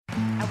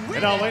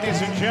And now,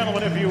 ladies and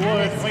gentlemen, if you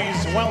would,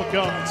 please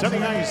welcome to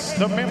the ice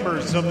the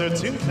members of the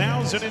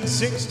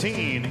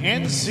 2016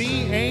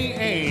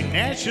 NCAA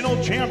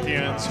National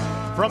Champions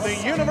from the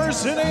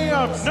University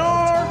of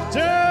North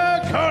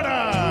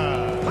Dakota.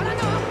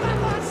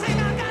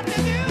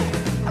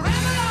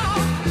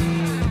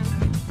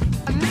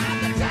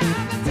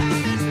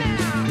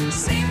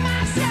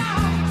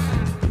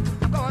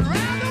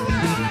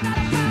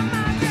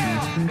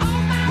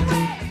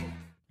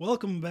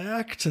 Welcome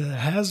back to the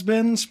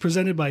Has-Beens,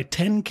 presented by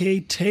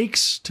 10K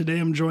Takes. Today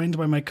I'm joined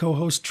by my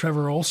co-host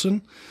Trevor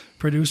Olson,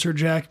 producer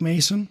Jack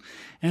Mason,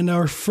 and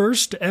our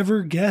first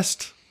ever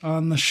guest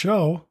on the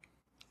show,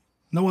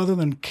 no one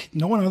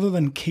other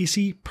than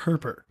Casey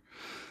Purpur.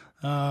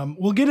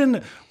 We'll get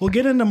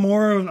into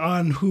more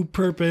on who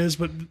Perp is,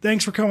 but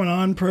thanks for coming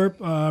on, Perp.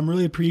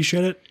 Really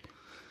appreciate it.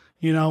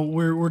 You know,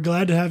 we're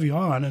glad to have you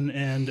on,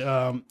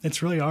 and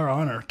it's really our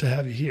honor to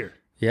have you here.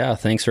 Yeah,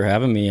 thanks for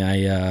having me.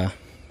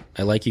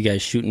 I like you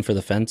guys shooting for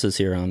the fences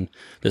here on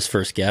this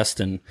first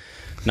guest and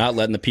not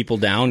letting the people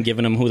down,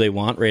 giving them who they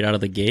want right out of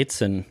the gates.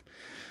 And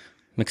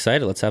I'm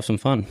excited. Let's have some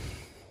fun.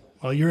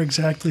 Well, you're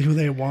exactly who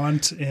they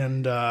want.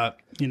 And,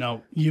 you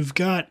know, you've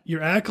got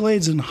your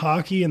accolades in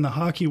hockey and the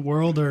hockey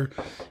world are,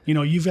 you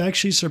know, you've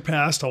actually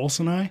surpassed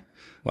Olson and I.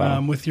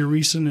 Wow. With your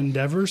recent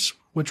endeavors,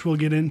 which we'll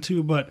get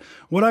into. But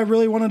what I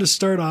really wanted to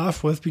start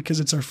off with, because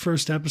it's our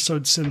first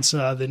episode since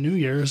the New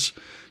Year's,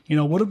 you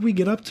know, what did we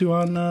get up to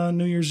on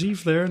New Year's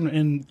Eve there?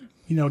 And,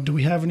 you know, do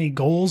we have any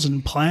goals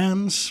and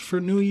plans for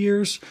New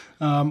Year's?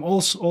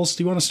 Ols,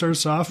 do you want to start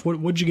us off?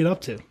 What'd you get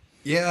up to?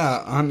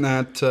 Yeah, on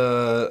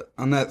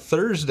that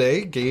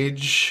Thursday,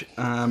 Gage,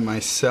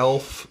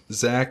 myself,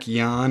 Zach,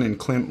 Jan, and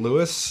Clint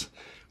Lewis,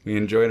 we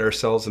enjoyed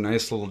ourselves a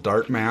nice little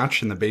dart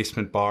match in the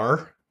basement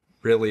bar.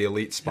 Really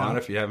elite spot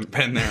if you haven't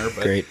been there.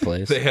 But great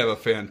place. They have a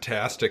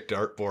fantastic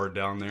dartboard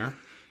down there.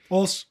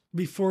 Also,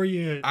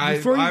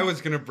 I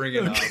was going to bring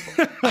it up.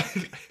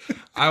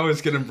 I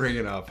was going to bring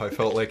it up. I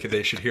felt like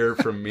they should hear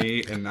it from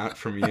me and not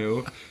from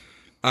you.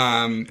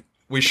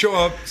 We show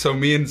up, so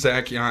me and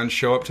Zach Jan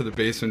show up to the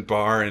basement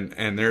bar,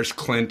 and there's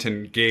Clint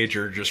and Gage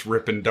are just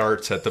ripping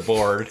darts at the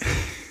board.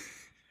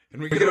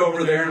 And we get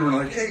over there, and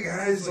we're like, hey,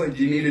 guys, like,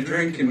 do you need a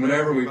drink? And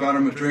whatever, we bought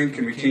them a drink,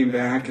 and we came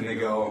back, and they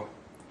go,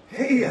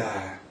 hey,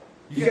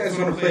 you guys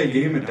want to play a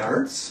game of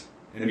darts?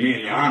 And me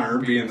and Jan are,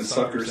 being the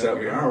suckers that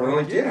we are,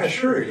 we're like, yeah,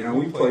 sure. You know,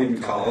 we played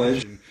in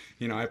college. And,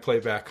 you know, I play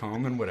back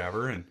home and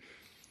whatever. And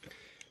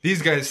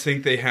these guys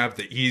think they have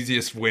the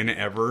easiest win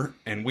ever.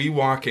 And we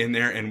walk in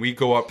there and we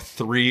go up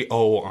 3-0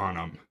 on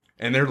them.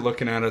 And they're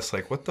looking at us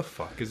like, what the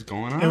fuck is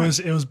going on? It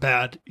was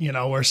bad. You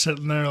know, we're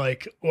sitting there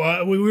like,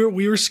 well,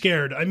 we were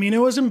scared. I mean,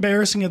 it was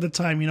embarrassing at the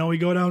time. You know, we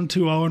go down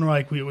 2-0 and we're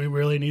like, we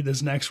really need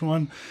this next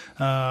one.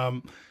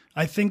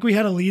 I think we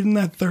had a lead in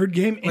that third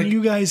game, and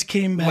you guys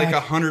came back.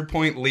 Like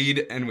 100-point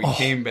lead, and we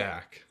came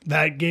back.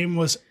 That game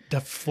was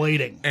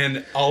deflating.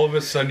 And all of a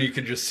sudden, you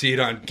could just see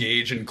it on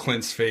Gage and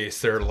Clint's face.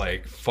 They're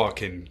like,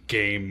 fucking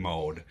game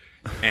mode.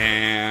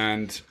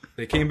 And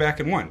they came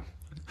back and won.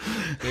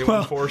 They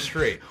won 4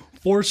 straight.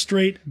 4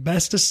 straight,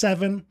 best of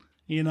 7.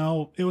 You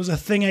know, it was a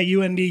thing at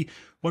UND.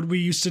 What we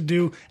used to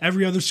do,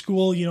 every other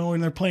school, you know,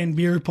 when they're playing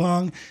beer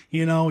pong,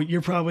 you know,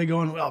 you're probably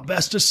going, well,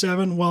 best of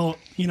 7. Well,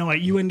 you know,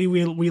 at UND,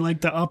 we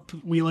like to up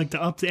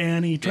the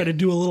ante, try to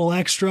do a little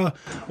extra.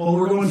 Well,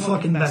 we're going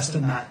fucking best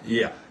in that.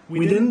 Yeah.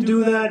 We didn't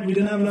do that. We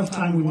didn't have enough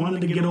time. We wanted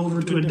to get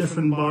over to a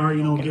different bar,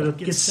 you know,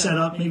 get set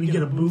up, maybe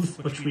get a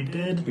booth, which we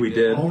did. We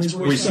did.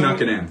 We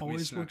snuck it in.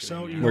 Always works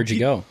out. Where'd you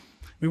go?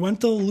 We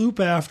went to the Loop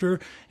after,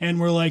 and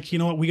we're like, you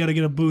know what, we got to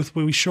get a booth.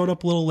 But we showed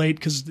up a little late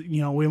because,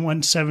 you know, we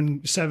went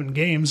seven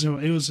games.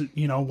 It was,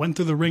 you know, went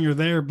through the ringer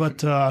there.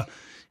 But,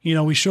 you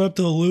know, we showed up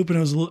to the Loop, and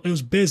it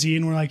was busy.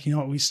 And we're like, you know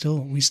what, we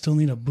still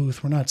need a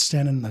booth. We're not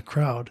standing in the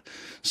crowd.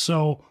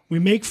 So we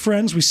make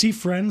friends. We see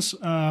friends,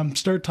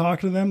 start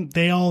talking to them.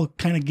 They all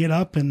kind of get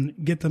up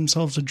and get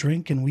themselves a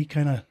drink, and we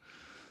kind of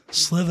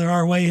slither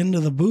our way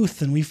into the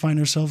booth, and we find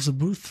ourselves a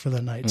booth for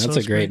the night. That's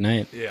a great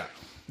night. Yeah.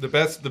 The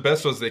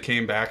best was they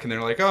came back and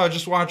they're like, oh,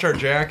 just watch our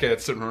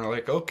jackets. And we're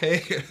like,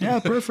 okay.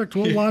 Yeah, perfect.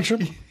 We'll watch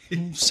them.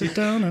 We'll sit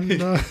down and,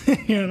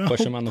 you know.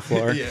 Push them on the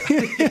floor. Yeah.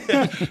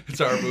 It's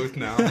our booth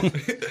now.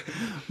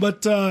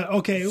 But,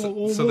 okay,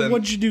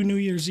 what'd you do New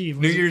Year's Eve?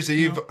 New Year's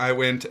Eve, I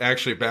went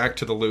actually back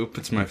to the Loop.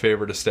 It's my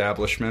favorite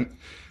establishment.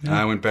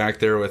 Yeah. I went back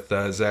there with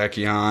Zach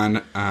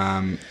Jan,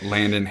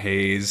 Landon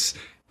Hayes,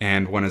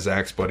 and one of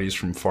Zach's buddies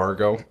from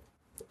Fargo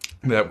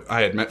that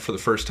I had met for the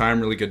first time.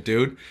 Really good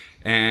dude.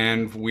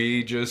 And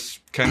we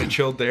just kind of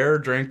chilled there,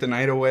 drank the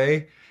night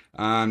away.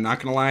 I'm not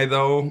going to lie,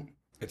 though.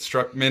 It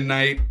struck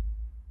midnight.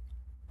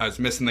 I was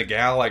missing the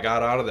gal. I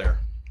got out of there.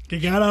 You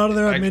got out of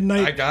there at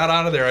midnight? I got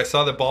out of there. I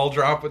saw the ball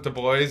drop with the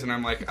boys, and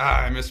I'm like,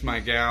 I missed my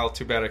gal.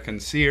 Too bad I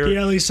couldn't see her. Did you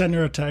at least send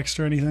her a text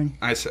or anything?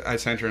 I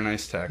sent her a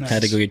nice text. Nice.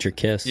 Had to go get your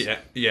kiss.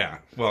 Yeah.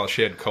 Well,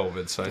 she had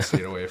COVID, so I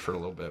stayed away for a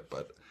little bit,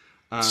 but...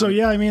 So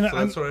yeah, I mean,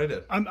 that's what I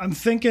did. I'm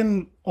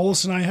thinking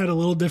Olson and I had a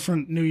little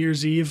different New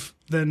Year's Eve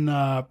than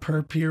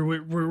Perp here.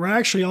 We're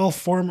actually all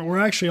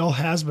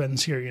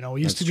has-beens here. You know,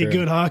 we used to be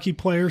good hockey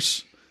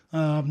players.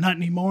 Not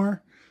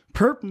anymore.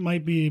 Perp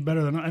might be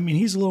better than, I mean,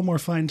 he's a little more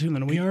fine-tuned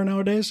than we are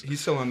nowadays.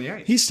 He's still on the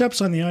ice. He steps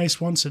on the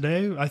ice once a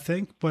day, I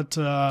think. But,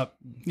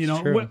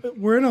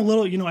 we're in a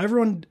little,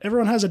 everyone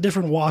has a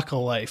different walk of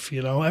life,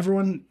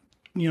 Everyone,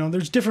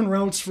 there's different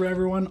routes for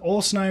everyone.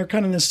 Olson and I are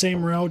kind of the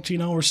same route,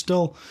 we're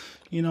still,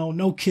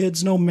 no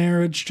kids, no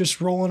marriage, just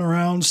rolling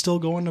around, still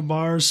going to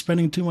bars,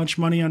 spending too much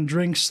money on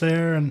drinks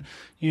there, and,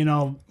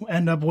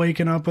 end up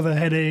waking up with a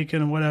headache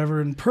and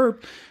whatever. And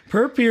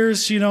Perp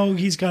here's,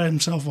 he's got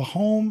himself a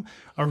home,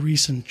 a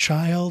recent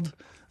child.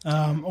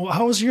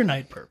 How was your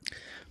night, Perp?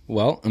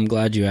 Well, I'm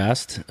glad you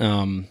asked.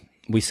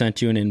 We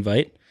sent you an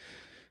invite,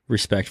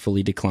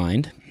 respectfully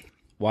declined.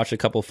 Watched a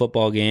couple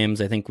football games.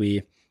 I think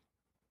we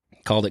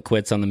called it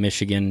quits on the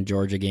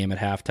Michigan-Georgia game at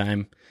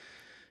halftime.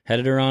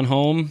 Headed her on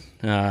home,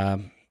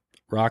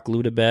 rock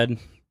Lou to bed,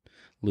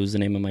 lose the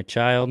name of my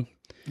child,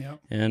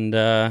 and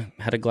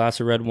had a glass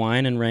of red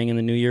wine and rang in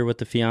the new year with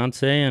the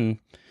fiance and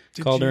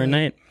called her a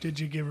night. Did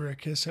you give her a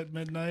kiss at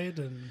midnight?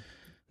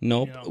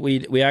 Nope,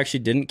 we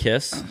actually didn't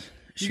kiss.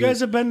 You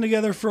guys have been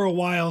together for a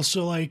while,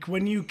 so like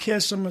when you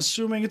kiss, I'm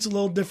assuming it's a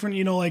little different.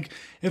 Like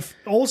if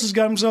Olson's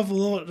got himself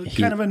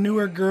kind of a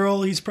newer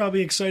girl, he's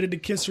probably excited to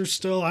kiss her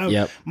still.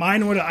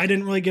 Mine I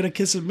didn't really get a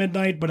kiss at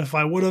midnight, but if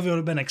I would have, it would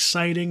have been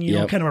exciting.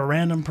 Kind of a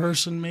random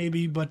person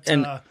maybe. But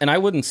and I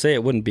wouldn't say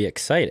it wouldn't be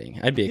exciting.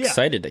 I'd be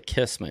excited to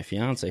kiss my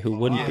fiance. Who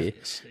wouldn't be?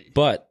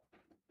 But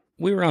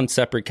we were on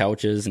separate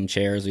couches and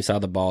chairs. We saw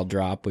the ball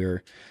drop. We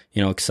were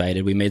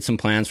excited. We made some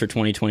plans for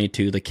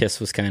 2022. The kiss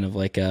was kind of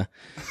like a.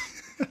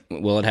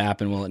 Will it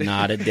happen? Will it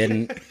not? It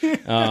didn't.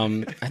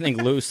 I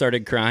think Lou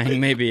started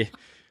crying maybe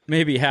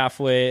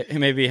halfway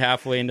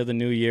into the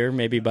new year,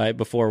 maybe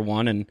before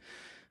 1, and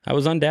I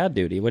was on dad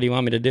duty. What do you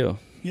want me to do?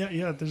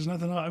 Yeah. There's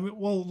nothing. I mean,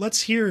 well, let's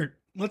hear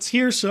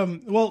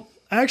some. Well,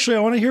 actually,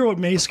 I want to hear what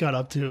Mace got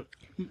up to.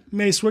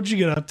 Mace, what'd you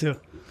get up to?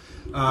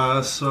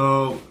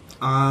 So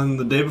on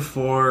the day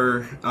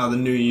before the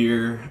new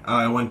year,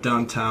 I went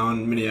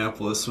downtown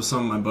Minneapolis with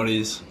some of my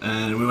buddies,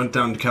 and we went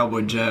down to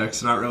Cowboy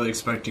Jack's, not really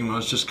expecting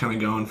much, just kind of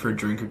going for a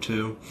drink or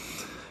two.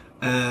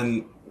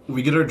 And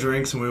we get our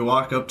drinks, and we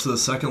walk up to the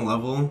second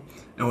level,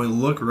 and we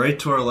look right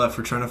to our left.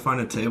 We're trying to find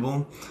a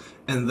table,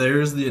 and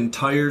there's the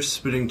entire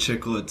Spitting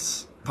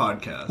Chicklets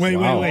podcast. Wait.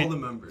 All the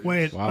members.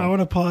 Wait, wow. I want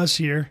to pause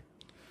here.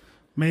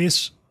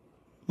 Mace,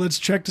 let's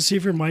check to see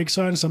if your mic's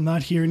on, so I'm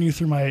not hearing you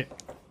through my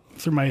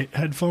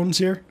headphones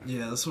here.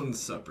 Yeah, this one's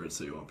separate,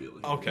 so you won't be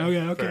able to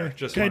hear. Okay.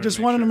 Just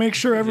wanted to make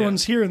sure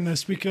everyone's hearing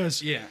this,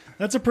 because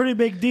that's a pretty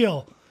big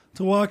deal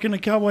to walk into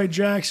Cowboy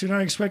Jack's. You're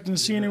not expecting to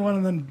see anyone,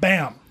 and then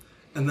bam.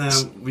 And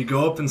then we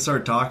go up and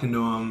start talking to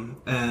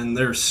them, and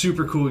they're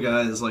super cool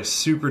guys, like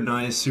super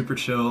nice, super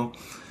chill.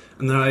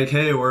 And they're like,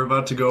 hey, we're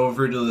about to go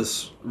over to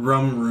this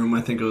rum room,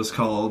 I think it was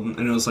called, and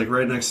it was like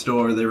right next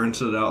door. They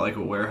rented it out like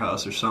a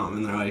warehouse or something,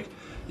 and they're like,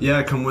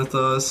 yeah, come with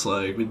us,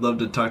 like, we'd love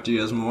to talk to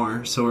you guys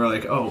more. So we're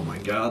like, oh my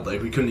god,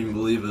 like, we couldn't even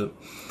believe it.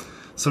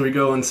 So we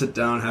go and sit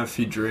down, have a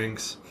few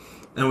drinks,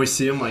 and we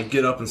see them, like,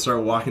 get up and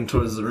start walking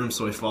towards the room,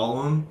 so we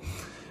follow them.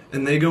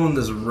 And they go in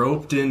this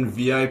roped-in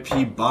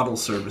VIP bottle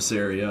service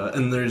area,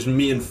 and there's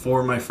me and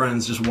 4 of my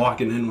friends just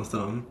walking in with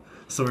them.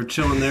 So we're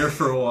chilling there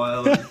for a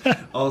while,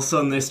 and all of a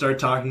sudden they start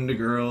talking to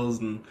girls,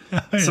 and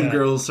some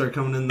girls start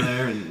coming in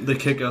there, and they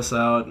kick us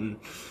out, and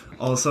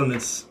all of a sudden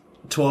it's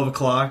 12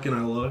 o'clock, and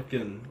I look,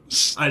 and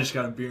I just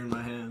got a beer in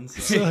my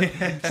hands. So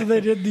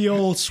they did the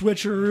old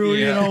switcheroo,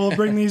 we'll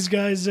bring these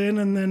guys in,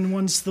 and then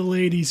once the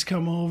ladies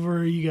come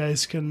over, you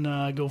guys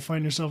can go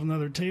find yourself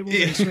another table.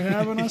 Thanks for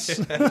having us.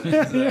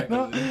 Exactly.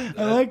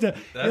 I like that.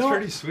 That's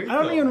pretty sweet.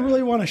 I don't even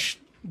really want to...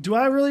 Do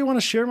I really want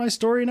to share my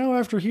story now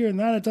after hearing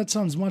that? That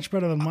sounds much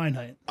better than my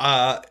night.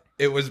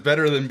 It was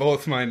better than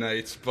both my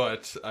nights,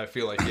 but I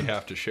feel like you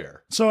have to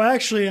share. So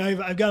actually,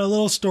 I've got a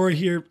little story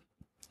here.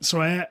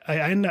 So I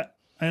ended up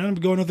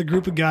going with a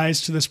group of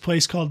guys to this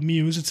place called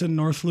Muse. It's in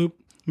North Loop,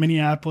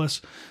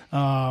 Minneapolis.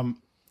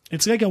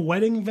 It's like a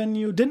wedding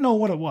venue. Didn't know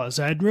what it was.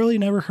 I had really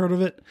never heard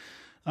of it.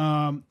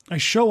 I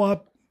show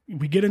up,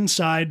 we get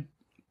inside,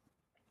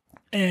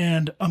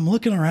 and I'm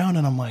looking around,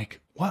 and I'm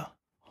like, wow,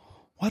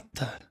 what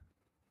the...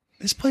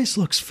 This place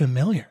looks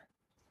familiar.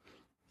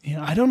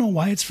 I don't know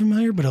why it's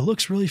familiar, but it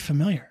looks really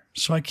familiar.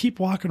 So I keep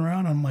walking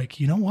around, and I'm like,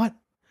 you know what?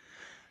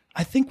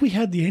 I think we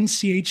had the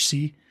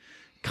NCHC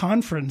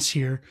conference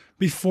here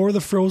before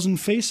the Frozen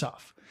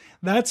Face-Off.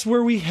 That's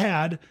where we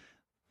had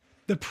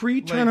the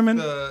pre-tournament,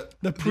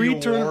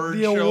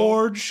 the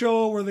award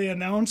show where they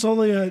announce all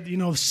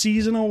the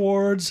season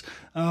awards.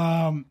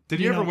 Did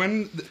you ever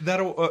win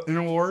an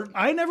award?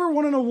 I never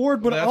won an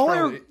award, but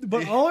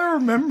all I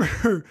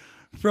remember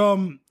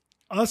from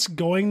us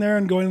going there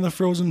and going to the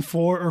Frozen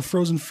Four or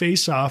Frozen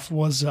Face-Off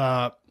was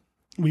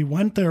we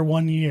went there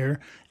one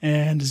year,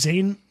 and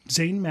Zane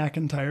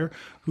McIntyre,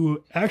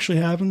 who actually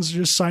happens to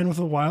just sign with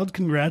the Wild.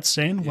 Congrats,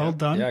 Zane. Well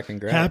done. Yeah,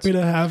 congrats. Happy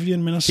to have you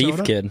in Minnesota.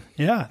 Thief kid.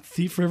 Yeah,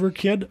 Thief River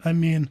kid. I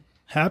mean,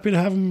 happy to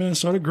have him in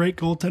Minnesota. Great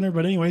goaltender.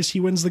 But anyways, he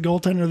wins the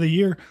goaltender of the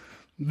year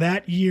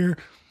that year.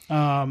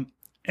 And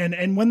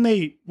when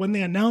they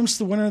announced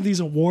the winner of these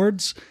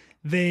awards,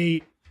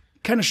 they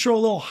kind of show a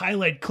little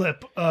highlight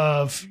clip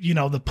of,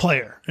 the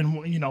player and,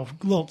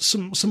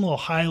 some little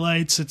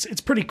highlights.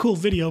 It's pretty cool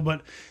video,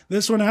 but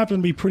this one happened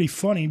to be pretty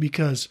funny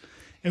because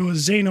it was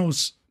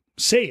Zeno's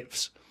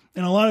saves.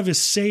 And a lot of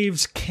his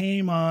saves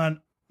came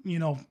on,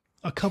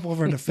 a couple of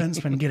our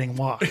defensemen getting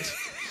walked.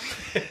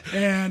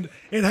 And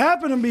it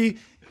happened to be,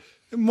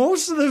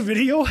 most of the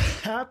video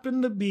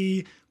happened to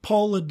be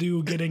Paul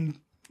Ledoux getting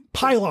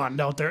pyloned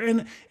out there.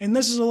 And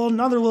this is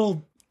another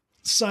little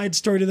side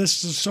story to this.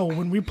 So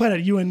when we played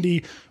at UND,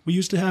 we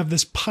used to have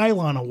this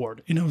Pylon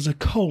Award, and it was a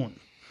cone.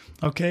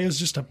 Okay, it was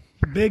just a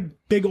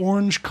big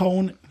orange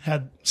cone,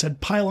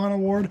 said Pylon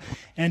Award,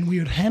 and we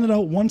would hand it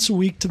out once a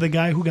week to the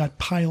guy who got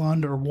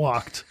pyloned or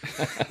walked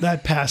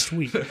that past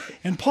week.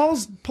 And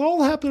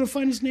Paul happened to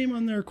find his name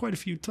on there quite a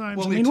few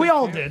times. Well, we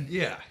all did.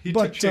 Yeah, he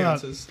took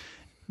chances.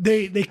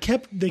 They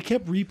kept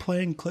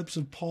replaying clips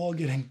of Paul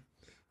getting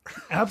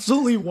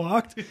absolutely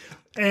walked,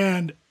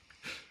 and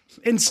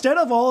instead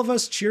of all of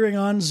us cheering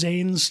on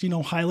Zane's,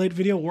 highlight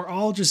video, we're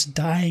all just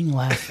dying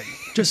laughing,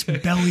 just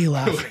belly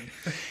laughing.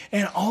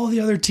 And all the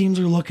other teams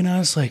are looking at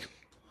us like,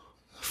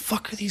 the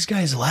fuck are these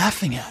guys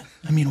laughing at?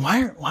 I mean,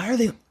 why are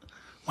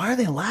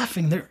they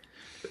laughing? They're,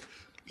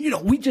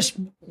 we just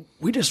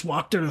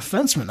walked their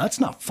defenseman.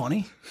 That's not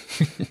funny.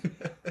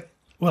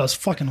 Well, it's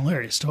fucking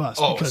hilarious to us.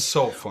 Oh, it's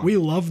so fun. We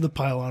love the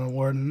Pylon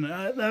Award, and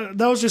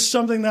that was just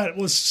something that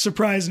was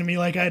surprising to me.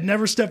 Like, I had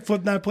never stepped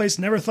foot in that place,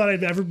 never thought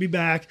I'd ever be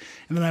back,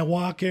 and then I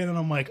walk in, and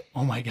I'm like,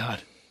 oh my God,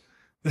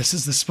 this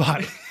is the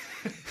spot.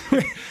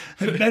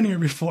 I've been here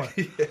before.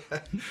 Yeah.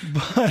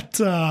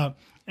 But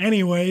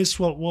anyways,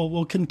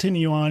 we'll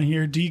continue on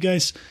here. Do you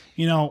guys,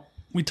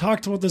 we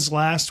talked about this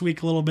last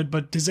week a little bit,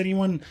 but does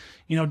anyone,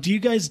 do you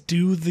guys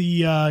do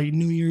the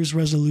New Year's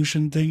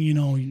resolution thing?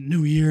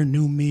 New year,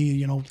 new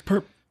me.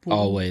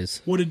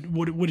 Always. What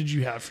did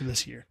you have for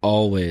this year?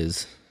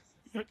 Always.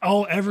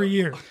 Every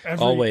year.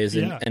 Always.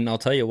 Yeah. And I'll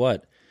tell you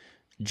what,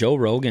 Joe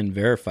Rogan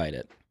verified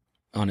it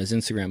on his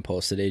Instagram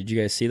post today. Did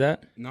you guys see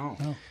that? No.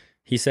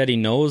 He said he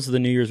knows the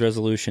New Year's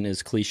resolution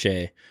is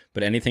cliche,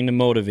 but anything to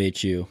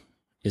motivate you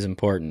is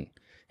important,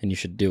 and you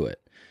should do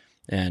it.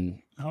 And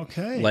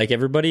okay, like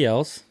everybody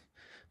else,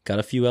 got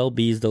a few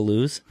LBs to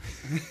lose.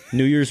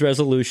 New Year's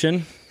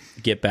resolution,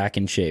 get back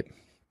in shape.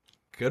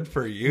 Good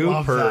for you,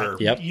 Love Perp.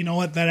 that. Yep. You know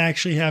what? That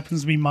actually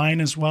happens to be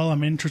mine as well.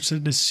 I'm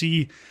interested to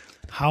see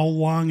how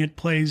long it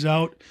plays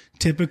out.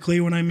 Typically,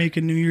 when I make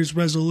a New Year's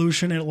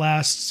resolution, it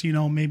lasts,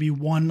 maybe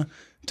 1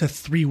 to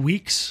 3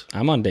 weeks.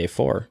 I'm on day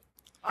 4.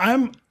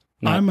 I'm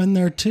in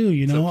there too,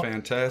 It's a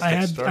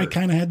fantastic start. I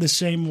kind of had the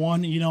same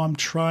one. I'm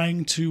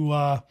trying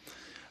to,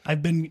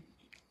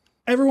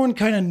 everyone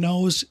kind of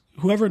knows,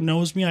 whoever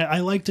knows me, I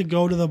like to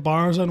go to the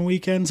bars on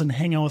weekends and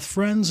hang out with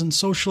friends and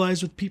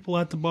socialize with people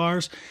at the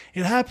bars.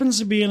 It happens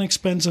to be an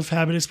expensive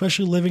habit,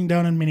 especially living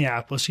down in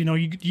Minneapolis.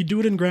 You do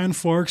it in Grand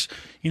Forks,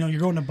 you're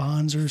going to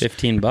Bonzer's.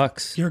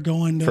 $15. You're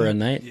going to, for a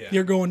night. Yeah.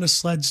 You're going to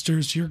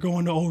Sledster's. You're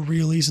going to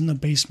O'Reilly's in the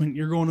basement.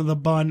 You're going to the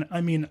Bun.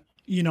 I mean,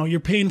 you're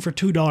paying for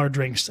 $2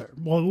 drinks there.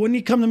 Well, when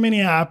you come to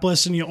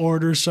Minneapolis and you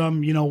order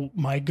some,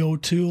 my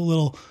go-to, a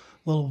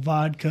little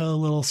vodka, a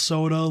little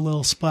soda, a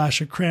little splash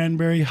of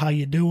cranberry, how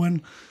you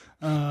doing?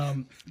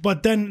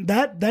 But then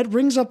that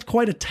brings up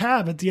quite a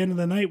tab at the end of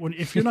the night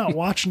if you're not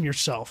watching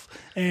yourself.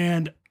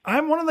 And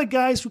I'm one of the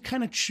guys who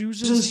kind of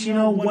chooses,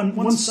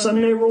 when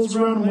Sunday rolls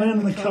around, I'm laying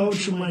on the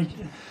couch, I'm like,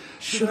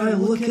 should I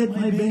look at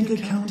my bank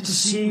account to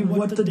see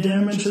what the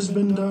damage has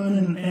been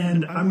done?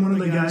 And I'm one of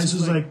the guys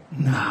who's like,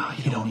 nah,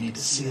 you don't need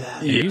to see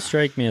that. You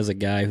strike me as a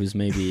guy who's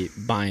maybe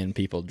buying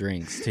people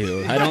drinks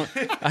too. I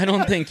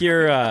don't think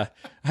you're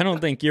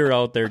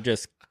out there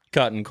just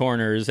cutting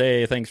corners.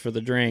 Hey, thanks for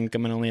the drink.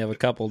 I'm gonna only have a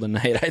couple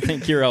tonight. I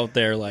think you're out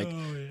there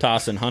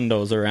tossing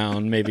hundos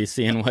around, maybe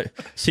seeing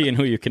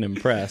who you can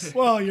impress.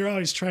 Well, you're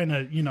always trying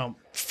to,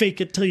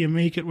 fake it till you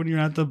make it when you're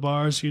at the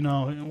bars,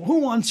 who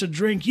wants a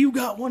drink? You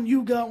got one.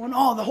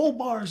 Oh, the whole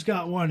bar's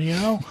got one,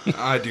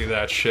 I do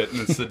that shit,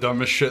 and it's the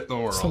dumbest shit in the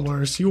world. It's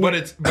the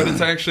worst. But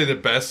it's actually the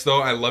best,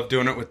 though. I love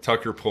doing it with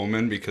Tucker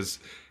Poolman because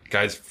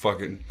guy's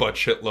fucking butt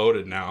shit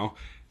loaded now.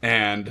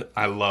 And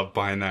I love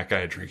buying that guy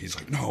a drink. He's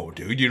like, no,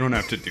 dude, you don't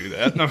have to do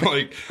that. And I'm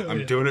like,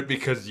 I'm doing it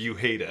because you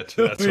hate it.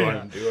 That's why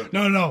I'm doing it.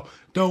 No.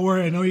 Don't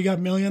worry. I know you got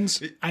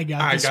millions. I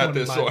got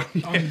this one.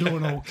 I'm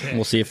doing okay.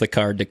 We'll see if the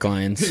card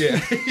declines. Yeah.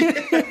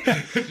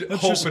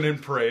 Hoping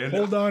and praying.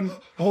 Hold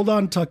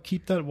on, Tuck.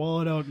 Keep that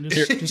wallet out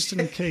just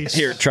in case.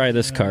 Here, try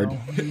this card.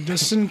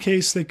 Just in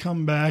case they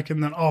come back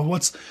and then,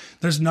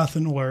 there's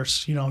nothing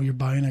worse. You're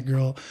buying a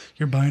girl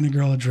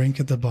a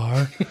drink at the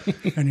bar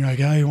and you're like,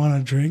 yeah, you want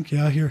a drink?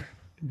 Yeah, here.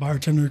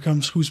 Bartender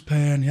comes, who's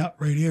paying? Yeah,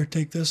 right here,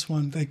 take this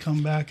one. They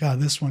come back,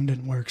 this one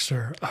didn't work,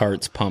 sir.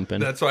 Heart's pumping.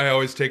 That's why I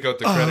always take out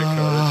the credit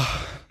card.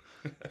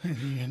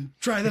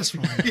 Try this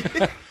one.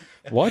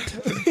 What?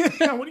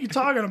 Yeah, what are you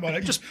talking about? I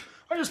just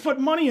put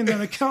money in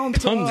that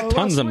account.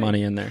 Tons of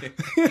money in there.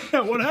 Yeah,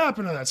 what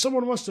happened to that?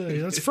 Someone must have,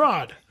 that's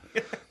fraud.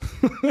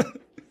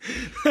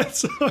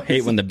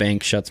 Hate when the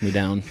bank shuts me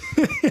down.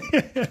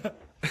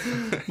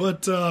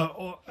 But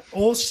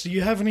Olson, do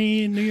you have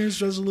any New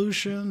Year's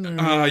resolution?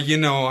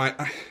 Or?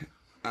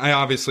 I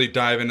obviously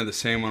dive into the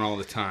same one all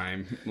the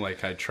time.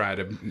 Like, I try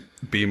to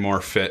be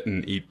more fit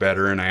and eat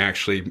better, and I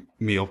actually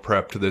meal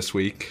prepped this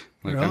week.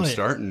 Like, really? I'm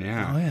starting,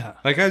 yeah. Oh, yeah.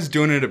 Like, I was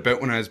doing it a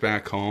bit when I was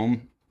back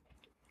home.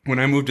 When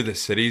I moved to the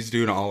cities,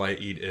 dude, all I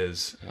eat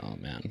is... Oh,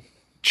 man.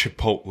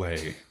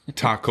 Chipotle,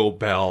 Taco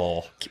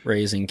Bell.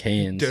 Raising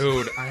Cane's.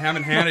 Dude, I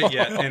haven't had it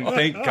yet, and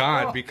thank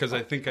God, because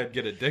I think I'd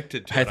get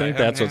addicted to it. I think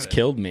that's what's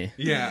killed me.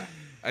 Yeah.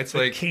 It's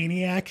like...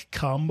 Caniac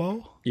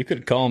combo? You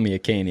could call me a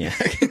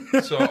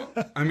Caniac. So,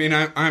 I mean,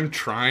 I'm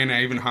trying.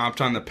 I even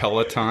hopped on the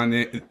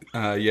Peloton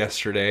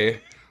yesterday.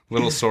 A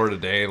little sore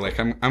today. Like,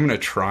 I'm going to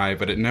try,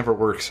 but it never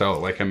works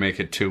out. Like, I make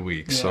it 2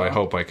 weeks, so I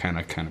hope I kind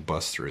of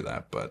bust through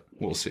that, but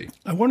we'll see.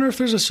 I wonder if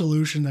there's a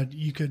solution that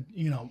you could,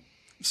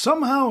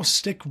 somehow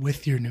stick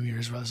with your New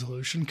Year's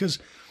resolution, because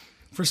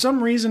for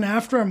some reason,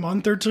 after a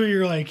month or two,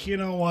 you're like, you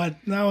know what,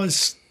 that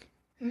was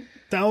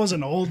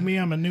an old me.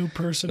 I'm a new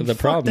person.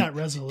 Fuck that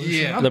resolution.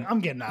 Yeah.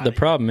 I'm getting out. The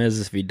problem is,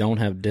 if you don't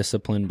have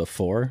discipline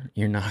before,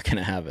 you're not going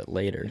to have it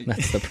later.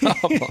 That's the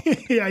problem.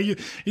 Yeah, you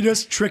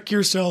just trick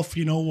yourself.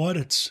 You know what?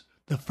 It's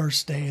the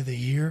first day of the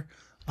year.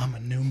 I'm a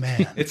new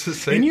man. It's the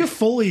same. And you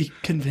fully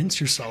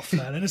convince yourself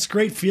that, and it's a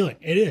great feeling.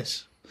 It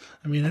is.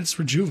 I mean, it's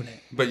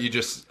rejuvenating. But you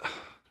just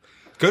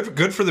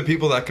good for the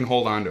people that can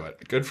hold on to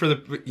it. Good for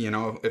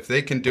if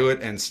they can do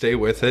it and stay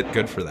with it.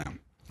 Good for them.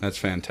 That's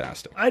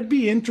fantastic. I'd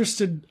be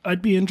interested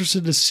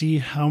to see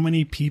how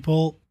many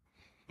people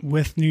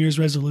with New Year's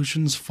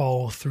resolutions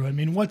follow through. I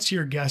mean, what's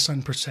your guess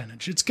on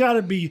percentage? It's got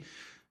to be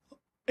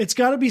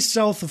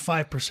south of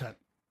 5%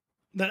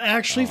 that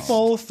actually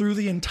follow through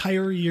the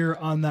entire year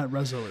on that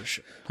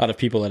resolution. A lot of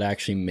people that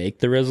actually make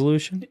the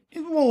resolution?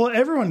 Well,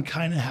 everyone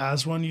kind of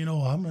has one.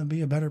 I'm going to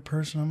be a better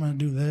person. I'm going to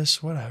do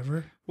this,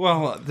 whatever.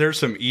 Well, there's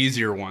some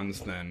easier ones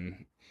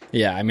than...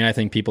 Yeah, I mean, I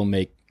think people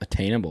make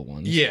attainable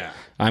ones. Yeah.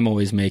 I'm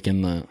always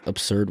making the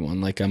absurd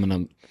one. Like, I'm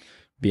going to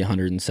be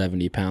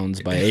 170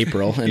 pounds by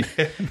April, and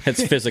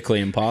it's physically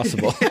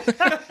impossible.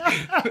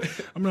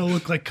 I'm going to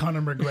look like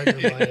Conor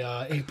McGregor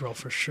by April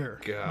for sure.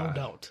 God.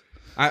 No doubt.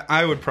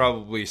 I would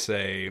probably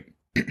say,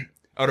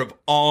 out of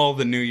all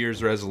the New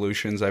Year's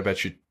resolutions, I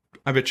bet you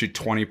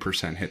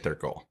 20% hit their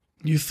goal.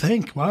 You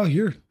think? Wow,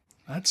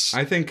 that's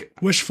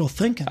wishful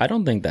thinking. I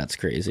don't think that's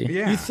crazy.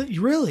 Yeah.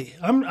 Really?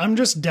 I'm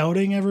just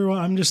doubting everyone.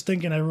 I'm just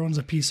thinking everyone's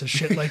a piece of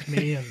shit like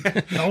me,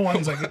 and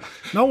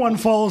no one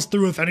follows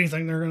through with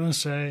anything they're gonna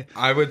say.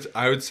 I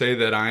would say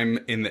that I'm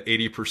in the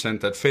 80%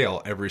 that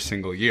fail every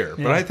single year.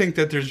 Yeah. But I think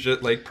that there's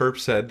just, like Perp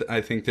said,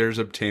 I think there's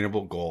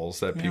obtainable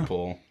goals that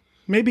people...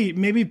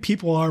 Maybe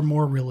people are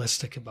more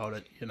realistic about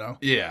it,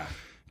 Yeah.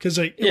 Because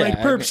like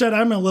Perp said,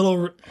 I'm a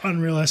little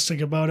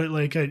unrealistic about it.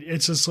 Like,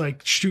 it's just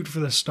like shoot for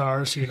the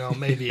stars,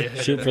 maybe.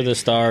 Shoot for the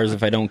stars.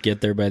 If I don't get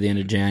there by the end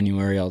of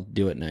January, I'll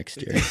do it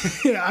next year.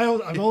 Yeah,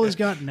 I've always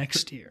got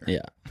next year.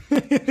 Yeah.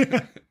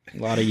 A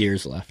lot of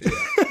years left.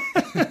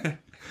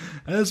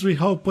 As we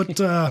hope. But,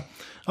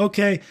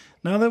 okay,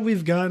 now that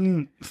we've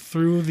gotten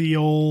through the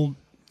old,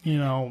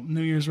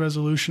 New Year's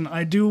resolution,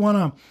 I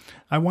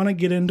want to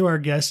get into our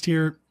guest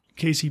here,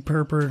 Casey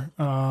Purpur.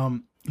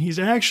 He's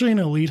actually an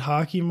elite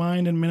hockey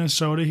mind in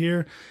Minnesota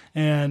here,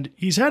 and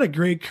he's had a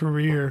great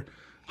career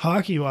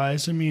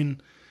hockey-wise. I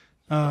mean,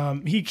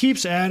 he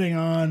keeps adding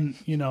on,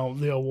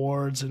 the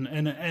awards,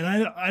 and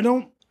I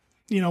don't,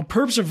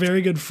 Perp's a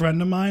very good friend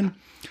of mine,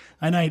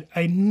 and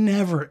I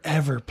never,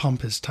 ever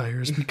pump his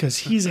tires because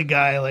he's a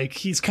guy, like,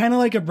 he's kind of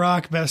like a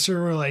Brock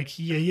Besser where, like,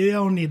 you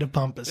don't need to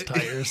pump his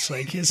tires.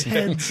 Like, his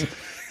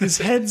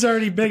head's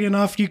already big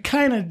enough. You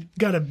kind of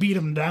got to beat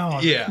him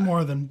down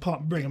more than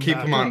bring him Keep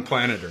back him on up.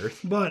 planet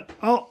Earth. But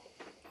I'll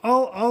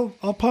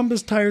pump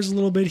his tires a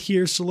little bit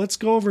here. So let's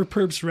go over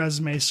Perp's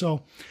resume.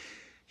 So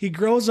he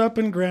grows up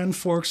in Grand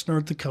Forks,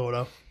 North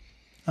Dakota.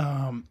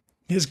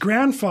 His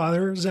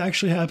grandfather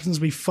actually happens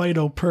to be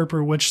Fido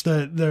Purpur, which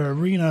the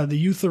arena, the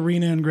youth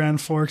arena in Grand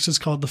Forks is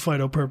called the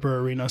Fido Purpur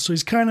Arena. So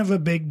he's kind of a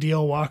big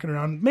deal walking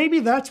around.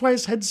 Maybe that's why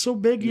his head's so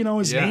big.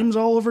 His name's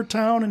all over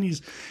town, and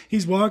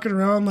he's walking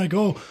around like,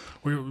 oh,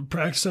 we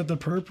practice at the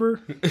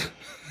Purpur.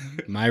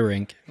 My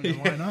rink. Well,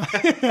 why not?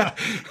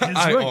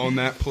 I own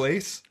that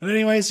place. And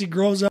anyways, he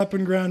grows up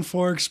in Grand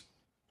Forks.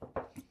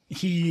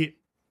 He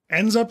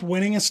ends up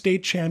winning a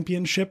state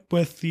championship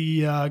with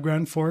the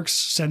Grand Forks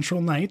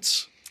Central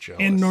Knights. Jealous.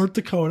 In North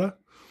Dakota.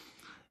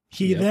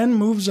 He then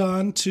moves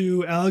on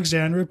to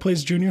Alexandria,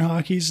 plays junior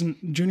hockey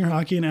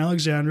in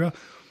Alexandria,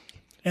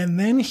 and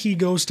then he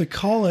goes to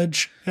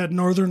college at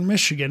Northern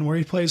Michigan, where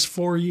he plays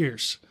 4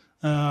 years.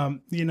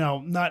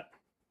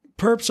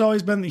 Perp's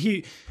always been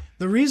the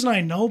reason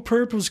I know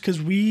Perp was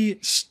because we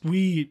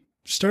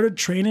started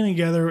training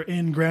together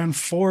in Grand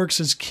Forks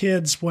as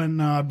kids when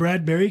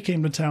Brad Berry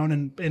came to town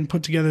and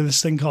put together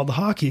this thing called the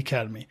Hockey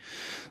Academy.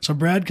 So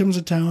Brad comes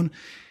to town.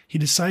 He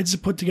decides to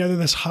put together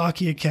this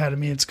hockey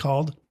academy, it's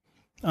called.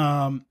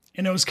 And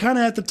it was kind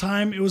of at the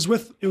time, it was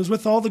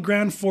with all the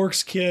Grand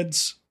Forks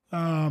kids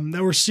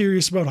that were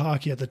serious about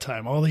hockey at the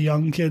time. All the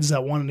young kids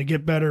that wanted to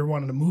get better,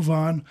 wanted to move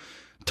on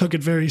took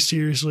it very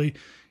seriously.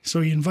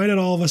 So he invited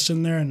all of us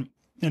in there, and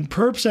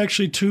Perp's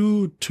actually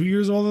two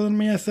years older than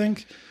me, I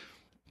think.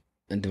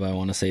 And do I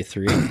want to say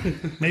 3?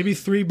 Maybe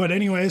 3, but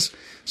anyways,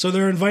 so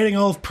they're inviting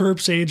all of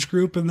Perp's age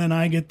group, and then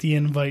I get the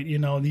invite,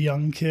 the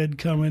young kid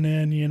coming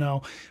in,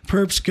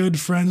 Perp's good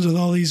friends with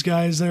all these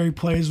guys there. He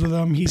plays with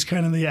them. He's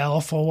kind of the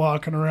alpha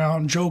walking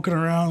around, joking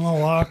around in the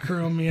locker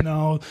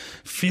room,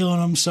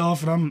 feeling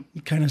himself, and I'm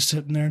kind of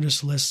sitting there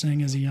just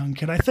listening as a young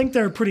kid. I think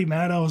they were pretty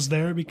mad I was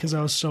there because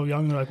I was so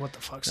young. They're like, what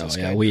the fuck's this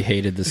guy? We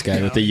hated this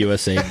guy with the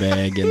USA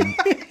bag. And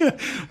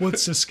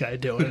what's this guy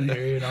doing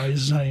here?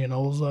 He's not even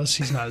old as us.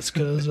 He's not as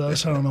good as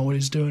us. I don't know what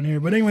he's doing here.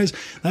 But anyways,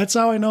 that's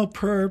how I know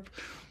Perp.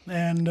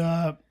 And,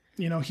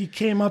 he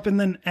came up, and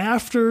then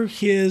after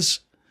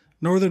his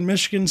Northern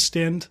Michigan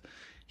stint,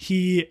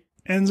 he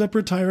ends up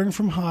retiring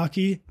from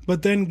hockey,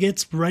 but then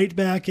gets right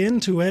back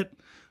into it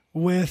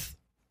with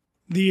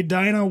the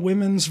Edina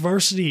women's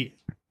varsity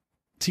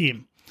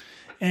team.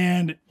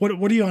 And what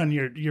are you on?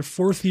 Your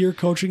 4th year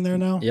coaching there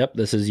now? Yep,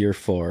 this is year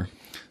 4.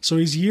 So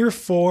he's year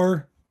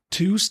 4,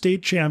 2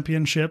 state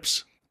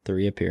championships.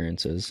 3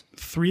 appearances.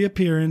 3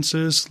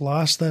 appearances.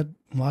 Lost that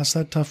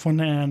tough one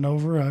to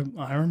Andover.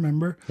 I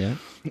remember. Yeah.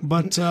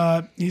 But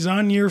he's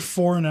on year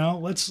 4 now.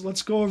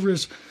 Let's go over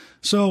his.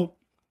 So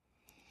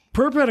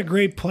Perp had a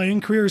great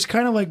playing career. He's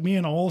kind of like me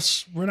and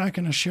Olson. We're not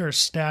going to share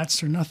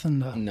stats or nothing.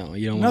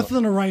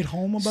 Nothing to write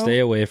home about. Stay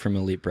away from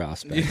elite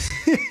prospects.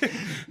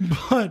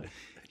 But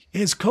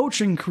his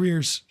coaching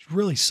career's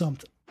really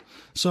something.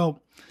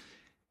 So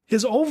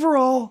his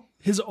overall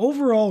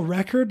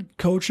record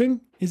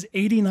coaching is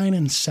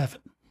 89-7.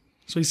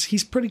 So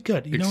he's pretty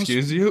good. He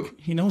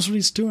knows what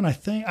he's doing, I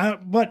think.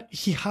 But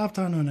he hopped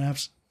onto an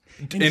apps.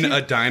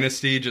 A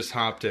dynasty, just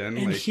hopped in.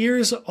 And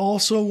here's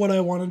also what I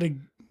wanted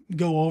to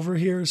go over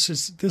here. So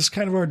this is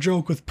kind of our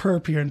joke with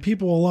Perp here, and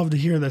people will love to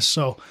hear this.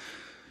 So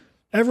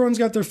everyone's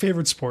got their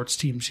favorite sports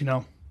teams,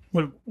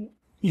 we're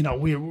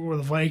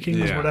the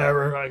Vikings,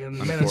 whatever.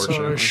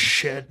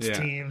 Minnesota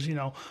teams,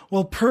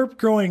 Well, Perp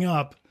growing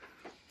up,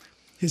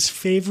 his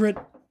favorite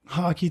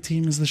hockey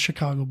team is the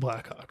Chicago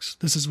Blackhawks.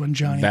 This is when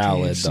Johnny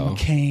Caves and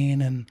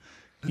Kane and,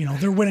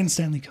 they're winning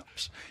Stanley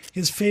Cups.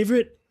 His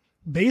favorite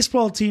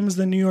baseball team is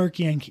the New York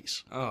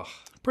Yankees. Oh.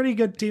 Pretty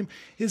good team.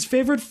 His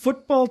favorite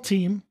football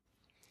team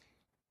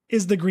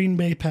is the Green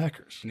Bay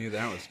Packers. Knew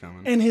that was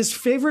coming. And his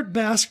favorite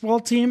basketball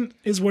team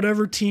is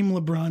whatever team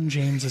LeBron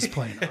James is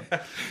playing on.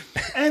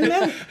 and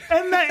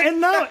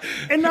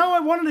now I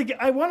want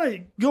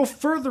to go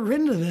further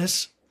into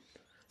this.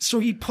 So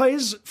he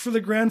plays for the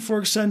Grand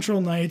Forks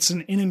Central Knights,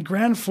 and in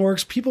Grand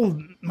Forks, people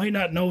might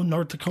not know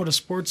North Dakota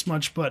sports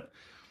much, but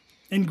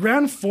in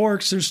Grand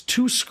Forks, there's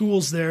 2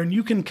 schools there, and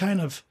you can kind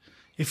of,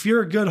 if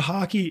you're a good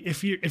hockey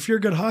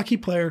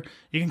player,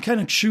 you can kind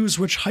of choose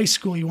which high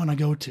school you want to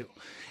go to.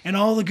 And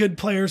all the good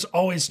players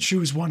always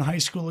choose one high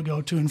school to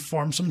go to and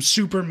form some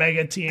super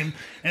mega team,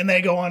 and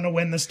they go on to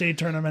win the state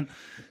tournament.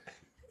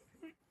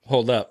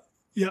 Hold up.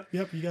 Yep,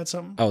 you got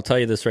something? I'll tell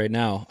you this right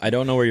now. I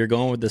don't know where you're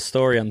going with this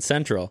story on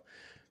Central,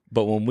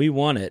 but when we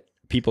won it,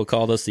 people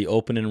called us the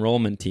open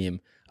enrollment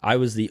team. I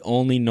was the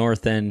only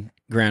North End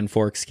Grand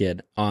Forks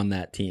kid on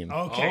that team.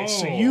 Okay,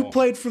 so you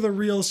played for the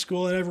real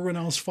school and everyone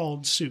else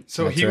followed suit.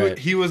 So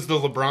he was the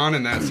LeBron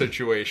in that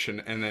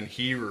situation, and then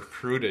he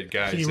recruited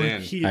guys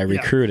in. I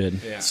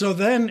recruited. Yeah. So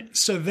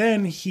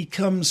then he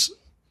comes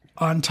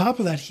on top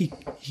of that.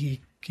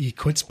 He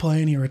quits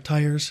playing. He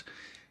retires,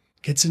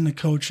 gets into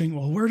coaching.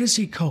 Well, where does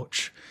he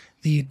coach?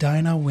 The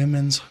Edina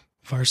women's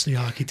varsity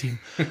hockey team,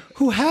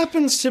 who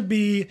happens to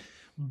be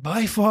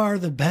by far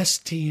the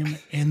best team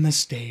in the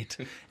state.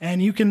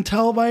 And you can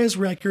tell by his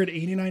record,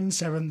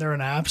 89-7, they're an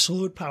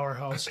absolute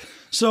powerhouse.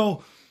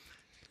 So,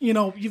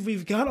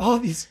 we've got all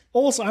these.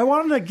 Also, I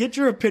wanted to get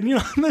your opinion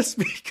on this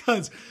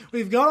because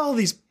we've got all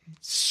these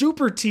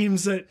super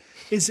teams that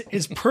is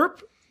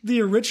Perp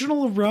the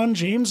original LeBron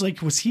James?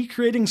 Like, was he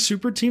creating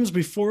super teams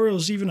before it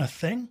was even a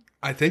thing?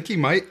 I think he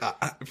might.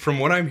 From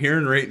what I'm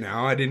hearing right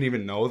now, I didn't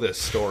even know this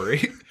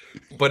story,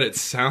 but it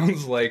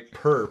sounds like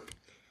Perp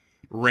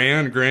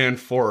ran Grand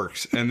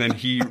Forks and then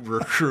he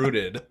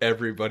recruited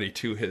everybody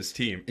to his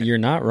team. You're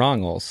not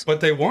wrong, Olson.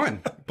 But they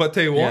won.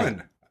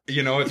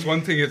 Yeah. It's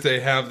one thing if they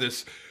have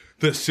this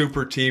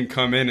super team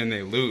come in and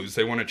they lose.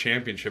 They won a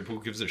championship.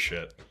 Who gives a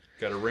shit?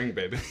 Got a ring,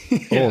 baby.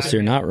 Olson,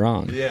 you're not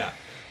wrong. Yeah.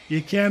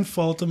 You can't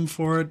fault them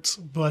for it,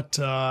 but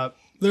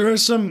there are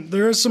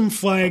some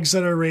flags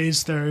that are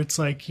raised there. It's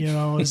like,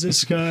 is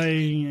this guy?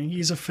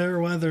 He's a fair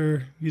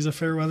weather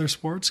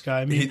sports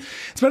guy. I mean,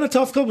 it's been a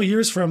tough couple of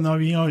years for him, though.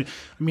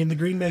 The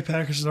Green Bay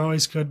Packers are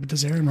always good, but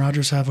does Aaron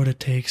Rodgers have what it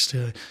takes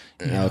to?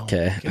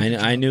 Okay,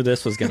 I knew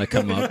this was going to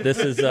come up. This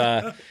is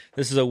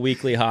a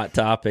weekly hot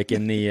topic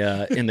in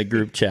the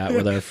group chat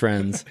with our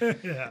friends.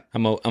 Yeah.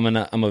 I'm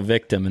a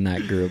victim in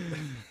that group.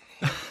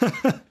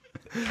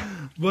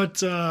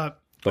 But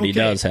okay. He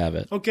does have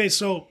it. Okay,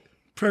 so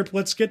Perp,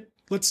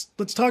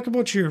 let's talk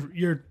about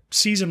your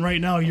season right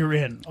now you're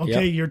in.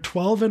 Okay, Yep. You're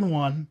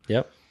 12-1.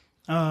 Yep.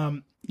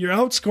 you're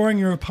outscoring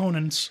your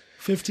opponents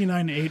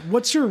 59-8.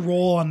 What's your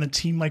role on the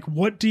team? Like,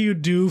 what do you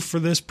do for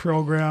this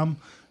program?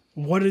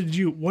 What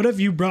have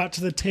you brought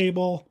to the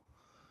table?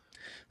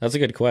 That's a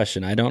good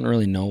question. I don't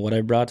really know what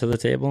I brought to the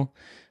table.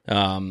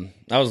 I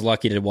was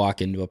lucky to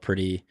walk into a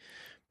pretty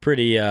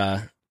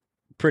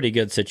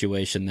good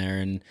situation there.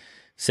 And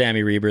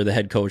Sammy Reber, the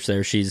head coach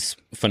there, she's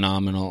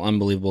phenomenal,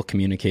 unbelievable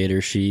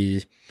communicator.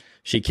 She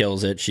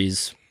kills it.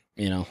 She's,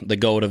 the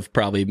GOAT of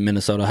probably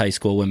Minnesota high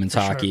school women's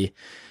hockey.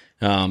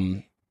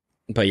 Sure.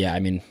 But yeah, I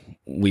mean,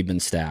 we've been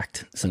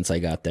stacked since I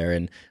got there,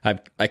 and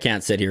I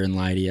can't sit here and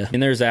lie to you.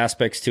 And there's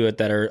aspects to it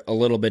that are a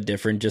little bit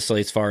different, just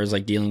like as far as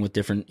like dealing with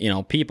different,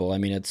 people. I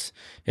mean,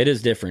 it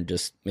is different,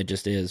 it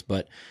just is.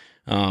 But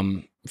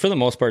for the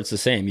most part, it's the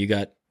same. You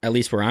got, at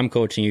least where I'm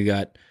coaching, you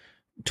got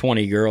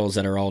 20 girls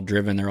that are all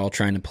driven. They're all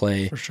trying to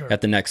play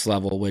at the next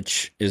level,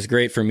 which is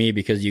great for me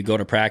because you go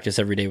to practice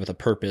every day with a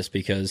purpose,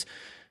 because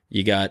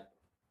you got,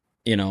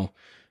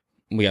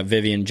 we got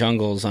Vivian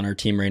Jungles on our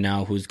team right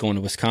now who's going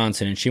to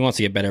Wisconsin, and she wants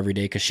to get better every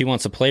day because she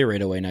wants to play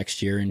right away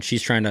next year. And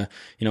she's trying to,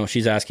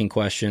 she's asking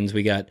questions.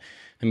 We got,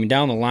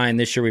 down the line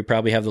this year, we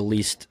probably have the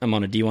least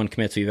amount of D1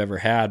 commits we've ever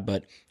had,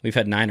 but we've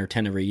had 9 or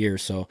 10 every year.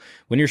 So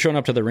when you're showing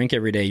up to the rink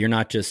every day, you're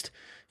not just,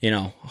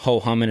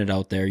 ho-humming it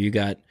out there. You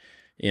got,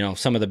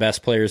 some of the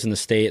best players in the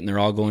state, and they're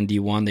all going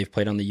D1. They've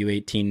played on the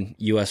U18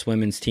 U.S.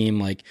 women's team.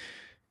 Like,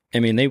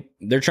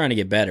 they're trying to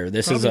get better.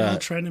 This probably is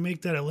trying to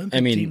make that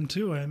Olympic team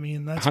too.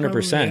 That's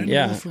 100%.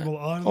 Yeah, for a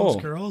lot of those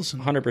girls.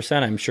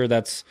 100%. I'm sure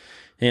that's,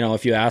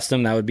 if you ask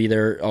them, that would be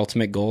their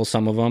ultimate goal.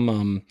 Some of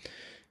them.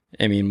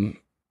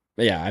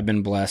 Yeah, I've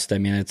been blessed.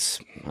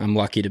 I'm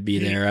lucky to be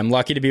there. I'm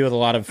lucky to be with a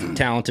lot of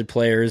talented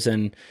players,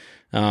 and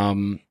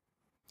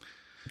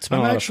it's been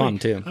a lot of fun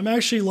too. I'm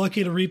actually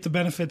lucky to reap the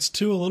benefits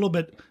too a little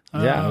bit.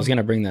 I was going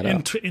to bring that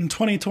up. In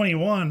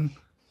 2021,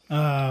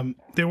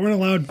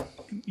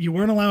 you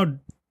weren't allowed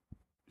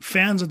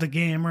fans at the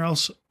game, or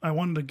else I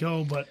wanted to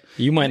go, but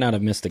you might not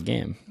have missed a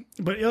game.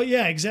 But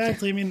yeah,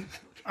 exactly.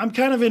 I'm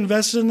kind of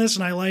invested in this,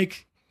 and I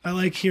like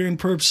hearing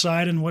Perp's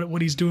side and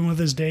what he's doing with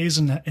his days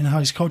and how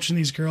he's coaching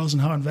these girls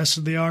and how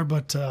invested they are.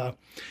 But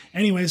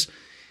anyways,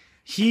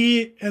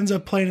 he ends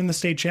up playing in the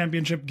state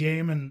championship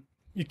game, and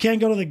you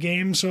can't go to the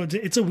game, so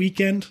it's a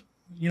weekend.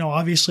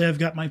 Obviously I've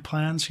got my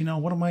plans.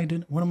 What am I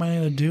going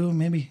to do?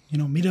 Maybe,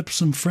 meet up with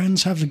some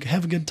friends, have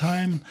a good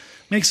time,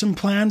 make some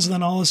plans, and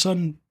then all of a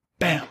sudden,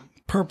 bam,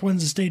 Perp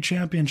wins the state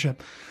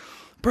championship.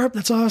 Perp,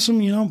 that's awesome.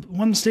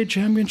 Won the state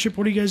championship.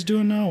 What are you guys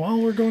doing now? Oh,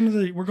 we're going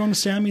to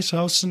Sammy's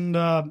house, and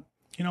we're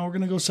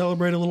going to go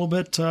celebrate a little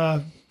bit.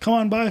 Come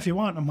on by if you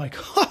want. I'm like,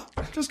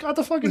 I just got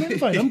the fucking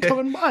invite. I'm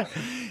coming by.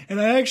 And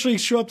I actually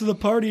show up to the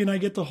party, and I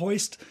get to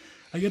hoist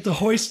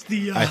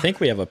the. I think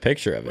we have a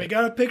picture of it. We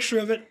got a picture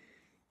of it.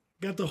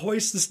 Got to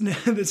hoist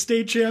the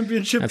state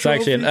championship. That's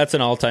trophy. That's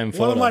an all-time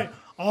photo. One of my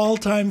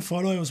all-time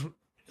photo. It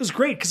was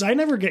great because I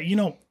never get.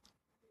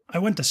 I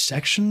went to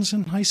sections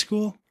in high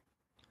school.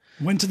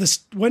 Went to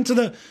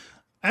the.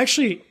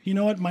 Actually, you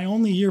know what? My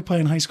only year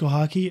playing high school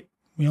hockey,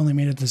 we only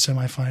made it to the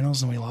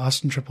semifinals, and we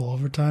lost in triple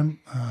overtime.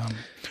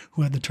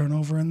 Who had the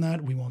turnover in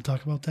that? We won't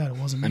talk about that. It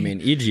wasn't me.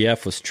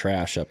 EGF was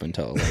trash up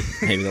until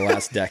maybe the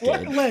last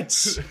decade.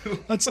 Let's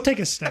take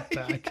a step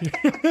back.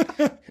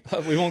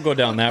 We won't go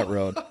down that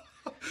road.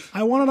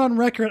 I want it on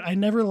record. I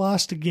never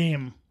lost a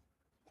game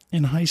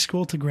in high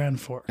school to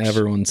Grand Forks.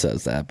 Everyone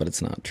says that, but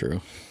it's not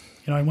true.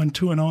 I went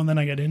 2-0, and then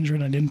I got injured,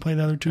 and I didn't play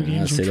the other 2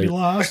 games, which we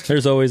lost.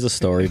 There's always a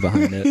story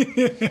behind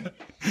it.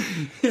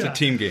 It's a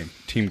team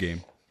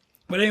game.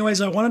 But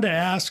anyways, I wanted to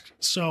ask,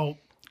 so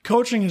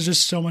coaching is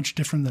just so much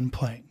different than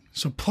playing.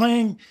 So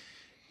playing,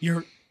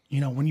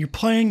 when you're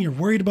playing, you're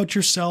worried about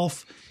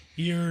yourself.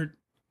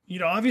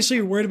 Obviously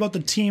you're worried about the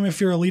team. If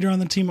you're a leader on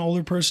the team, an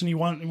older person, you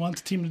want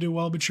the team to do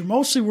well, but you're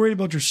mostly worried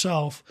about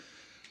yourself.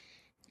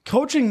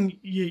 Coaching,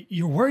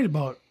 you're worried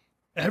about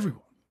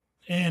everyone.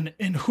 And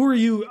who are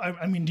you?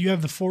 Do you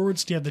have the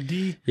forwards? Do you have the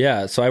D?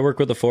 Yeah, so I work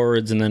with the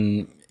forwards, and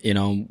then,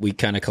 we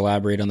kind of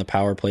collaborate on the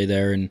power play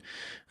there, and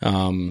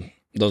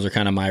those are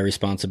kind of my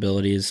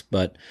responsibilities.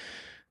 But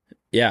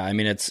yeah,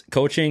 it's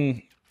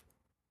coaching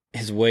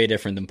is way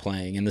different than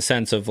playing in the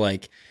sense of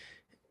like,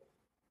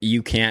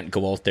 you can't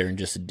go out there and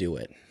just do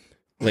it.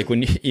 Like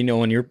when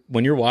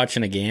you're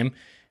watching a game,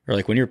 or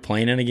like when you're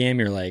playing in a game,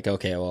 you're like,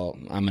 okay, well,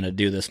 I'm going to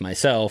do this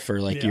myself,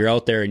 or like you're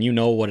out there and you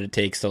know what it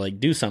takes to like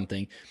do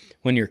something.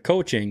 When you're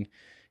coaching,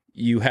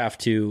 you have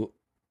to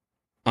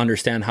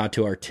understand how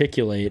to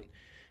articulate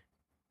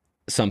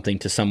something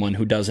to someone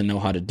who doesn't know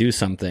how to do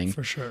something.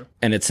 For sure.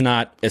 And it's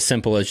not as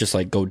simple as just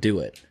like, go do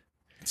it.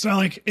 It's not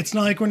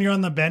like when you're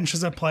on the bench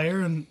as a player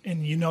and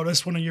you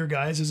notice one of your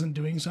guys isn't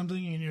doing something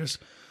and you just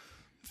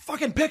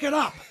fucking pick it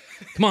up.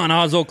 Come on,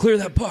 Ozzo, clear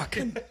that puck.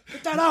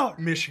 Get that out.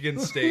 Michigan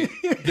State.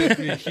 There'd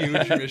be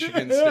huge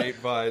Michigan State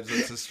vibes.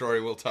 That's a story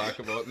we'll talk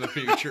about in the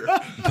future.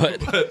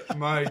 But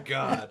my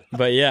God.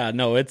 But yeah,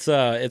 no, it's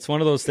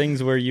one of those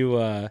things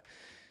where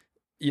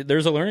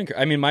there's a learning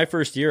curve. My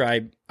first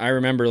year, I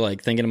remember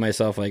like thinking to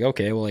myself, like,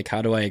 okay, well, like,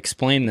 how do I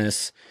explain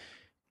this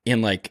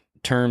in like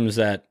terms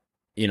that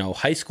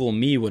high school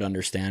me would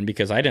understand,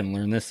 because I didn't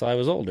learn this till I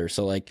was older.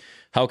 So like,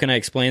 how can I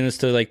explain this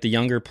to like the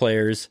younger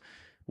players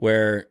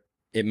where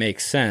it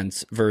makes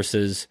sense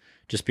versus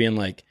just being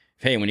like,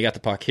 hey, when you got the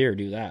puck here,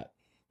 do that.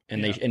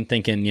 And and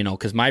thinking,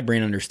 because my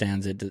brain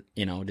understands it,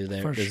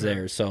 is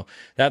there. So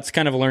that's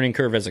kind of a learning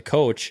curve as a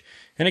coach,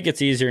 and it gets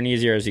easier and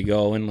easier as you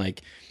go. And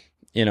like,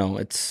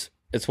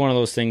 it's one of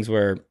those things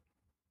where,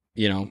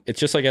 it's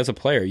just like as a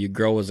player, you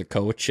grow as a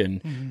coach,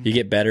 and you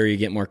get better, you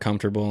get more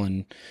comfortable,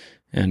 and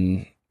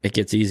it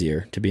gets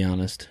easier, to be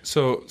honest.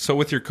 So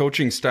with your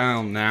coaching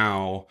style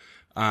now,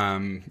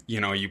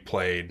 you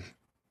played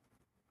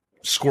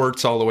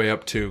squirts all the way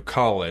up to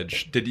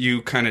college. Did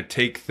you kind of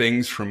take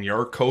things from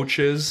your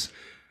coaches,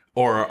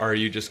 or are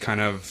you just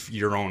kind of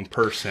your own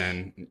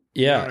person?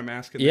 Yeah. You know what I'm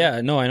asking? Yeah,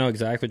 no, I know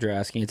exactly what you're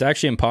asking. It's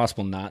actually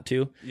impossible not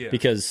to,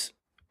 because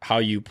how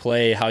you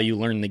play, how you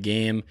learn the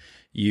game,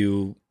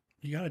 you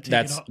gotta take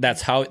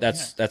that's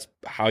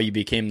how you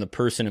became the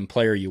person and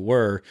player you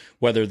were,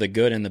 whether the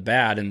good and the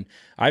bad. And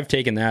I've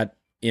taken that,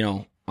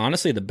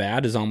 honestly, the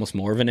bad is almost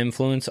more of an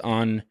influence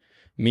on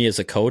me as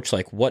a coach.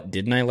 Like, what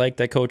didn't I like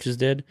that coaches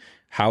did?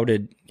 How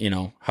did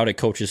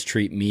coaches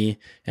treat me,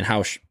 and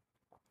how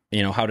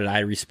did I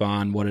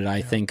respond? What did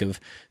I think of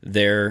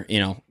their,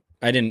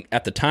 I didn't,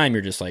 at the time,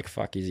 you're just like,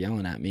 fuck, he's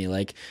yelling at me.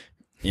 Like,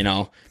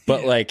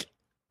 but like,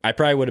 I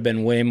probably would have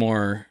been way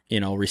more,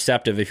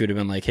 receptive if you would have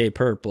been like, hey,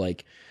 Perp,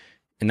 like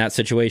in that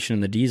situation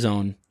in the D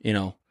zone,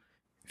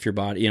 if your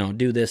body,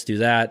 do this, do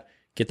that,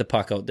 get the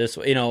puck out this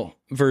way,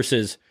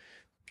 versus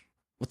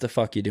what the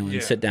fuck you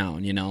doing? Sit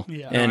down, Yeah.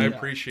 And I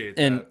appreciate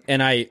that.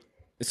 And I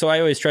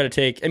always try to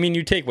take,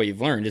 you take what you've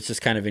learned. It's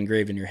just kind of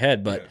engraved in your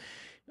head. But,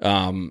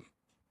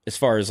 as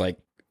far as like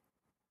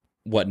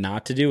what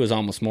not to do is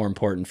almost more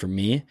important for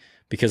me,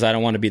 because I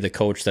don't want to be the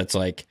coach that's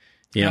like,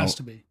 has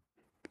to be.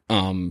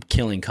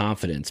 Killing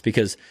confidence.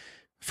 Because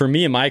for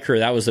me in my career,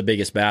 that was the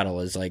biggest battle,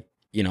 is like,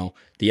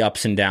 the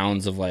ups and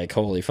downs of like,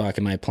 holy fuck,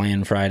 am I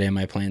playing Friday? Am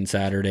I playing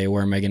Saturday?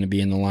 Where am I going to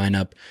be in the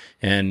lineup?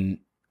 And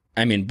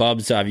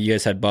Bubs, you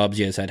guys had Bubs,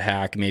 you guys had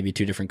Hack, maybe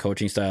two different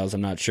coaching styles.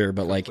 I'm not sure,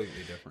 but like,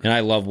 and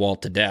I love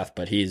Walt to death,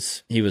 but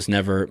he was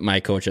never my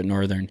coach at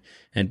Northern,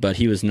 but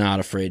he was not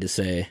afraid to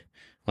say,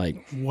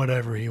 like,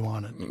 whatever he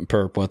wanted.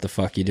 Perp, what the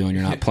fuck you doing?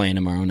 You're not playing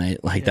tomorrow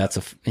night. Like that's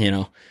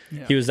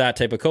he was that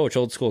type of coach,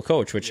 old school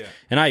coach, which,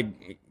 and I'm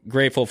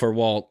grateful for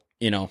Walt,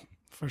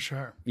 for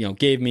sure,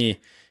 gave me,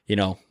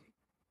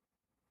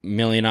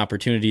 million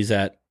opportunities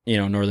at,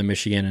 Northern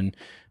Michigan, and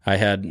I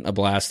had a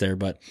blast there.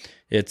 But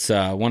it's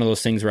one of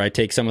those things where I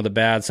take some of the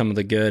bad, some of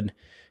the good,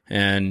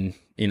 and,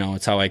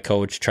 it's how I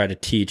coach, try to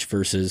teach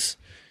versus,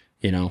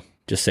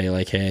 just say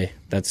like, hey,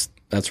 that's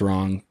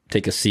wrong.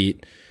 Take a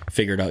seat,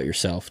 figure it out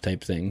yourself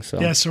type thing. So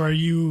yeah. So are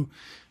you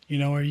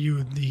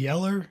the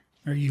yeller?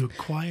 Are you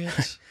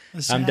quiet?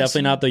 I'm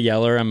definitely not the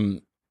yeller.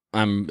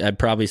 I'd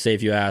probably say,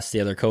 if you ask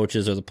the other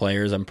coaches or the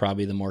players, I'm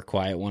probably the more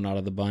quiet one out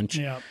of the bunch.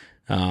 Yeah.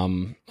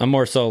 I'm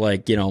more so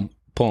like,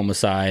 pull them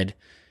aside.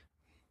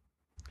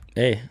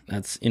 Hey,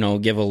 that's,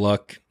 give a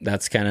look.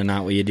 That's kind of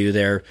not what you do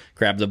there.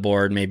 Grab the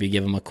board, maybe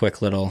give them a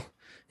quick little,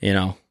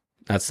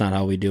 that's not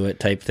how we do it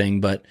type thing.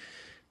 But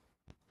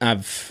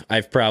I've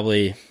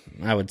probably,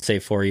 I would say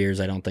 4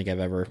 years, I don't think I've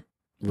ever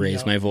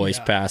raised my voice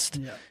past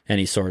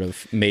any sort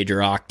of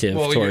major octave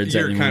towards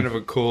you're anyone. Kind of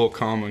a cool,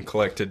 calm, and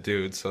collected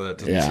dude, so that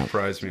doesn't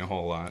surprise me a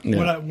whole lot.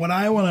 Yeah. What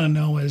I want to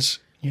know is,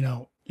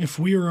 if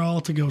we were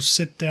all to go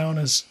sit down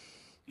as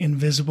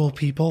invisible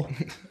people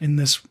in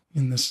this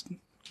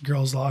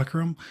girls' locker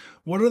room,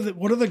 what are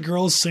the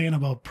girls saying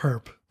about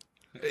Perp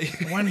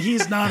when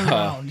he's not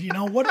around?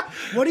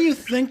 What do you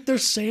think they're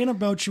saying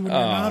about you when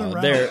you're not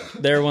around?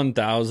 They're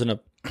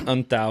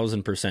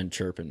 1,000%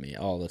 chirping me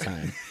all the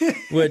time,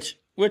 which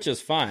is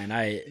fine.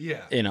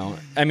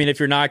 If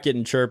you're not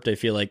getting chirped, I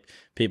feel like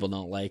people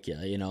don't like you.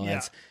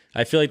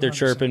 I feel like they're 100%.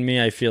 Chirping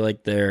me. I feel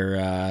like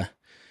they're,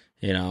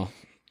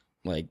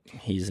 like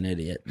he's an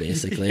idiot,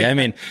 basically.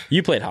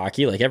 You played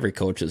hockey. Like every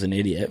coach is an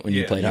idiot when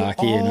you played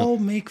hockey.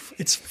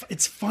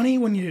 It's funny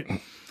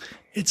when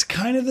it's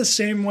kind of the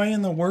same way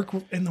in the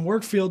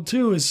work field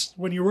too. Is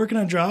when you're working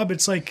a job,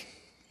 it's like,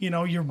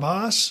 your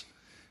boss.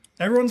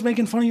 Everyone's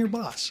making fun of your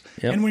boss.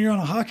 Yep. And when you're on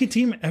a hockey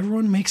team,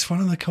 everyone makes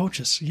fun of the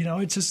coaches.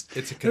 It's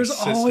there's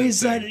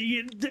always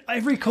thing.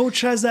 Every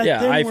coach has that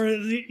thing where,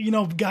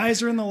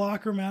 guys are in the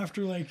locker room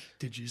after, like,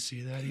 did you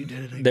see that? He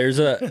did it again.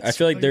 I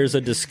feel like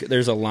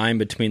there's a line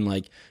between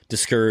like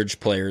discouraged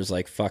players,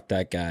 like, fuck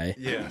that guy.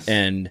 Yes.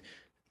 And,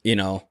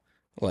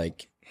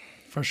 like,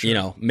 for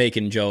sure.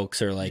 Making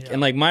jokes or like, and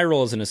like my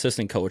role as an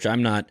assistant coach,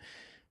 I'm not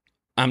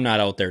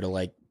out there to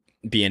like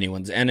be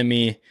anyone's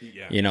enemy.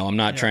 Yeah. I'm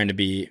not trying to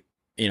be,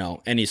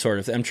 any sort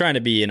of, I'm trying to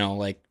be,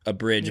 like a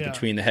bridge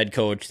between the head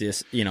coach,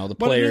 the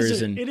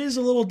players. It is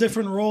a little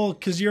different role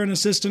because you're an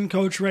assistant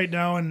coach right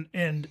now.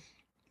 And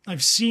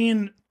I've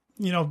seen,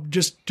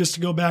 just to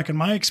go back in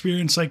my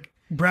experience, like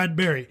Brad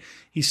Berry,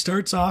 he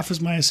starts off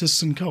as my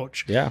assistant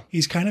coach. Yeah.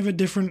 He's kind of a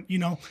different,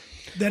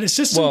 that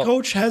assistant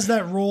coach has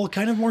that role,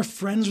 kind of more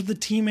friends with the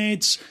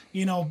teammates,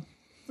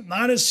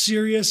 not as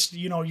serious.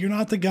 You know, you're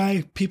not the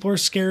guy people are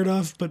scared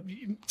of, but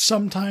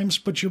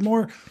you're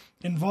more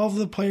involved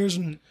with the players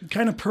and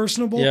kind of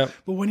personable. Yep.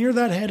 But when you're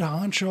that head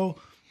honcho,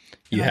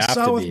 You have I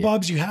saw to with be.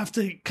 Bubs, you have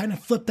to kind of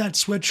flip that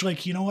switch.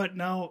 Like, you know what?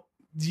 Now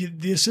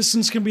the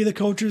assistants can be the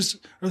coaches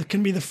or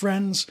can be the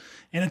friends.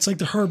 And it's like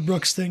the Herb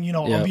Brooks thing, you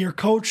know, Yep. I'll be your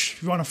coach.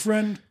 If you want a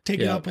friend, take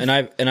it up. And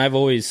I've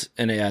always,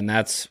 and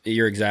that's,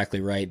 you're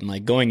exactly right. And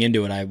like going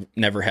into it, I've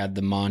never had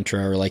the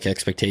mantra or like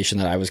expectation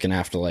that I was going to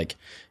have to like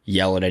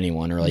yell at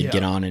anyone or like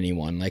get on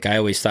anyone. Like I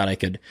always thought I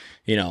could,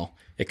 you know,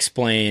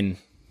 explain,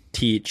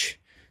 teach,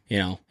 you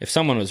know, if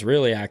someone was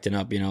really acting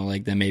up, you know,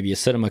 like then maybe you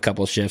sit them a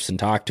couple shifts and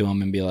talk to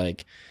them and be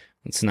like,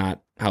 it's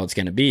not how it's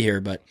going to be here.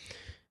 But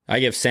I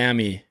give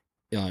Sammy,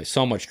 you know,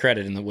 so much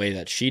credit in the way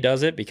that she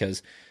does it,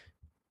 because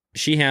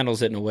she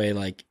handles it in a way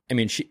like, I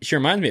mean, she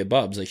reminds me of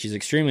Bubs. Like she's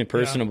extremely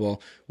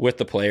personable with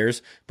the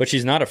players, but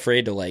she's not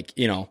afraid to like,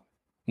 you know,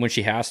 when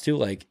she has to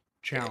like,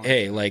 Challenge.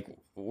 hey, like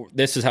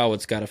this is how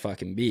it's got to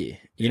fucking be.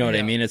 You know what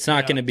I mean? It's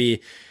not going to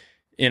be,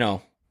 you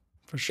know,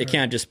 For sure. it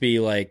can't just be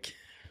like,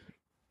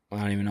 I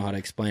don't even know how to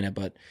explain it,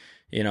 but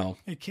you know,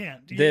 It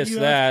can't.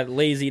 that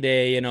lazy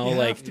day, you know, you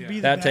like have to be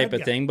the that type bad of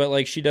guy. thing. But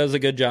like she does a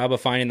good job of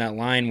finding that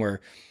line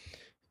where,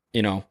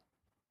 you know,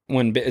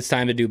 when it's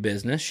time to do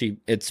business,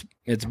 it's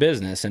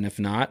business. And if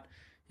not,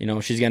 you know,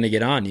 she's going to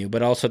get on you.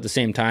 But also at the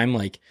same time,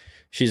 like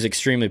she's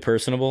extremely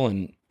personable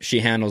and she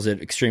handles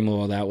it extremely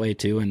well that way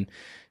too. And,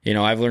 you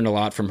know, I've learned a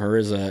lot from her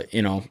as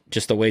you know,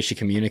 just the way she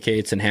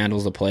communicates and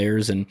handles the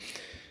players. And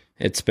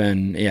it's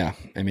been,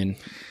 I mean,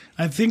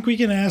 I think we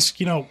can ask,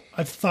 you know,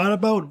 I've thought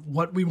about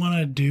what we want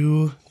to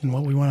do and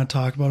what we want to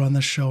talk about on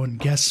this show and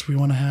guests we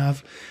want to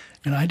have.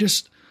 And I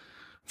just,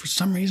 for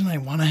some reason, I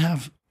want to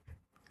have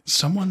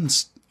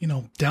someone's, you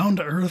know, down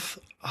to earth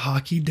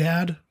hockey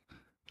dad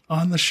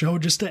on the show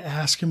just to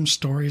ask him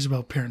stories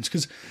about parents.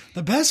 Because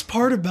the best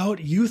part about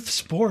youth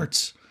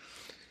sports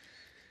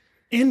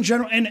in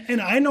general,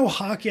 and I know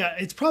hockey,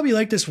 it's probably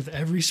like this with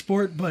every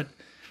sport, but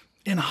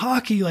in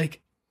hockey, like,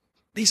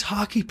 these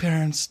hockey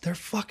parents, they're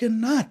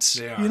fucking nuts.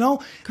 They are. You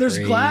know, there's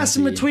glass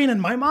in Crazy. between,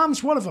 and my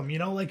mom's one of them. You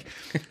know, like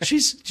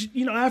she's,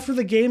 you know, after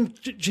the game,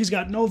 she's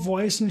got no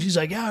voice, and she's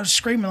like, "Yeah, I was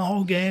screaming the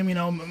whole game." You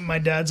know, my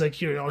dad's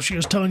like, "You know, she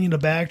was telling you to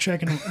back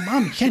check," and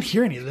Mom, you can't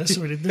hear any of this.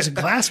 There's a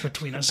glass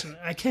between us, and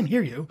I can't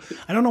hear you.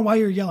 I don't know why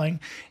you're yelling.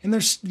 And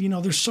there's, you know,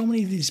 there's so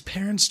many of these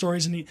parent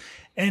stories,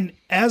 and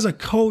as a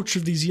coach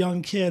of these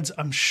young kids,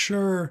 I'm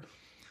sure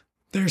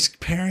there's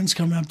parents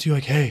coming up to you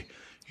like, "Hey,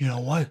 you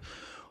know what?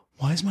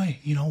 Why is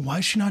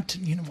she not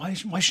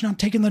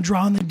taking the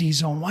draw in the D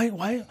zone?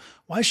 Why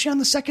is she on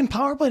the second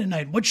power play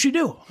tonight? What'd she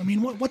do? I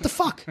mean, what the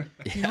fuck?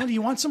 You know, do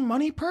you want some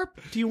money, Perp?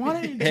 Do you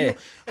want it?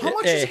 How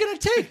much is it going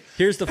to take?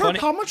 Here's the Perp, funny.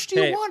 how much do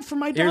you want for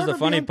my daughter? Here's the to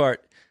funny be on-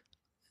 part.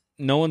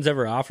 No one's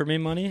ever offered me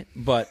money,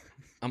 but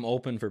I'm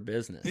open for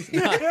business.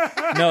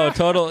 No,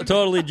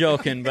 totally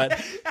joking, but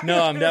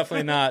no, I'm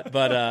definitely not.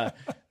 But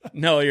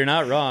no, you're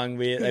not wrong.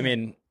 I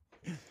mean,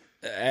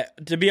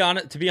 to be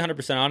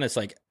 100% honest,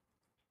 like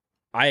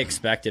I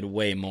expected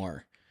way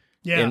more.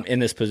 In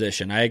this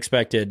position. I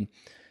expected,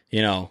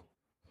 you know,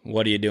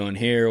 what are you doing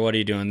here? What are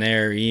you doing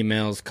there?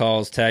 Emails,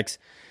 calls, texts.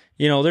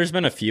 You know, there's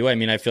been a few. I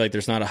mean, I feel like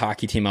there's not a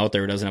hockey team out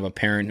there who doesn't have a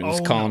parent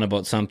who's calling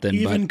about something.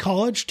 Even but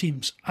college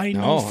teams. I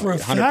know for a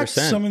 100%. fact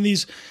some of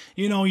these,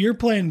 you know, you're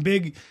playing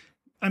big.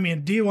 I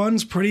mean,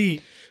 D1's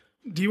pretty.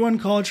 D1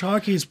 college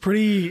hockey is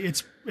pretty.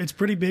 It's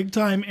pretty big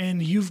time,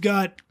 and you've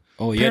got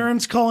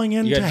parents calling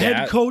in to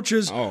head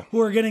coaches who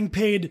are getting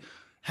paid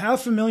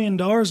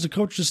 $500,000 to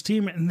coach this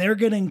team, and they're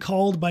getting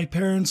called by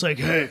parents like,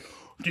 "Hey,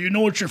 do you know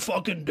what you're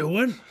fucking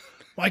doing?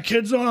 My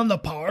kid's not on the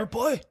power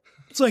play."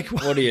 It's like,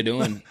 what are you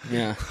doing?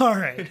 Yeah. all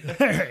right.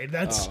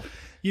 That's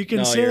you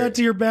can say that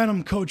to your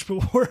Bantam coach,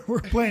 but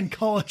we're playing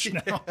college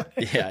now.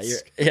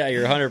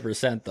 You're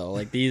 100% though.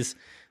 Like these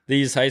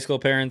high school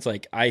parents,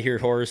 like I hear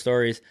horror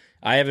stories.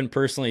 I haven't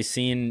personally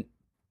seen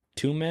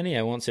too many.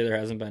 I won't say there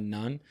hasn't been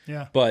none.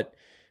 Yeah. But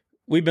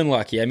we've been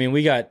lucky. I mean,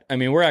 we've got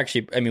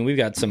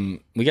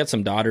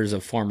some daughters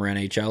of former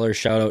NHLers.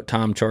 Shout out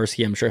Tom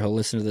Chorsky. I'm sure he'll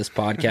listen to this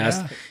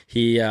podcast.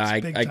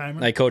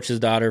 I coached his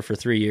daughter for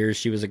 3 years.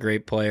 She was a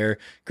great player,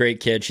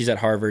 great kid. She's at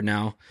Harvard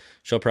now.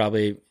 She'll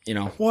probably, you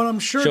know, I'm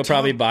sure she'll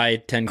probably buy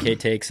 10K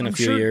takes in a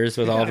few years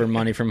with all of her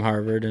money from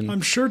Harvard. And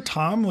I'm sure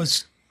Tom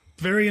was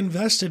very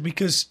invested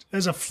because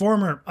as a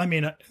former, I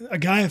mean, a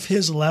guy of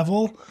his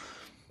level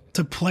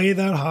to play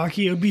that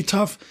hockey, it would be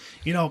tough.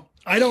 You know,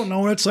 I don't know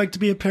what it's like to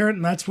be a parent,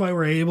 and that's why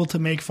we're able to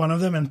make fun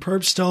of them. And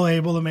Perp's still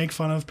able to make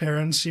fun of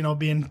parents, you know,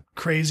 being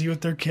crazy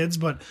with their kids.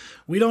 But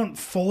we don't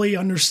fully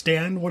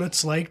understand what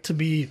it's like to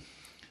be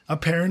a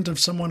parent of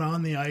someone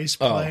on the ice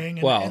playing.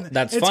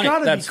 That's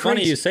funny. That's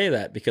funny you say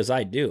that because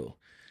I do.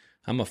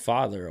 I'm a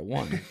father of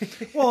one.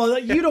 Well,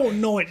 you don't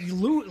know it.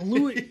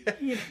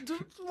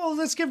 Well,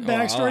 let's give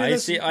backstory to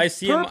this. I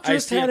see him. Perp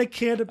just had a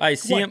kid a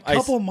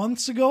couple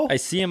months ago. I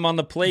see him on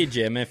the play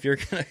gym. If you're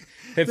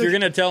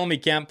gonna tell him he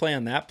can't play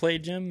on that play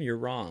gym, you're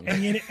wrong.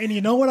 And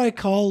you know what I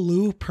call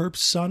Lou,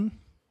 Perp's son?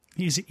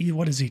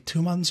 What is he,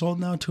 2 months old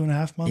now?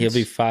 2.5 months? He'll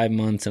be 5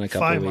 months in a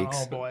couple weeks.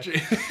 Oh, boy.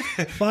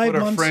 5 what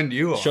months. a friend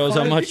you are. Shows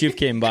how much you've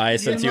came by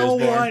since he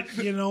was born.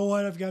 You know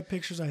what? I've got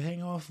pictures. I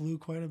hang off Lou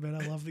quite a bit.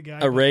 I love the guy.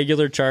 A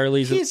regular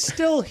Charlie's. He's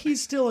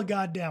still a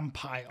goddamn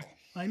pile.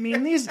 I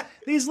mean, these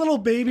little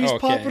babies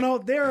popping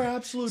out, they're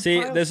absolute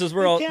piles. This is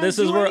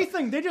where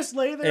anything. They just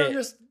lay there and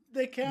just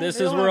they can't. This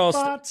is where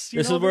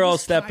I'll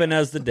step in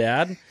as the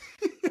dad.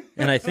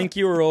 And I think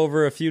you were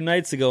over a few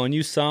nights ago and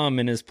you saw him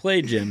in his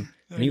play gym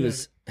and he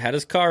had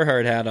his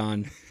Carhartt hat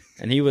on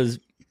and he was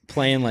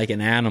playing like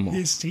an animal.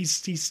 He's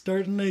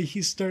starting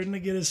to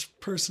get his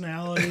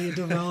personality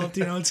developed.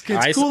 It's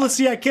cool to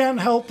see. I can't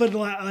help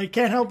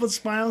but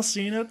smile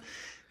seeing it.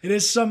 It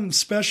is something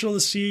special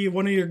to see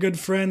one of your good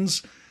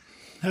friends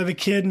have a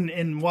kid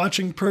and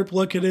watching Perp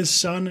look at his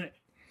son.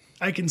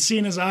 I can see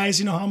in his eyes,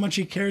 how much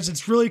he cares.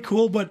 It's really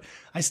cool, but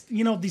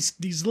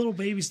these little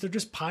babies, they're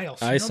just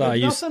piles. I saw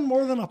you. Nothing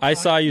more than a pile. I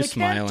saw you they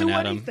smiling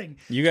at anything. him.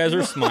 You guys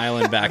are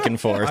smiling back and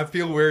forth. I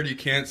feel weird. You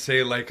can't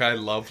say like I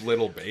love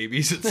little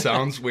babies. It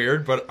sounds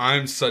weird, but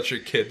I'm such a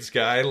kids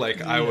guy.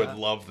 Like I would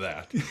love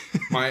that.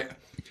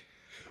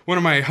 One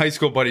of my high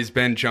school buddies,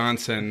 Ben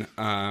Johnson,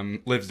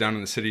 lives down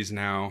in the cities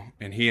now,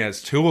 and he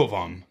has 2 of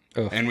them.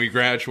 Oh. And we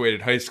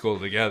graduated high school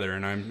together,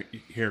 and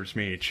here's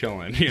me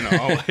chilling,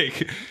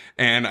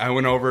 and I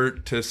went over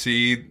to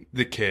see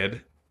the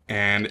kid,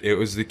 and it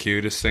was the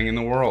cutest thing in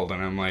the world.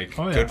 And I'm like,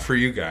 good for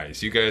you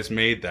guys. You guys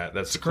made that.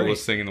 That's the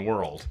coolest thing in the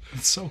world.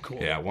 It's so cool.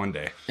 Yeah, one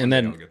day. And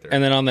then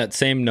on that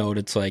same note,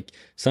 it's like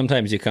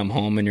sometimes you come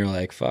home and you're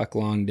like, fuck,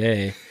 long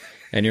day.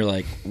 And you're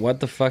like, what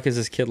the fuck is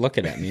this kid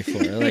looking at me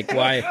for? Like,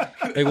 why?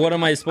 Like, what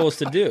am I supposed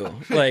to do?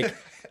 Like,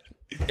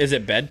 is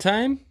it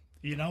bedtime?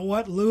 You know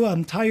what, Lou?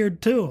 I'm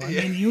tired too. I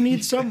mean, you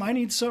need something. I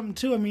need something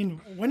too. I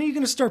mean, when are you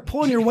going to start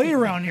pulling your weight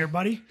around here,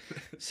 buddy?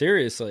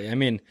 Seriously. I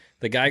mean,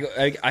 the guy,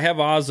 I have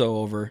Ozzo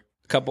over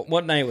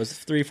what night was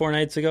it? 3-4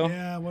 nights ago?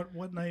 Yeah.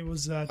 What night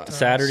was that?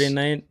 Saturday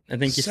night. I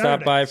think you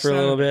stopped by for a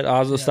little bit.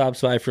 Ozzo stops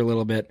by for a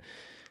little bit.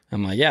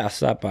 I'm like, yeah,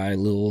 stop by a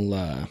little,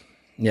 I'm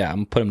going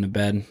to put him to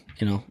bed,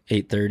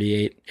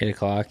 8:30, 8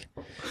 o'clock.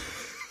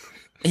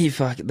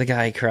 The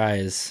guy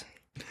cries.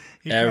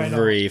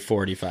 Every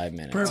 45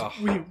 minutes.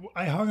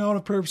 I hung out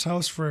at Perp's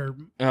house for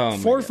 4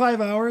 or 5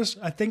 hours.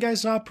 I think I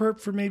saw Perp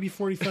for maybe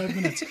 45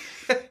 minutes.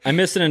 I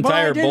missed an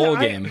entire bowl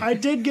game. I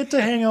did get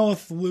to hang out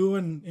with Lou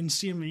and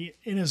see him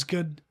in his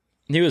good.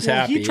 He was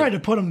happy. He tried to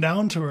put him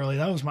down too early.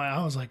 I was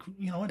like,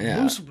 what?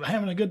 Lou's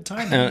having a good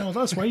time hanging out with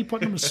us. Why are you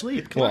putting him to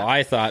sleep? Come on.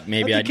 I thought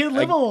maybe Let the kid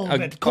live a little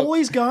bit.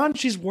 Coley's gone.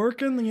 She's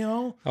working.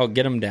 I'll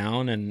get him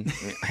down and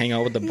hang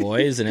out with the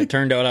boys. And it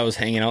turned out I was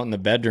hanging out in the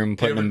bedroom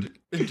putting him.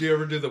 Do you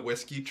ever do the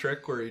whiskey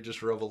trick where you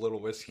just rub a little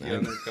whiskey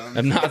on their gums?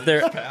 I'm not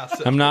there.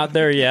 I'm not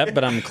there yet,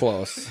 but I'm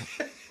close.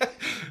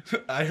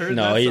 I heard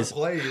that's a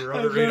play. You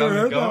rub it right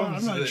on the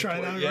gums. I'm going to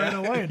try that right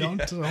away.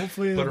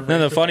 Hopefully.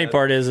 Then the funny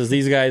part is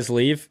these guys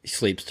leave, he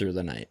sleeps through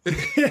the night.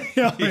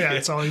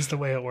 It's always the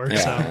way it works.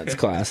 Yeah, it's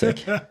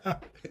classic.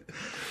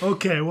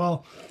 Okay,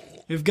 well,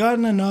 we've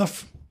gotten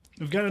enough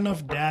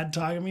dad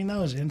talk. I mean, that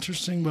was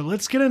interesting, but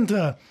let's get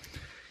into.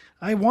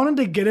 I wanted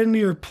to get into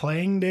your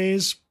playing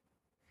days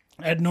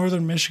at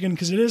Northern Michigan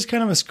because it is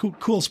kind of a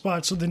cool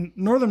spot. So the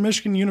Northern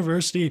Michigan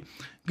University,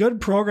 good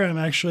program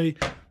actually.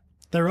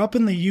 They're up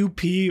in the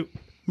UP,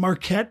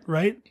 Marquette,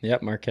 right?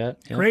 Yep, Marquette.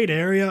 Yep. Great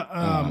area.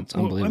 It's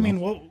unbelievable. I mean,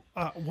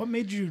 what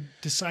made you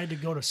decide to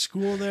go to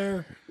school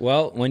there?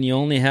 Well, when you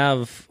only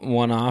have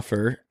one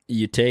offer,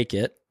 you take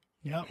it.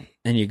 Yep.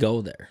 And you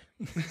go there.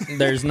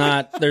 There's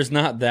not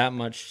that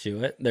much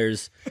to it.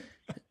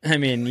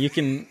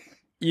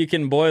 You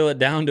can boil it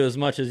down to as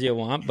much as you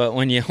want, but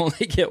when you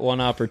only get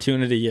one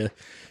opportunity,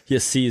 you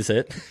seize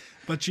it.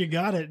 But you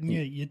got it, and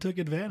you took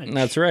advantage. And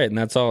that's right, and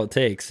that's all it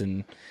takes.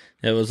 And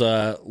it was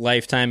a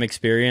lifetime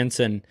experience,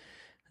 and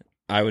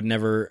I would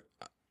never,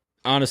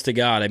 honest to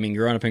God, I mean,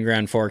 growing up in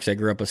Grand Forks, I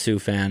grew up a Sioux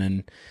fan,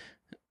 and,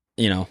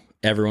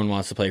 everyone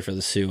wants to play for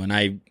the Sioux, and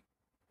I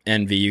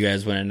envy you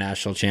guys win a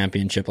national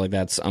championship like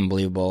that's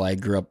unbelievable. I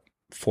grew up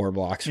 4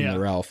 blocks from the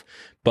Ralph,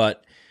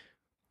 but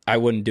I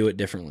wouldn't do it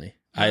differently.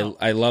 No.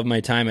 I love my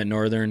time at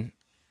Northern,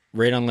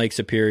 right on Lake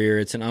Superior.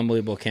 It's an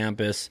unbelievable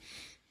campus.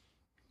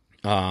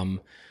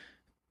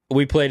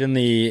 We played in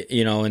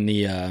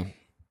the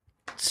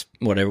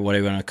whatever you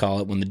want to call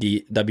it, when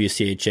the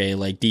WCHA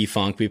like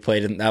defunct. We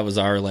played in that was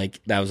our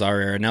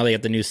era. Now they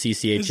got the new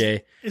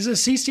CCHA. Is a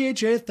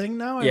CCHA a thing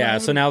now?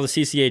 So now the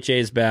CCHA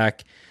is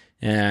back,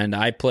 and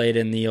I played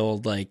in the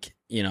old we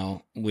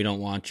don't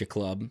want you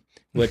club,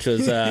 which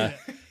was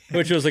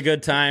which was a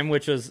good time.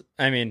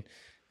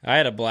 I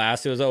had a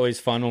blast. It was always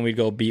fun when we'd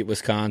go beat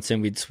Wisconsin.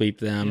 We'd sweep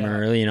them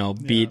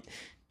beat.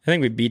 I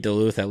think we beat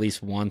Duluth at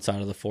least once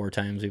out of the 4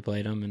 times we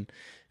played them, and.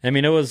 I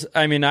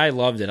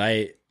loved it.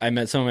 I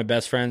met some of my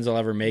best friends I'll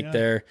ever make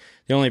there.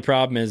 The only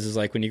problem is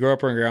when you grow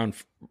up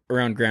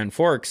around Grand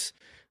Forks,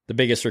 the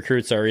biggest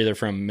recruits are either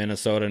from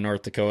Minnesota,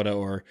 North Dakota,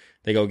 or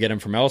they go get them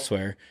from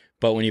elsewhere.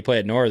 But when you play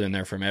at Northern,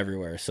 they're from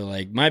everywhere. So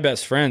my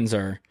best friends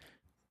are,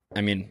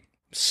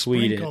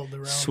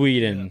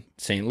 Sweden,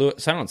 St.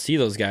 Louis. I don't see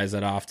those guys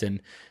that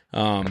often.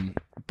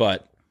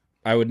 But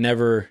I would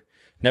never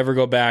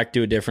go back,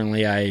 do it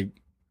differently. I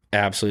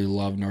absolutely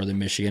love Northern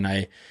Michigan.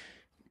 I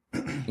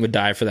would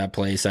die for that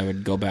place. I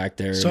would go back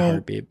there in a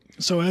heartbeat.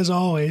 So as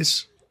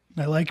always,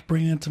 I like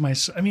bringing it to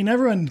myself. I mean,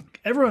 everyone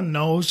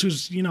knows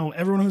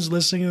everyone who's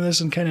listening to this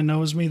and kind of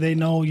knows me. They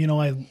know,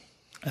 I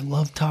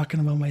love talking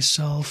about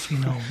myself.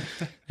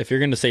 If you're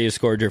going to say you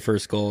scored your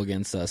first goal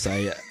against us,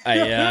 I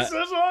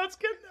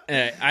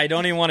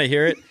don't even want to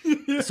hear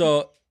it.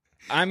 So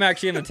I'm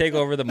actually going to take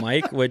over the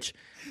mic. Which,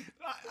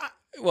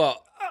 hold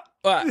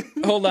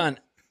on.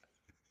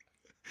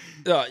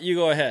 Oh, you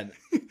go ahead.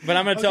 But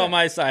I'm going to tell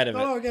my side of it.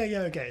 Oh,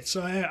 okay.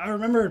 So I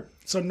remember.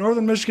 So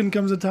Northern Michigan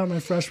comes to town my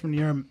freshman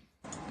year.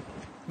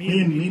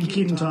 Me and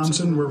Keaton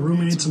Thompson were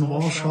roommates in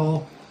Walsh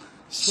Hall,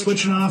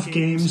 switching off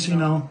games.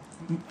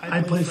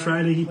 I play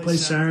Friday, he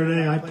plays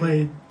Saturday. I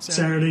play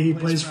Saturday, he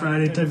plays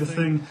Friday, type of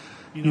thing.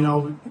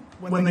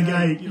 When the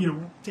guy,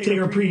 take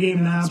our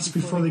pregame naps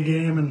before the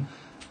game, and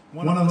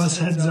one of us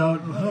heads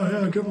out. Oh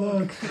yeah, good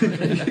luck.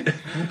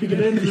 Hope you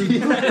get in.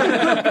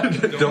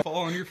 Don't fall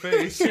on your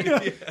face.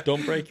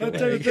 Don't break your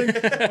that leg. Type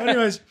of thing.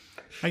 Anyways,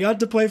 I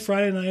got to play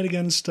Friday night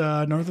against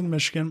Northern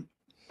Michigan.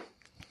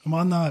 I'm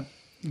on the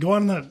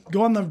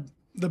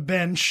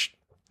bench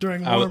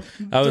during. I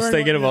was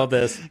thinking about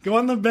this. Go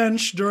on the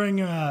bench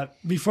during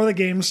before the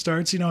game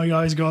starts. You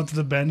always go out to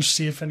the bench,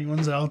 see if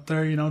anyone's out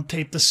there.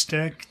 Tape the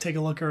stick, take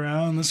a look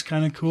around. This is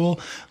kind of cool.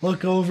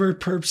 Look over,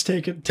 Perp's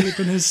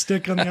taping his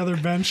stick on the other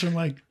bench. I'm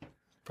like,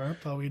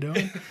 Perp, how we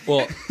doing?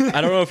 Well, I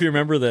don't know if you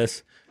remember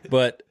this,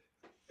 but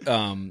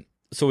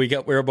so we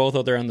were both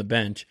out there on the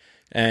bench,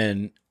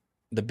 and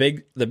the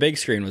big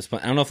screen was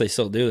playing. I don't know if they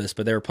still do this,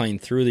 but they were playing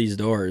Through These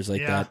Doors,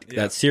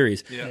 that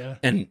series. Yeah.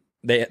 And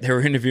they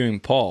were interviewing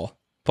Paul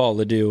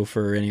Ledoux,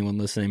 for anyone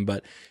listening,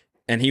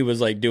 and he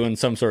was like doing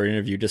some sort of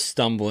interview, just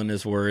stumbling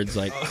his words,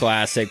 like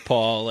classic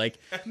Paul. Like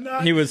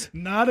he was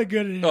not a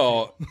good interview.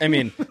 Oh, I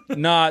mean,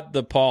 not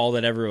the Paul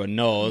that everyone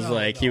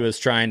knows. He was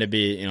trying to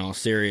be,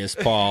 serious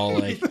Paul.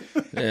 Like,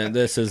 and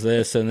this is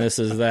this and this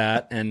is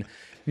that. And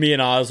me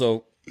and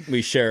Ozzo,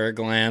 we share a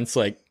glance,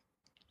 like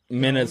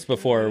minutes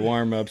before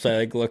warm-ups.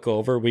 I look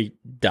over, we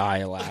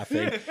die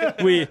laughing.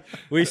 We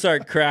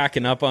start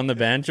cracking up on the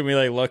bench, and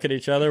we look at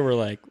each other. We're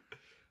like,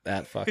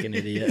 that fucking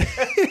idiot.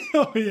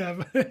 Oh yeah,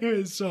 but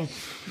anyways, so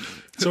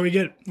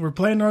we're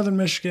playing Northern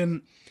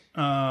Michigan.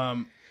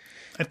 I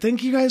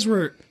think you guys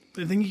were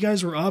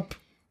up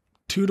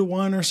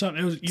 2-1 or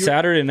something.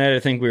 Saturday night. I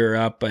think we were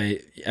up. I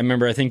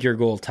remember. I think your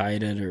goal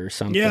tied it or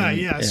something.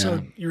 Yeah.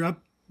 So you're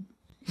up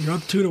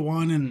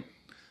 2-1, and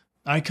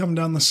I come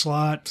down the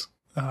slot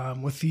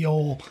with the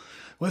old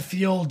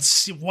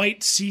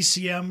white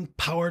CCM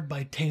powered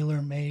by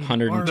TaylorMade.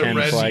 110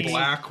 the flex.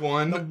 black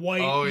one. The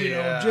white,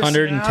 just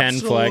 110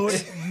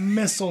 flex.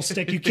 Missile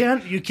stick. You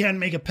can't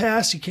make a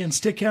pass. You can't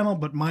stick handle,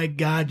 but my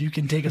God, you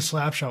can take a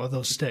slap shot with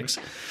those sticks.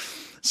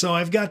 So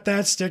I've got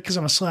that stick because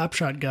I'm a slap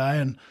shot guy,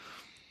 and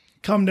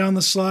come down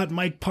the slot.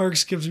 Mike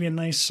Parks gives me a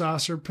nice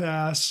saucer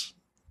pass.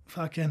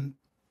 Fucking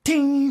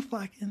ting,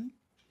 fucking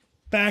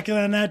back of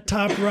the net,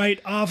 top right,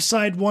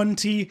 offside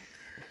 1T.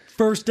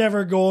 First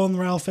ever goal in the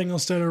Ralph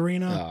Engelstad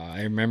Arena. Oh,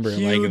 I remember it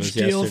Huge like it was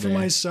deal yesterday. for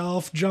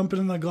myself. Jumping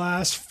in the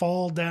glass,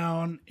 fall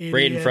down. Idiot.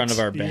 Right in front of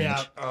our bench.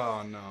 Yeah.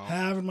 Oh no.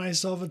 Having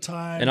myself a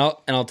time. And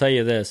I'll tell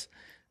you this.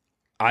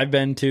 I've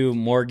been to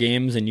more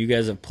games than you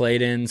guys have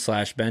played in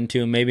 / been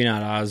to. Maybe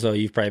not Ozzo.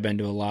 You've probably been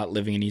to a lot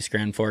living in East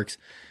Grand Forks.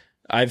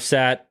 I've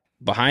sat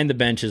behind the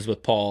benches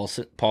with Paul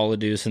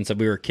Ledoux since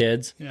we were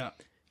kids. Yeah.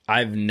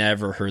 I've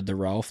never heard the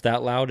Ralph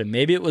that loud, and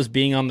maybe it was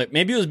being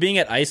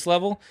at ice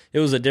level. It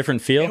was a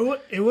different feel.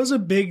 It was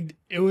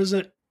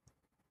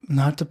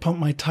not to pump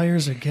my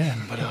tires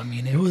again, but I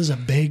mean, it was a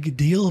big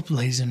deal,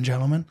 ladies and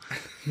gentlemen.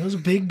 It was a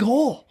big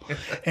goal.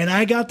 And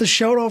I got the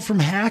shout out from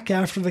Hack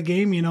after the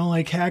game.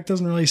 Hack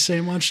doesn't really say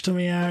much to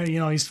me.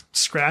 He's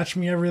scratched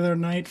me every other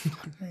night.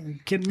 Are you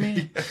kidding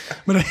me?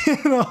 But,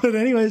 but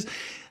anyways,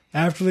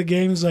 after the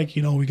game, he's like,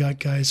 we got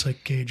guys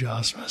like Gage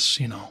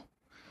Ausmus,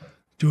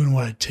 doing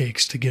what it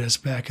takes to get us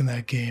back in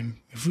that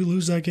game. If we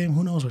lose that game,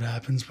 who knows what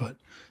happens, but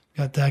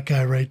got that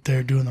guy right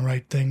there doing the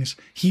right things.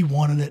 He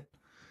wanted it.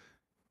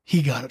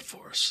 He got it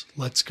for us.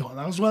 Let's go. And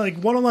that was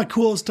one of the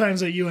coolest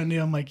times at UND.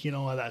 I'm like,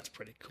 that's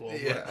pretty cool.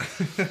 Yeah.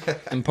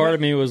 And part of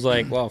me was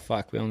like, well,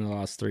 fuck, we only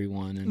lost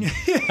 3-1. And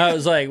I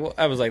was like,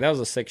 that was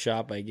a sick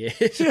shot by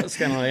Gage. That's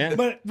kind of like it.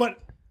 But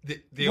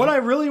what I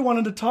really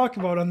wanted to talk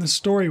about on this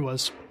story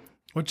was,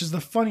 which is the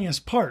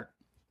funniest part.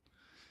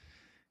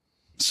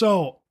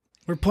 So,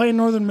 we're playing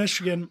Northern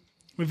Michigan.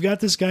 We've got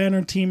this guy on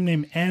our team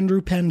named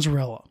Andrew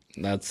Panzarella.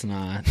 That's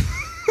not.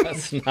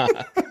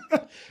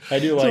 I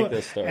do like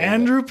this story.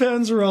 Andrew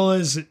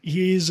Panzarella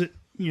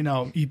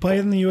he played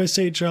in the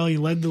USHL. He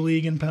led the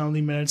league in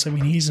penalty minutes. I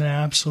mean, he's an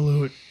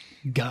absolute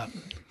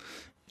gun.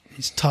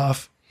 He's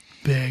tough,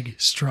 big,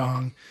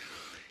 strong.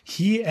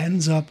 He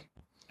ends up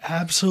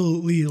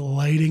absolutely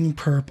lighting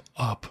Perp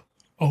up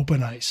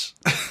open ice.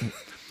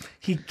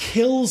 He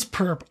kills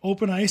Perp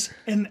open ice,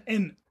 and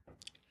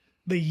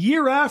the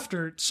year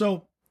after,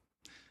 so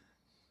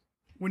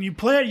when you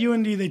play at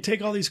UND, they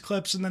take all these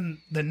clips, and then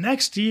the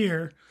next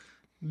year,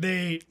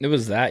 it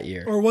was that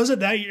year. Or was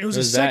it that year? It was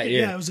a second. That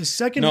year. Yeah, it was a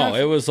second. No, half.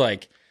 it was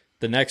like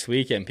the next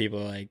weekend. People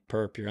were like,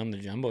 Perp, you're on the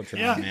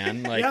Jumbotron,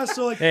 man. Like, yeah,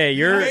 so like, hey,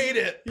 made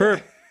it.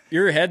 Perp,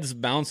 your head's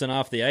bouncing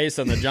off the ice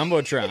on the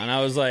Jumbotron.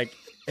 I was like,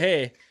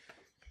 hey.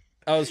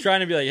 I was trying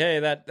to be like, hey,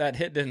 that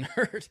hit didn't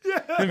hurt. Yeah.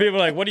 And people were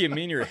like, what do you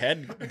mean your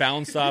head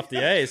bounced off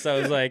the ice? I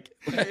was like,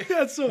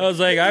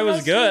 I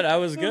was good.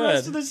 The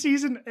rest of the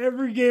season,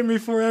 every game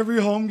before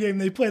every home game,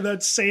 they play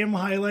that same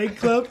highlight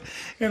clip,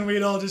 and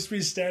we'd all just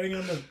be standing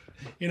on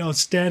the,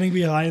 standing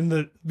behind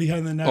the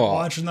net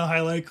watching the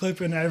highlight clip,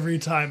 and every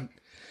time,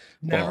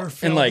 never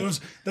failed. Like, it was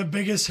the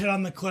biggest hit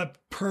on the clip,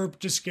 Perp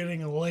just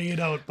getting laid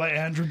out by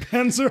Andrew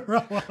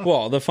Panzarella.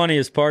 Well, the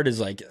funniest part is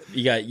like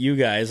you got you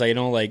guys. I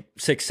know like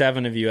 6,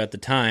 7 of you at the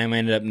time. I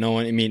ended up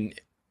knowing. I mean,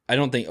 I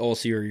don't think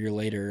Olson you were a year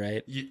later,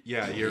 right?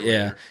 Yeah, a year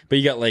later. But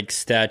you got like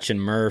Stetch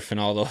and Murph and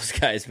all those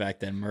guys back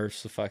then.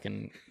 Murph's a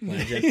fucking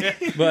legend.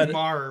 But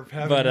Marv,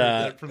 haven't heard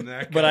that from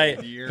that guy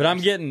in years. But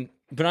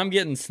I'm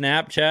getting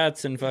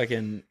Snapchats and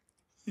fucking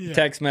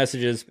text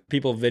messages.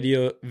 People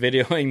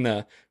videoing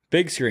the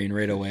big screen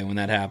right away when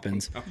that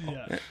happens.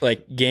 Yeah.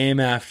 Like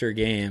game after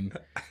game.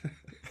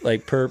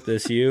 Like, Perp,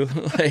 this you?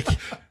 Like,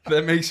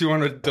 that makes you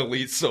want to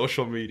delete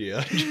social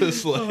media.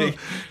 Just like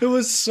it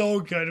was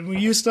so good. And we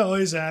used to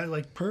always ask,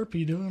 like, Perp,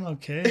 you doing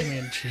okay? I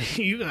mean,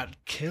 you got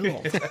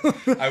killed.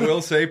 I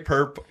will say,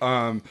 Perp,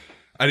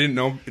 I didn't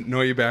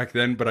know you back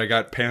then, but I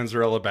got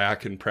Panzarella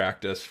back in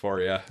practice for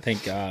you.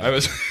 Thank God. I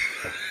was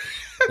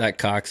that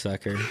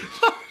cocksucker.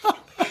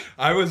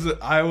 I was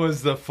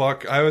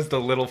the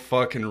little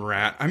fucking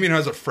rat. I mean, I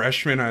was a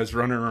freshman. I was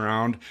running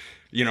around,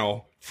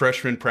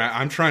 freshman practice.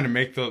 I'm trying to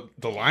make the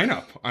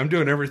lineup. I'm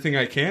doing everything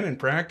I can in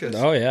practice.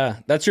 Oh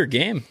yeah, that's your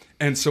game.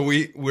 And so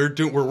we're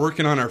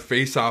working on our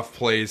face-off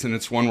plays, and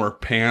it's one where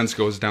Pans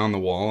goes down the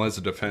wall as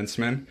a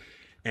defenseman,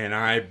 and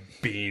I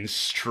beam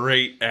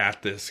straight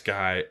at this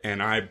guy,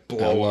 and I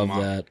blow him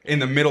up in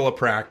the middle of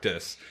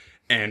practice.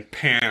 And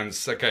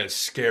Pans, that guy is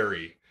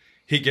scary.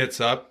 He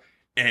gets up.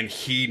 And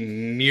he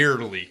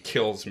nearly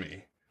kills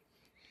me.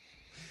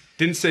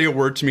 Didn't say a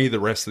word to me the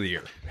rest of the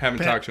year.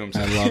 Haven't talked to him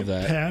since. I love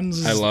that.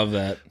 I love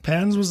that.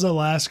 Pans was the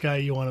last guy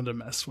you wanted to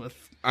mess with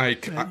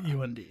at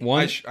UND.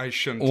 I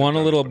shouldn't. Want a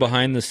little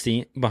behind the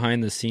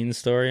scenes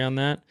story on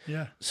that?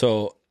 Yeah.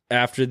 So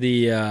after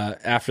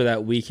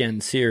that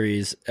weekend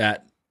series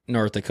at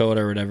North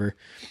Dakota or whatever,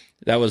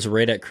 that was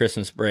right at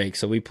Christmas break.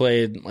 So we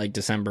played like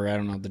December, I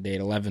don't know the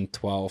date, 11th,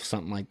 12th,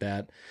 something like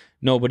that.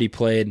 Nobody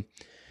played.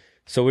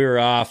 So we were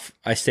off.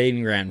 I stayed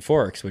in Grand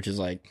Forks, which is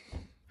like,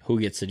 who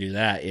gets to do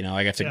that?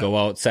 I got to go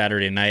out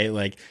Saturday night.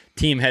 Like,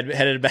 team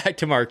headed back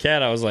to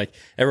Marquette. I was like,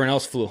 everyone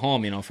else flew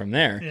home, from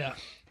there. Yeah.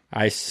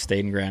 I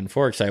stayed in Grand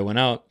Forks. I went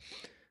out.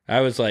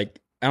 I was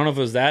like, I don't know if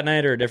it was that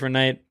night or a different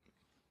night.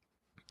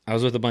 I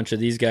was with a bunch of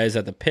these guys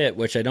at the pit,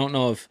 which I don't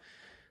know if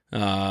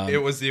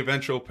it was the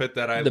eventual pit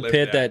that I lived at. The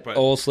pit that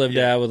Olson lived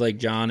at with like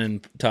John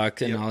and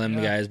Tuck and all them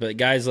guys. But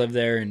guys lived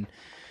there, and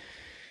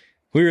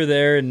we were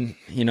there, and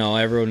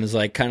everyone was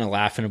like kind of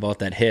laughing about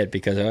that hit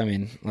because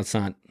let's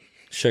not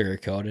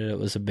sugarcoat it. It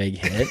was a big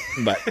hit,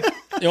 but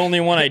the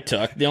only one I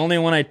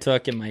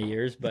took in my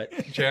years.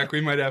 But Jack, we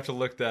might have to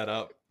look that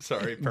up.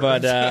 Sorry,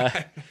 but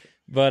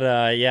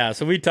yeah.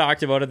 So we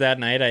talked about it that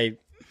night. I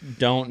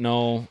don't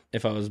know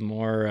if I was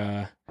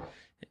more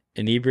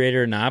inebriated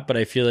or not, but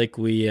I feel like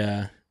we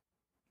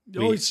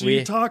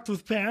talked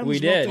with Pam. We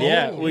did,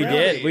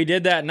 we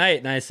did that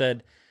night, and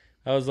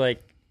I was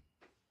like.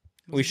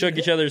 We shook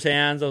each other's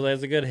hands. I was like,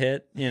 "It's a good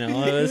hit," it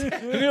was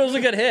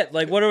a good hit.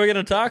 Like, what are we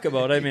gonna talk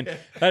about? I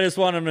just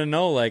want him to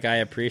know, like, I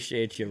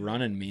appreciate you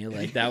running me.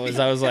 Like, I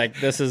was like,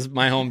 this is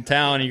my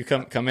hometown. You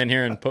come in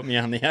here and put me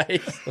on the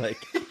ice. Like,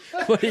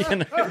 what are you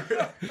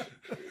gonna?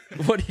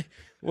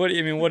 What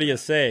do you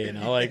say?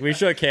 Like, we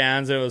shook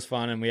hands. It was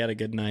fun, and we had a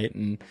good night.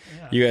 And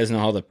you guys know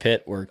how the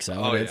pit works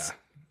out. Oh,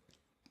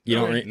 You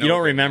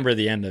don't remember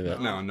the end of it.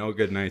 No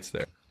good nights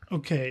there.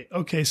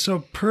 Okay.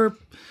 So Perp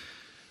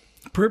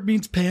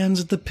meets Pans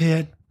at the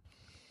pit.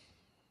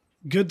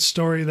 Good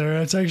story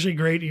there. It's actually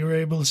great you were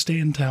able to stay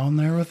in town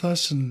there with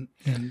us and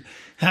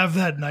have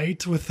that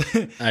night with.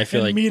 I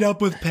feel like meet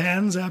up with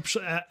Pans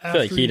after. I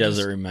feel like he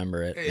doesn't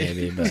remember it.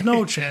 Maybe but. There's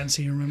no chance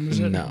he remembers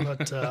it. No.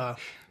 But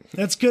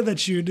that's good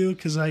that you do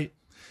because I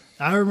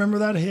remember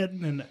that hit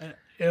and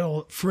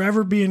it'll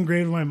forever be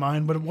engraved in my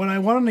mind. But what I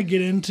wanted to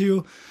get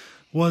into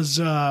was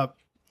I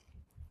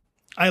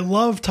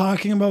love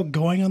talking about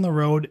going on the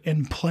road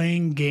and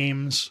playing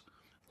games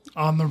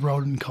on the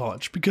road in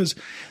college because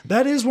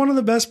that is one of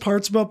the best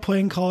parts about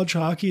playing college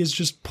hockey is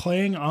just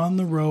playing on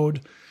the road,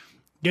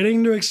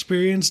 getting to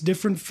experience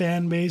different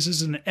fan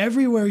bases, and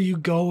everywhere you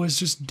go is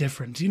just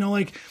different.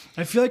 Like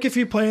I feel like if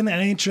you play in the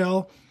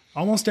NHL,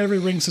 almost every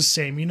rink's the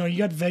same. You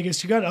got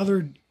Vegas, you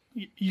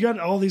got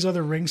all these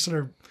other rinks that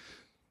are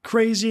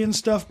crazy and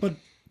stuff, but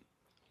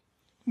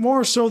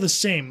more so the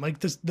same. Like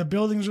the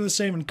buildings are the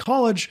same. In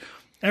college,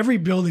 every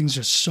building's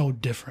just so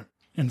different.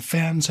 And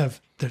fans have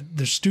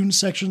their student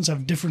sections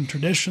have different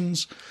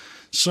traditions.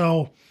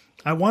 So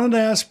I wanted to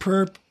ask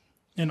Perp,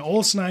 and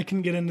Olson and I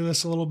can get into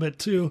this a little bit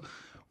too.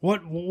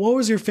 What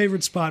was your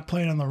favorite spot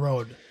playing on the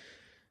road?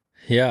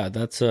 Yeah,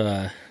 that's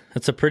a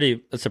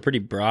pretty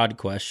broad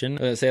question.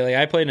 I say, like,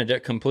 I played in a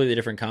completely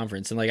different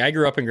conference, and like I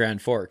grew up in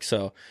Grand Forks,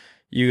 so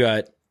you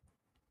got,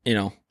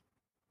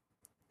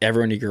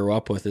 everyone you grew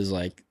up with is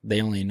like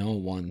they only know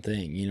one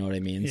thing. You know what I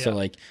mean? Yeah. So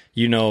like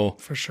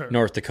for sure,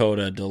 North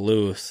Dakota,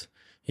 Duluth.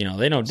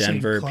 They know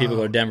Denver. People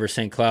go to Denver,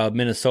 St. Cloud,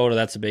 Minnesota.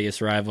 That's the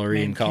biggest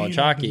rivalry in college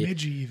hockey.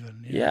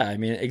 Even, yeah, I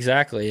mean,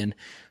 exactly. And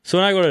so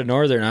when I go to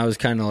Northern, I was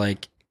kind of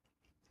like,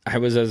 I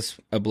was as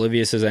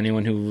oblivious as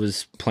anyone who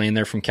was playing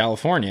there from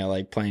California,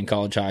 like playing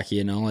college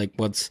hockey, like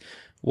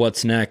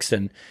what's next.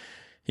 And,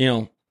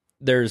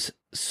 there's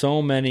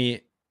so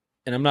many,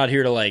 and I'm not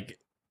here to like,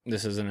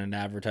 this isn't an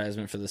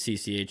advertisement for the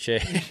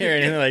CCHA or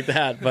anything like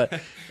that,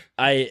 but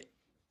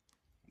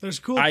there's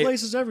cool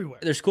places everywhere.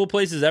 There's cool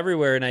places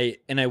everywhere,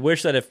 and I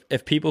wish that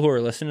if people who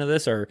are listening to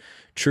this are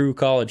true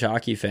college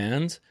hockey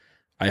fans,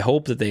 I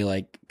hope that they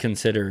like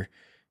consider,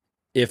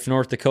 if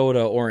North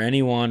Dakota or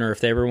anyone, or if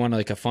they ever want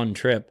like a fun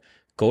trip,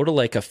 go to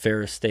like a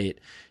Ferris State.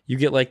 You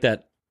get like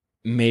that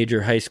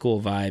major high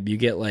school vibe. You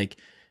get like,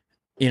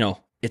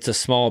 it's a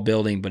small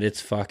building, but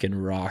it's fucking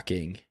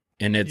rocking,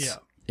 and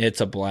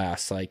it's a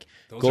blast. Like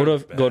go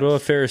to a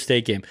Ferris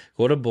State game.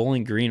 Go to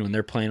Bowling Green when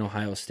they're playing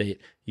Ohio State.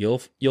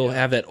 You'll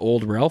have that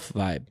old Ralph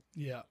vibe.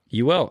 Yeah,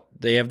 you will.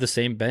 They have the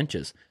same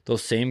benches,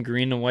 those same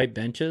green and white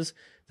benches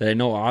that I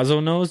know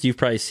Ozzo knows. You've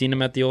probably seen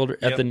them at the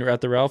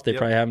at the Ralph. They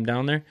probably have them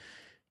down there.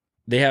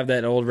 They have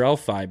that old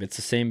Ralph vibe. It's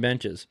the same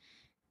benches.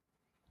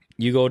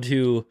 You go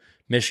to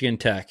Michigan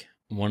Tech,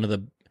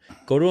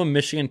 go to a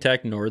Michigan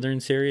Tech Northern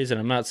series, and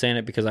I'm not saying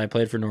it because I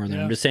played for Northern.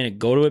 I'm just saying it.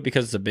 Go to it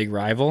because it's a big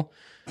rival.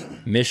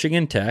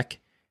 Michigan Tech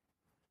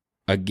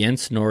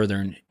against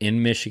Northern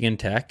in Michigan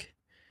Tech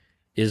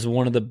is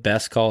one of the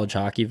best college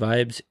hockey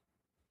vibes,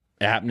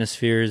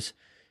 atmospheres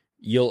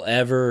you'll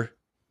ever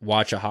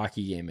watch a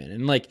hockey game in.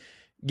 And like,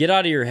 get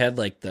out of your head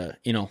like the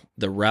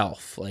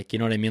Ralph, like, you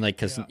know what I mean? Like,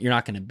 because you're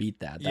not going to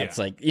beat that. That's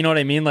like, you know what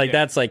I mean? Like,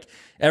 that's like,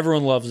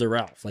 everyone loves the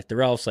Ralph. Like, the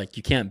Ralph's like,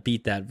 you can't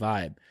beat that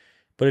vibe.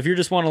 But if you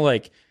just want to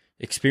like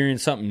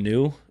experience something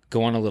new,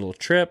 go on a little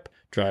trip,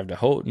 drive to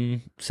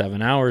Houghton,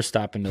 7 hours,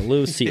 stop in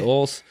Duluth, see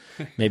Olson,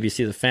 maybe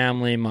see the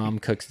family, mom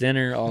cooks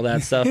dinner, all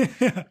that stuff.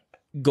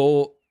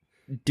 Go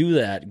do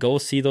that. Go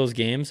see those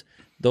games.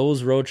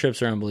 Those road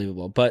trips are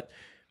unbelievable. But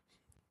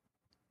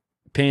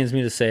pains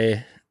me to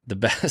say, the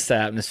best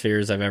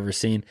atmospheres I've ever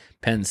seen,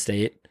 Penn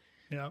State.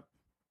 Yeah.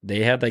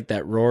 They had like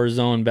that roar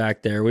zone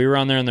back there. We were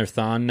on there on their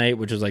Thon night,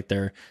 which was like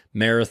their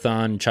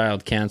marathon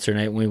child cancer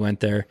night when we went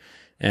there.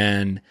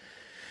 And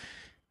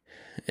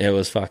it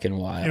was fucking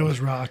wild. It was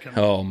rocking.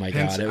 Oh my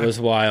God. It was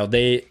wild.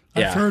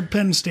 I've heard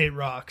Penn State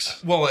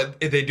rocks. Well,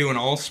 they do in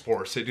all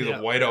sports. They do the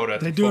whiteout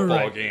at the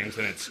football games,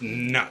 and it's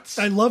nuts.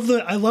 I love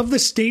the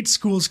state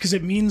schools because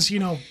it means,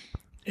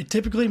 it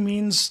typically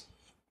means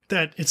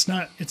that it's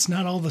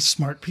not all the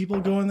smart people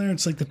going there.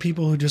 It's like the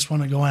people who just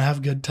want to go and have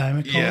a good time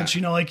at college.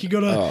 Like you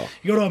go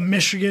to a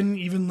Michigan,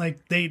 even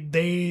like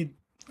they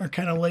are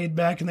kind of laid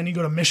back, and then you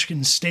go to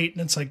Michigan State,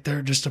 and it's like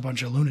they're just a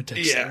bunch of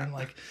lunatics. Yeah. There. And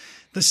like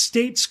the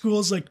state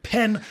schools, like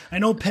Penn, I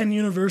know Penn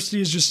University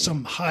is just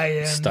some high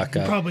end,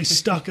 probably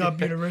stuck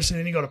up university. And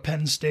then you go to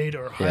Penn State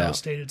or Ohio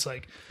State, it's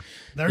like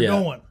they're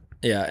going.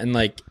 Yeah, and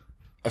like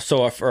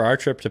so for our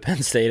trip to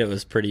Penn State, it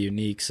was pretty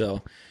unique.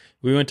 So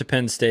we went to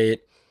Penn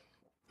State.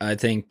 I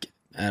think,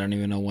 I don't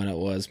even know when it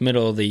was,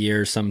 middle of the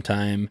year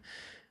sometime,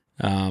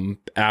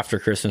 after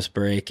Christmas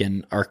break.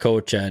 And our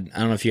coach I don't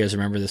know if you guys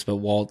remember this, but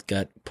Walt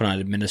got put on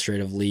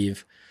administrative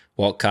leave.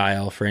 Walt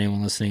Kyle, for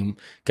anyone listening,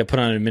 got put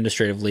on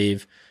administrative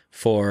leave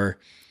for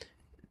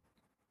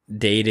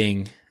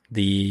dating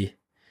I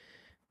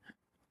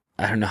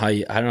don't know how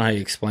you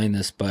explain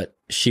this, but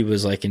she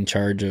was like in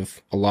charge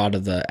of a lot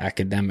of the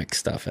academic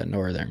stuff at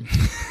Northern.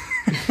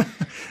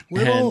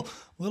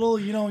 Little,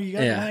 you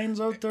got lines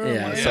out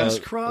there.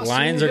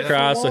 Lines are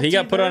crossed. So he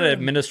got put on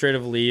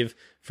administrative leave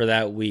for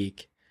that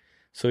week.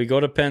 So we go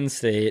to Penn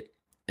State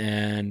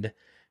and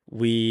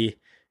we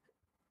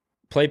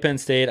play Penn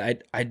State.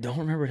 I don't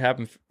remember what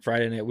happened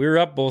Friday night. We were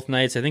up both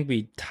nights. I think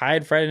we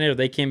tied Friday night, or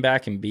they came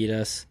back and beat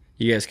us.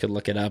 You guys could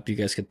look it up. You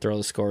guys could throw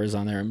the scores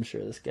on there. I'm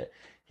sure this guy,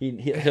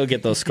 he'll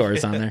get those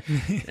scores on there.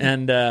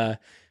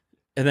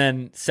 And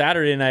then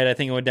Saturday night, I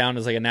think it went down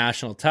as like a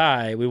national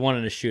tie. We won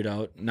in a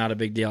shootout. Not a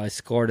big deal. I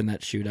scored in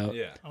that shootout.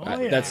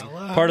 Yeah. That's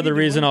part of the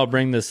reason I'll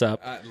bring this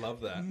up. I love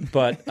that.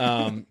 But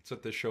that's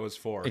what this show is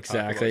for.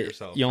 Exactly.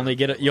 You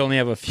only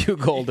have a few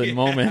golden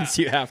moments.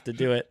 You have to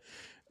do it.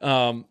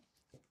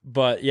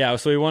 But yeah,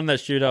 so we won that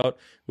shootout.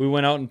 We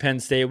went out in Penn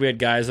State. We had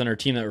guys on our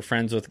team that were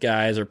friends with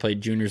guys or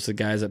played juniors with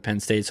guys at Penn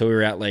State. So we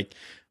were at like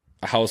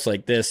a house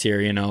like this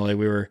here, like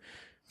we were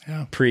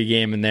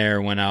pre-game in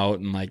there, went out,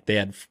 and like they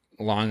had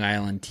Long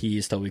Island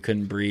teas till we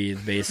couldn't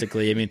breathe,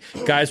 basically. I mean,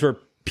 guys were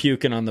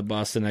puking on the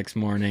bus the next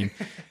morning,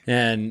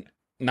 and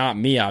not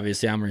me,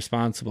 obviously, I'm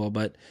responsible,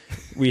 but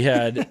we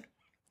had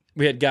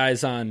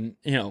guys on,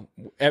 so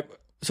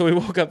we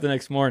woke up the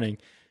next morning.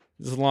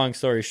 this is a long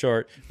story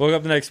short. Woke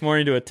up the next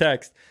morning to a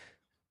text.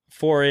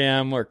 4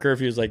 a.m. Our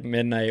curfew was like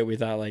midnight. We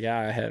thought like,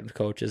 head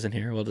coach isn't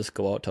here. We'll just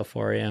go out till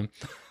 4 a.m.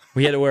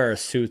 We had to wear our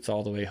suits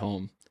all the way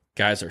home.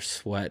 Guys are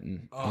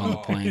sweating on the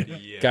plane.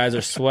 Yeah. Guys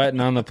are sweating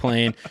on the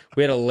plane.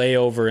 We had a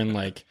layover in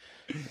like,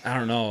 I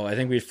don't know. I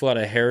think we flew out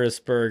of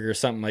Harrisburg or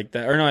something like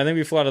that. Or no, I think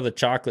we flew out of the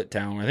chocolate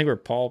town. I think where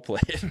Paul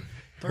played.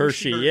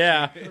 Hershey.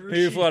 Yeah.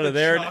 We flew out of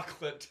there.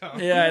 Chocolate town.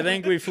 Yeah, I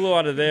think we flew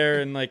out of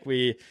there and like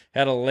we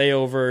had a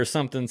layover or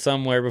something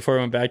somewhere before we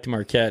went back to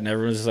Marquette, and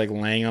everyone was just like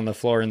laying on the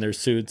floor in their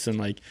suits, and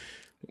like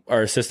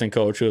our assistant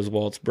coach, who was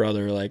Walt's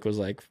brother, like was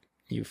like,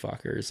 "You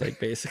fuckers," like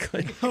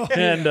basically.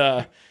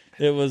 And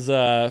it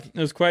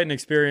was quite an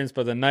experience,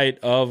 but the night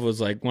of was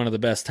like one of the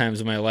best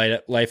times of my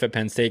life at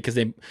Penn State, because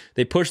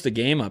they pushed the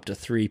game up to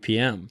 3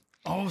 p.m.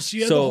 Oh, so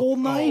you had the whole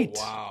night.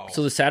 Oh, wow.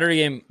 So the Saturday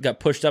game got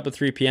pushed up at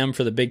 3 p.m.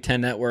 for the Big Ten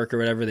Network or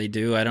whatever they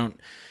do.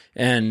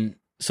 And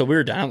so we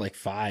were down at like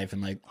 5,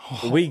 and like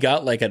we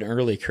got like an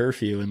early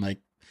curfew and like,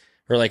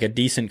 or like a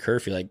decent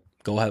curfew, like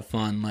go have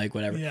fun, like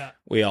whatever. Yeah.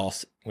 We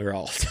were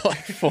all still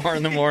like 4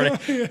 a.m. I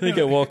think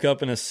I woke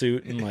up in a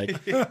suit and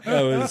like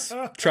I was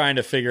trying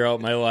to figure out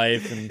my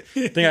life. And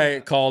I think I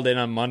called in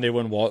on Monday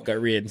when Walt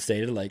got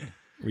reinstated. Like,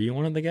 were you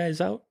one of the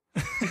guys out?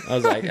 I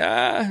was like,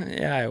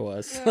 yeah, I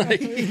was. Like,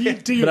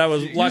 but I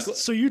was lucky.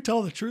 So you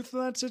tell the truth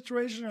in that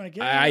situation? Like,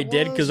 yeah, I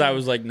did, because I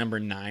was like number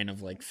 9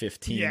 of like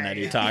 15 that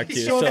he talked to.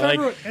 So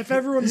if, if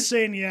everyone's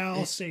saying yeah,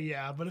 I'll say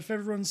yeah. But if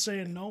everyone's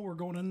saying no, we're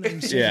going in there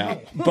and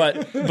saying no.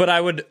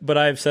 But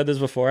I've said this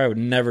before. I would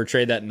never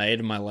trade that night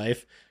in my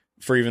life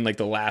for even like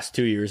the last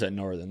 2 years at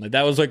Northern. Like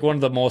that was like one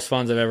of the most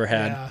funs I've ever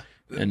had. Yeah.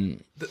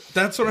 And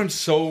that's what I'm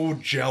so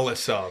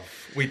jealous of.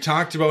 We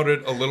talked about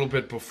it a little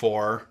bit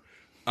before.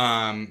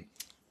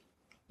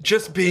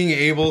 Just being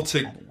able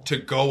to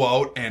go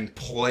out and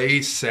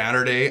play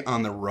Saturday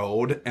on the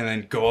road and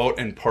then go out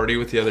and party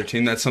with the other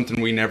team, that's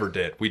something we never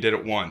did. We did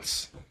it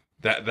once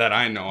that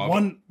I know of.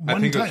 I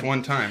think it was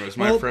one time. It was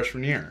my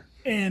freshman year.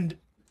 And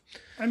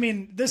I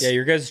mean, this. Yeah,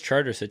 your guys'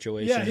 charter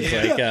situation is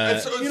like.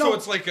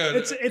 It's like a.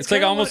 It's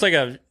like almost like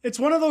a. It's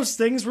one of those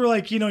things where,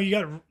 like, you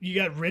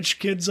got rich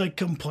kids like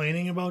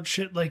complaining about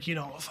shit, like,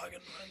 fucking.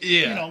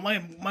 Yeah. My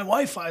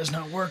Wi-Fi is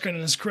not working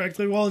and it's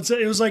correctly. Well,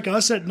 it was like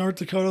us at North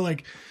Dakota.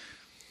 Like,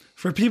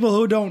 for people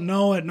who don't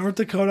know, at North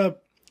Dakota,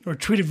 we're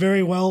treated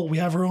very well. We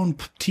have our own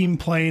team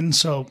plane,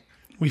 so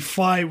we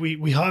fly. We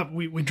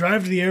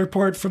drive to the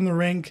airport from the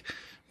rink.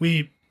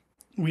 We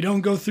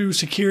don't go through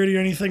security or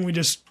anything. We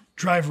just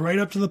drive right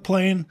up to the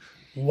plane,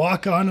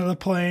 walk onto the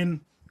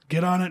plane,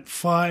 get on it,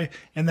 fly,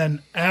 and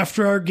then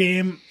after our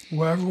game,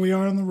 wherever we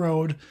are on the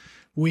road,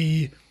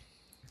 we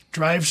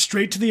drive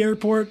straight to the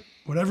airport,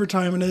 whatever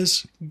time it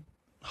is,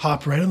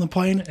 hop right on the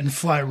plane and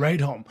fly right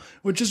home,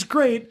 which is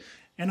great.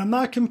 And I'm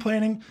not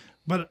complaining,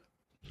 but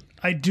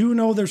I do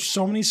know there's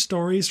so many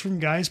stories from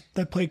guys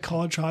that play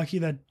college hockey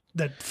that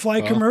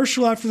fly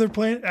commercial after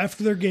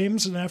their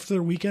games and after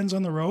their weekends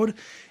on the road,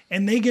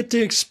 and they get to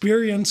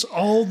experience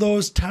all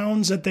those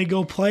towns that they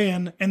go play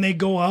in, and they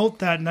go out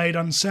that night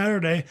on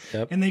Saturday,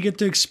 and they get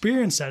to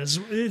experience that.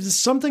 It's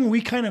something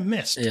we kind of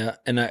missed. Yeah,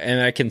 and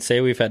I can say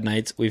we've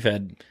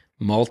had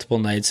multiple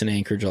nights in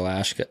Anchorage,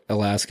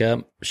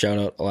 Alaska. Shout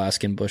out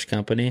Alaskan Bush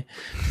Company.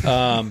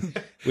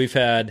 We've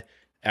had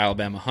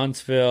Alabama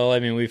Huntsville. I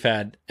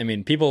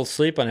mean, people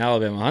sleep on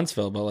Alabama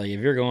Huntsville, but like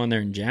if you're going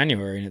there in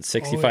January and it's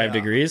 65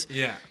 degrees,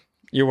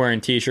 you're wearing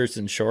t-shirts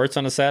and shorts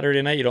on a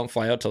Saturday night, you don't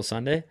fly out till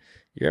Sunday,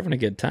 you're having a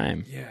good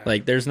time. Yeah.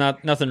 Like there's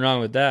nothing wrong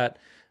with that.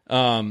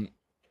 To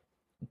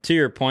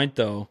your point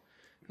though,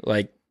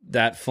 like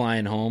that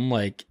flying home,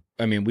 like,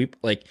 I mean,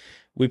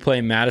 we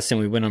play Madison,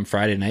 we win on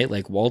Friday night,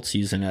 like Walt's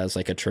using it as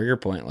like a trigger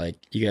point. Like,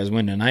 you guys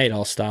win tonight,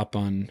 I'll stop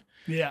on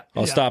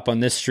stop on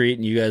this street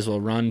and you guys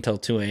will run till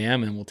 2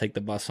 a.m. and we'll take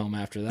the bus home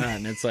after that.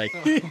 And it's like,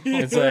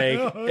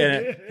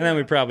 and then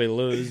we probably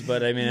lose,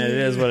 but I mean, it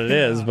is what it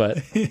is.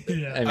 But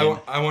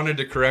I wanted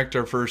to correct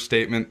our first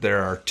statement.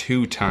 There are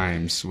 2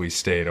 times we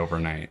stayed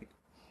overnight.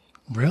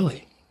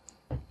 Really?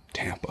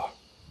 Tampa.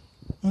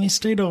 We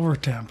stayed over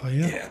Tampa,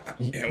 Yeah,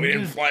 we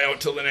didn't fly out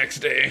till the next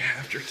day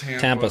after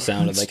Tampa. Tampa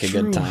sounded like a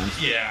good time.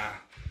 Yeah.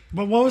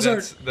 But what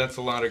was that's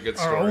a lot of good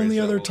stories. Our only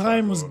other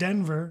time was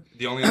Denver.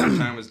 The only other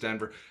time was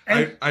Denver.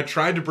 I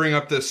tried to bring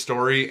up this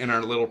story in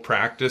our little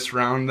practice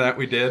round that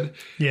we did.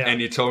 Yeah.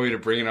 And you told me to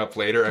bring it up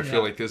later. I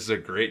feel like this is a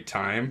great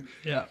time.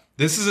 Yeah.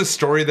 This is a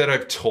story that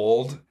I've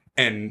told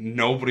and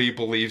nobody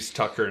believes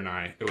Tucker and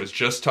I. It was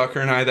just Tucker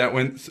and I that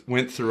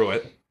went through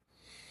it.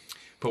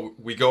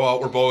 But we go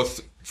out, we're both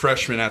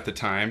freshmen at the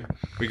time.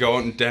 We go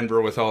out in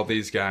Denver with all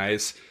these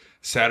guys.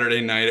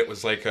 Saturday night, it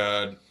was like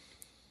a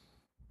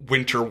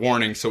winter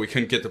warning, so we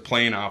couldn't get the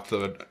plane off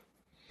the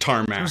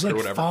tarmac it was like or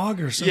whatever. Fog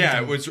or something.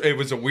 Yeah, it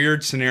was a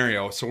weird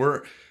scenario.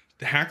 So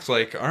the Hack's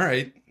like, all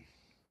right,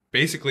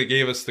 basically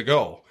gave us the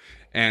go.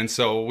 And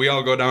so we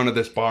all go down to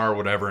this bar or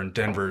whatever, and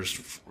Denver's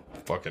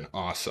fucking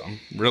awesome.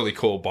 Really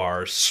cool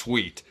bar,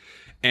 sweet.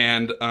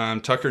 And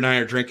Tucker and I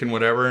are drinking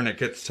whatever, and it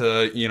gets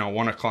to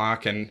 1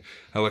 o'clock, and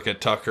I look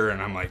at Tucker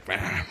and I'm like,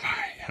 man,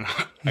 man,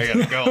 I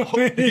gotta go.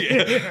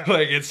 Yeah.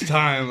 Like, it's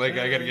time. Like,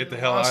 I gotta get the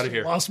hell out of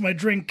here. Lost my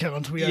drink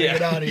count. We gotta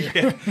get out of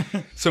here.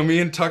 Yeah. So me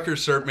and Tucker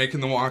start making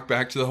the walk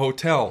back to the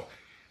hotel.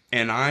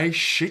 And I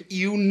shit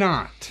you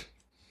not,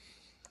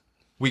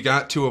 we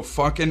got to a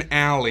fucking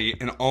alley,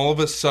 and all of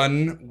a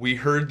sudden, we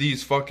heard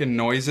these fucking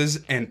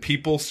noises, and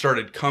people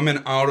started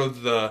coming out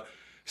of the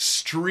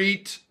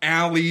street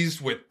alleys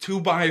with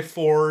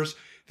 2x4s.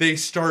 They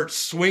start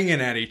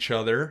swinging at each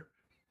other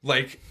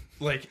like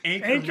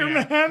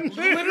Anchorman.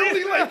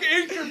 Literally like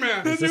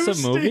Anchorman. Is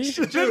this a movie?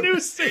 The new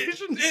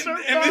station.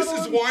 And this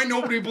is why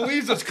nobody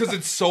believes us, because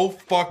it's so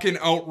fucking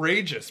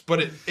outrageous.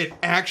 But it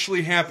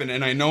actually happened.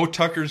 And I know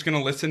Tucker's going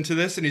to listen to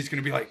this and he's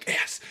going to be like,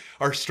 yes,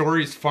 our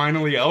story's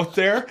finally out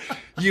there.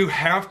 You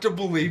have to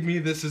believe me.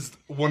 This is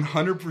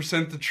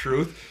 100% the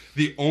truth.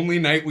 The only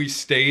night we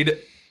stayed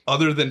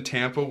other than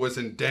Tampa was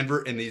in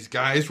Denver, and these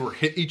guys were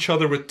hitting each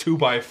other with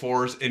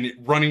 2x4s and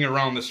running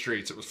around the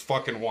streets. It was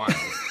fucking wild.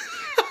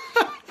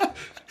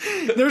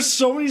 There's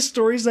so many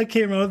stories that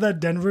came out of that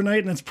Denver night,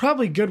 and it's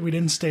probably good we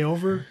didn't stay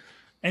over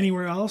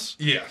anywhere else.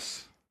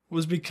 Yes.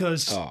 Was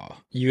because... Oh,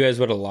 you guys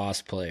would have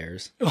lost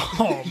players.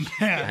 Oh,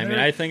 man. I mean,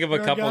 I think of a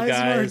couple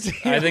guys.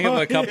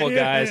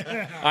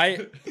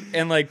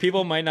 And like,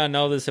 people might not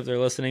know this if they're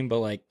listening, but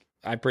like,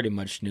 I pretty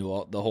much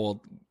knew the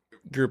whole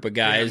group of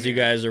guys you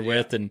guys are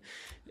with. And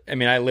I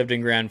mean, I lived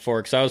in Grand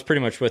Forks. I was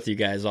pretty much with you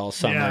guys all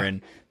summer,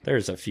 and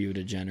there's a few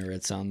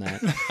degenerates on that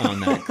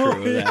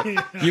crew.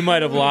 That you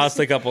might have lost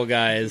a couple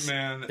guys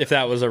if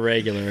that was a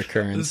regular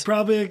occurrence. It's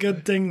probably a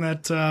good thing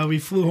that we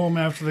flew home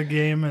after the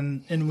game,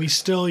 and we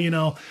still,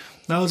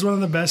 that was one of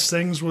the best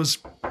things was,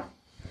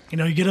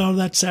 you get out of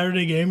that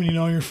Saturday game and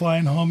you're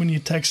flying home and you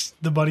text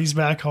the buddies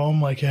back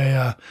home like,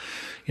 hey,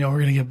 we're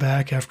going to get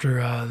back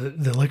after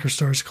the liquor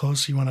store's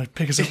closed. So you want to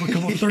pick us up a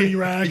couple 30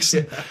 racks?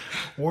 And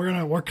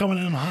we're coming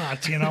in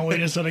hot. We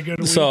just had a good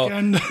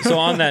weekend. So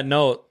on that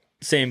note,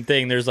 same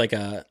thing. There's like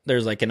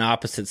an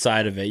opposite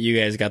side of it. You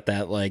guys got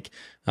that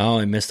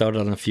I missed out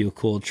on a few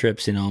cool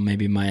trips.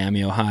 Maybe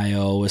Miami,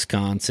 Ohio,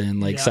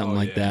 Wisconsin, something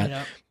like that.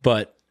 Yeah.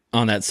 But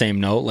on that same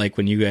note, like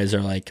when you guys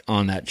are like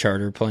on that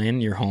charter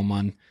plane, you're home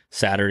on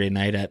Saturday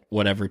night at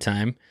whatever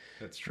time.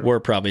 That's true. We're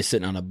probably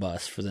sitting on a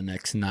bus for the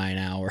next 9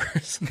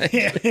 hours.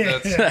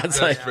 That's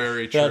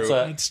very true.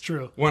 That's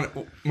true.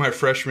 My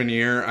freshman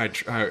year,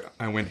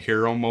 I went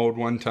hero mode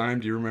one time.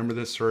 Do you remember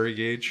this story,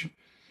 Gage?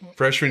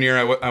 Freshman year,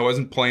 I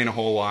wasn't playing a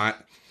whole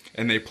lot,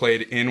 and they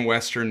played in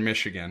Western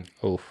Michigan.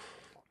 Oh,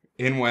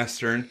 in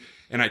Western,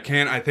 and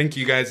I think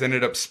you guys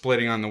ended up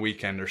splitting on the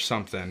weekend or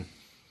something.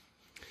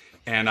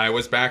 And I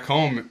was back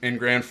home in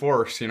Grand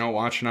Forks,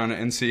 watching on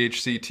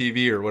NCHC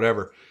TV or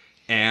whatever,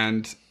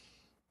 and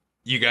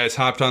you guys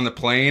hopped on the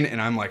plane,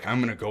 and I'm like, I'm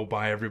going to go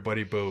buy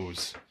everybody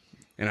booze.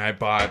 And I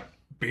bought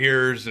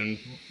beers and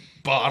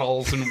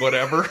bottles and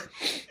whatever.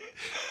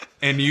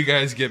 And you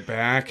guys get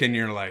back, and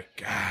you're like,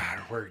 God,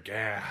 we're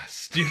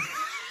gassed.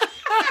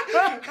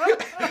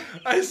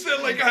 I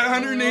said like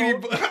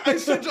 180. I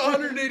spent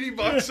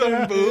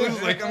 $180 on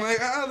booze. Like I'm like,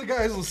 the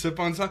guys will sip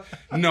on some.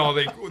 No,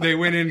 they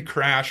went in,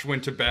 crashed,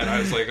 went to bed. I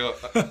was like,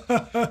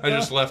 I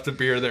just left the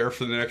beer there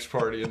for the next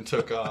party and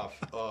took off.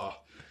 Oh.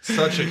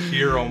 Such a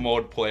hero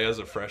mode play as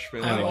a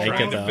freshman. I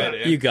like it though.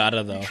 You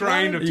gotta though.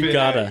 Trying to fit in. You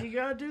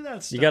gotta do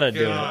that stuff. You gotta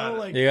do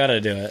it. You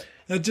gotta do it.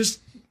 It just,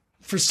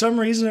 for some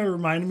reason, it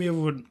reminded me of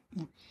when.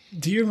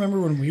 Do you remember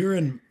when we were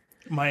in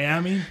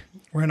Miami?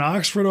 We're in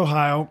Oxford,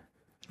 Ohio.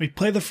 We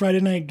played the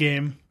Friday night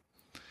game,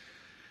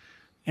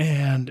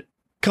 and a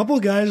couple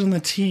of guys on the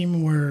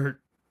team were.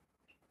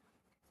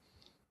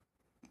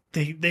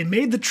 They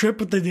made the trip,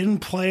 but they didn't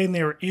play, and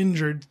they were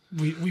injured.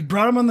 We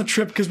brought them on the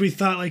trip because we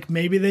thought like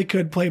maybe they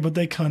could play, but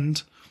they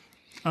couldn't.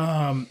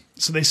 So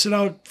they sit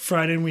out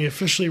Friday, and we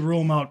officially rule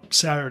them out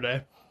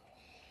Saturday.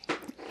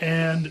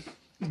 And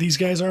these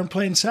guys aren't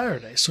playing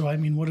Saturday. So I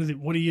mean, what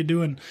are you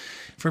doing?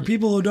 For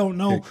people who don't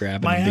know,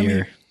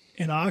 Miami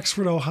in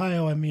Oxford,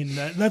 Ohio. I mean,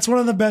 that's one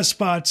of the best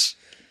spots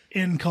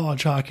in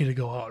college hockey to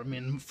go out. I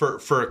mean,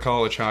 for a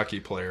college hockey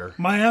player,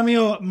 Miami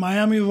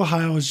of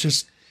Ohio is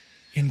just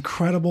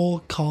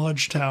incredible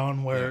college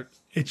town where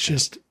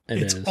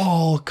it's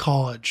all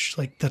college.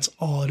 Like that's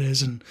all it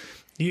is. And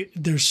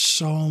there's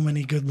so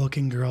many good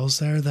looking girls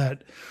there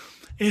that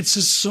it's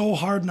just so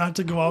hard not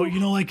to go out.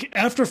 Like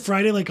after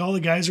Friday, like all the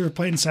guys who were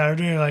playing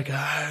Saturday are like,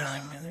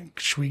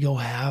 should we go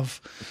have,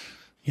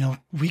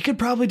 we could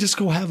probably just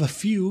go have a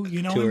few,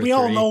 and we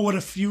all know what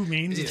a few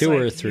means. It's 2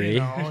 or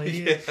 3.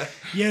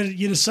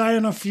 You decide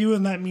on a few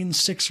and that means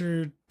 6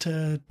 or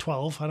to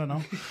 12. I don't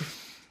know.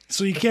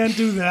 So you can't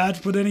do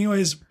that. But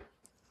anyways,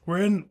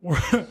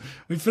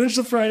 we finished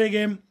the Friday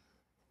game.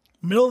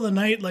 Middle of the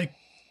night, like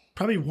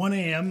probably 1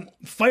 a.m.,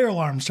 fire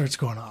alarm starts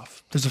going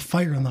off. There's a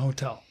fire in the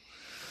hotel.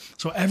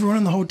 So everyone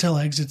in the hotel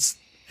exits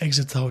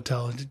the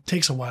hotel. It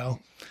takes a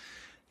while.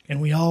 And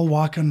we all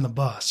walk on the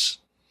bus.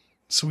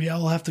 So we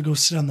all have to go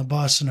sit on the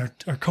bus, and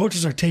our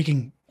coaches are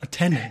taking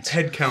attendance.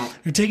 Head count.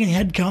 They're taking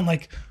head count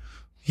like,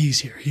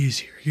 he's here.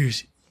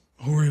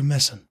 Who are we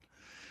missing?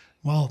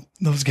 Well,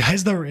 those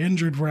guys that were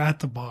injured were at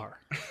the bar.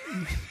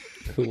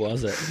 Who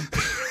was it?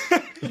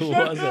 Who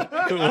was it?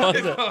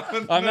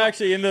 I'm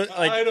actually into,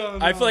 like,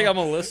 I feel like I'm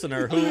a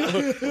listener.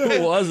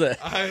 Who was it?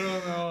 I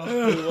don't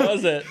know. Who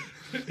was it?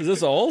 Is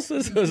this Olson?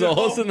 Was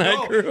Olson that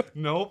crew?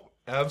 Nope.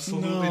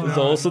 Absolutely Was not.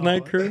 Olson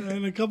that crew?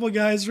 And a couple of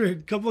guys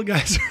are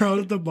out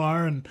at the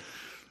bar, and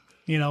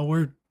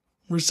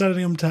we're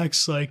sending them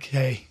texts like,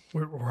 "Hey,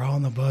 we're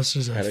on the bus.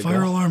 There's a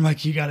fire alarm.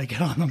 Like, you got to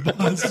get on the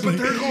bus." But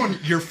they're going,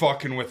 "You're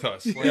fucking with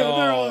us." Like,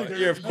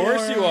 Of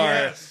course you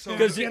are.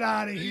 Because get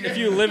out of here. if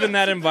you live in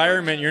that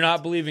environment, you're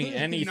not believing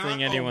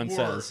anything anyone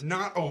says.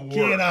 Not a word.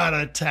 Get out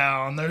of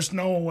town. There's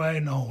no way.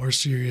 No, we're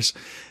serious.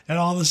 And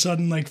all of a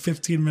sudden, like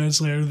 15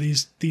 minutes later,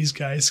 these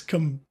guys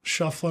come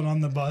shuffling on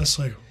the bus,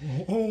 like,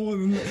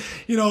 and,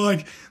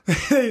 like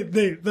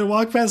they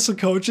walk past the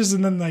coaches,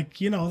 and then like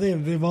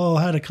they've all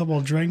had a couple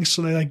of drinks,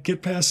 so they like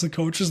get past the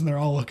coaches, and they're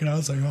all looking out.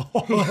 It's like,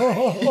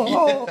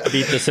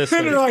 Beat the system.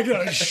 and they're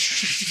like,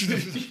 shh.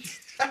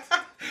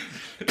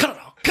 Cut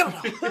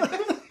it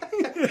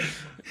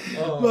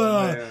out.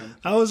 Man.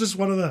 That was just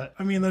one of the.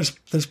 I mean, there's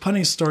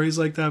plenty of stories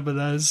like that, but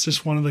that is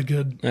just one of the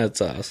good.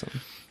 That's awesome.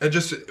 It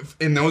just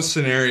in those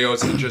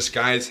scenarios, it just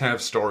guys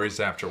have stories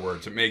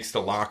afterwards. It makes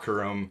the locker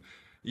room,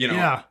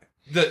 Yeah.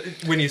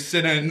 When you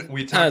sit in,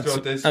 we talked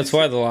about this. That's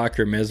why the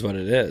locker room is what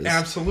it is.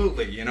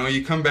 Absolutely.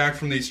 You come back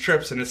from these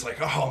trips and it's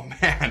like, oh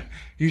man,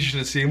 you should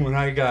have seen what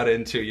I got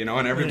into,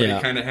 and everybody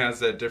kind of has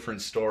that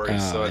different story.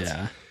 So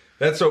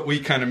that's what we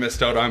kind of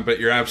missed out on, but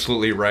you're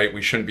absolutely right.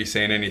 We shouldn't be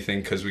saying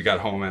anything because we got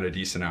home at a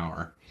decent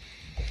hour.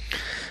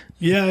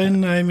 Yeah,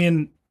 and I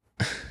mean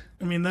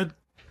that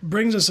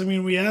brings us. I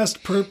mean, we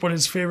asked Perp what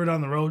his favorite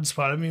on the road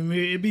spot. I mean,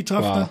 it'd be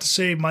tough not to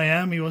say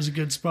Miami was a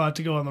good spot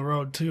to go on the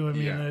road too. I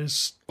mean,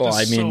 it's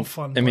so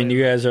fun. I mean,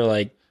 you guys are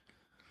like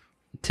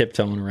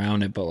tiptoeing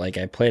around it, but like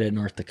I played at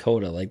North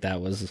Dakota, like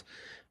that was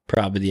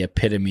probably the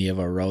epitome of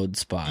a road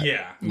spot.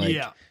 Yeah, like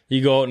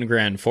you go out in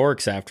Grand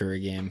Forks after a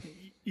game.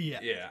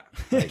 Yeah.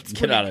 Like,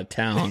 get out of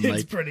town.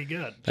 It's pretty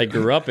good. I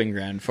grew up in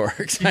Grand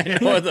Forks. I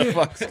know what the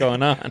fuck's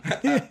going on.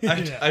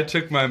 I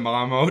took my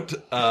mom out,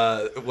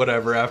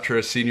 after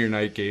a senior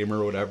night game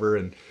or whatever,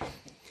 and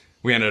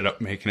we ended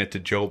up making it to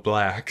Joe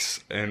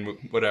Black's and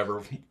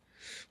whatever.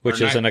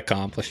 Which is an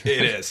accomplishment.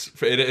 It is.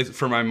 It is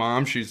for my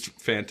mom. She's a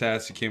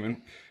fantastic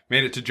human.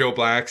 Made it to Joe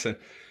Black's, and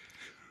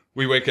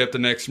we wake up the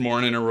next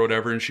morning or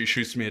whatever, and she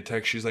shoots me a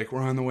text. She's like,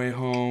 "We're on the way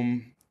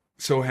home.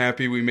 So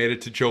happy we made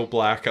it to Joe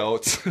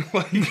Blackouts."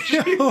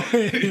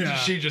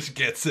 She just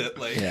gets it.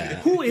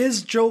 Who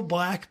is Joe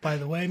Black, by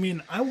the way? I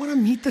mean, I want to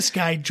meet this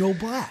guy, Joe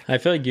Black. I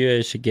feel like you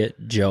guys should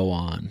get Joe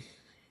on.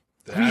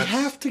 We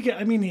have to get.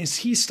 I mean, is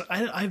he?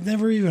 I've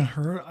never even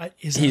heard.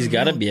 He's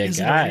got to be a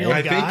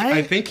guy.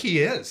 I think he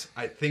is.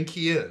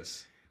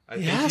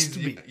 He has to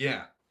be.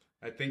 Yeah,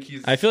 I think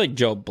he's. I feel like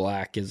Joe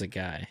Black is a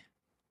guy.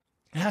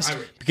 It has to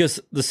be.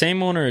 Because the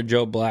same owner of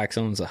Joe Black's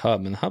owns the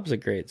Hub, and the Hub's a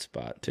great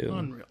spot too.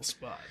 Unreal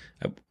spot.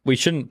 We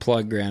shouldn't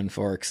plug Grand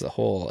Forks the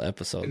whole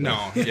episode.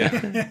 No,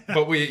 yeah,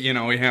 but we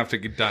have to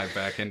dive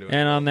back into it.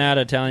 And on that,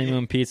 Italian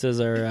Moon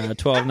pizzas are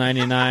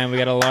 $12.99. We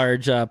got a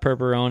large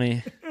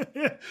pepperoni.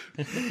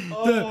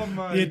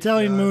 The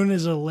Italian Moon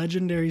is a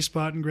legendary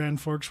spot in Grand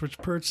Forks, which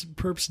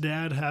Perp's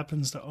dad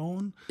happens to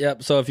own.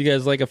 Yep. So if you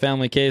guys like a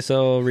family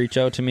queso, reach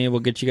out to me. We'll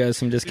get you guys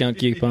some discount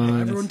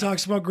coupons. Everyone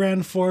talks about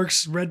Grand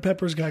Forks. Red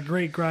Pepper's got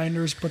great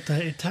grinders, but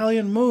the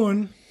Italian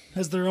Moon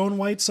has their own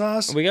white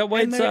sauce. We got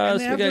white sauce. And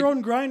they have their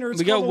own grinder.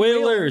 We got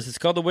Whalers. It's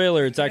called the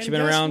Whaler. It's actually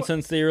been around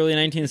since the early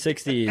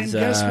 1960s. And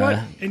guess what?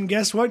 And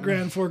guess what,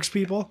 Grand Forks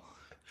people?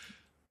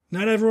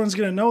 Not everyone's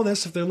going to know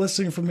this if they're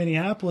listening from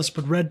Minneapolis,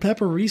 but Red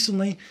Pepper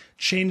recently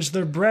changed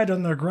their bread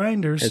on their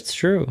grinders. It's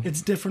true.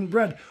 It's different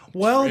bread.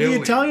 Well, Really?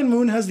 The Italian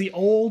Moon has the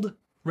old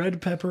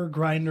Red Pepper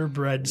grinder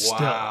bread still.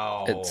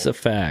 Wow, It's a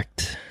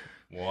fact.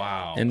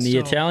 wow. And the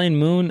Italian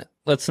Moon,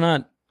 let's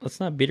not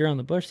beat around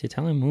the bush. The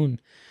Italian Moon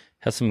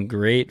has some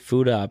great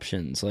food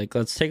options. Like,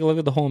 let's take a look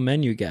at the whole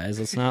menu, guys.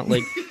 Let's not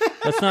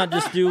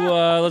just do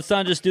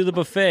the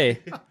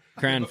buffet.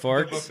 Grand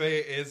Forks. The buffet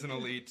is an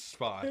elite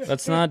spot.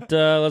 Let's not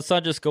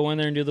just go in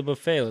there and do the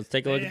buffet. Let's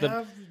take a look at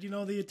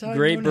the Italian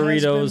great Moon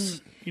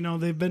burritos.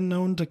 They've been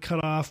known to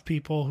cut off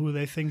people who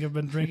they think have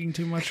been drinking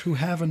too much who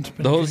haven't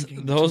been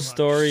drinking too much.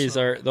 Stories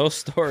are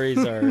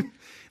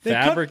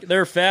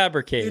they're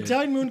fabricated. The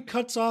Italian Moon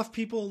cuts off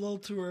people a little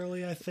too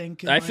early, I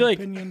think. I feel like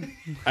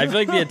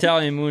the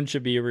Italian Moon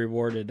should be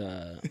awarded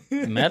a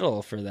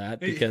medal for that,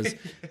 because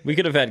we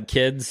could have had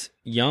kids,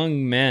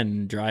 young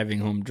men driving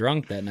home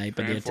drunk that night,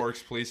 but Grand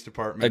Forks Police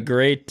Department. a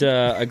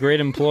great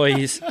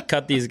employees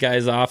cut these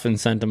guys off and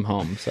sent them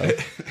home. So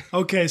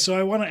okay, so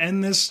I want to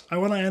end this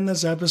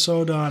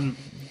episode on.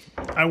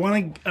 I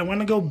want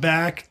to go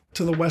back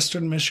to the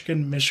Western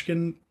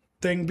Michigan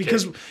thing,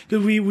 because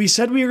we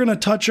said we were going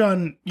to touch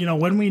on,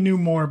 when we knew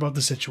more about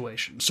the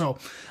situation. So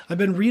I've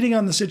been reading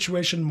on the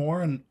situation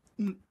more, and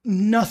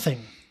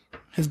nothing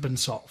has been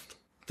solved.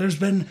 There's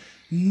been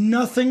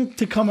nothing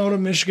to come out of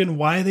Michigan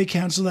why they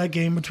canceled that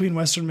game between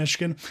Western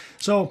Michigan.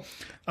 So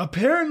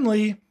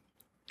apparently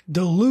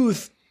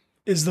Duluth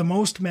is the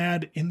most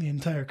mad in the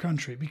entire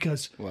country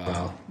because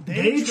Wow.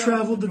 they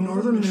traveled to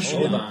Northern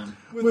Michigan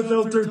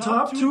without their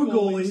top 2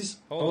 goalies.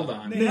 Hold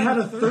on. They had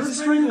a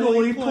third-string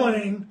goalie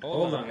playing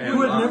Hold on.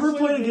 who had never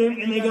played a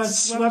game, and they got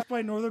swept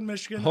by Northern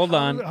Michigan. Hold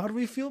on. How do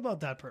we feel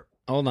about that, Perp?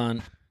 Hold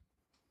on.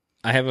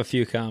 I have a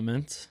few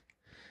comments.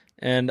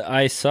 And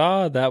I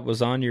saw that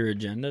was on your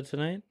agenda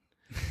tonight.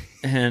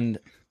 And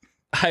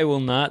I will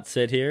not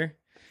sit here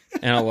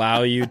and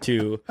allow you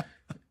to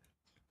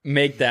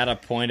make that a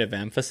point of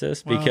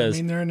emphasis because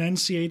they're an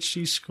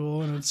NCHC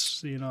school and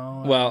it's,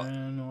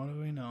 and what do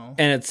we know?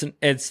 And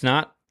it's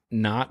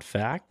not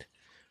fact,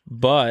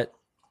 but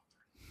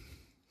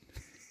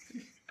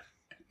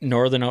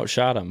Northern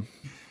outshot them.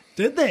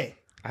 Did they?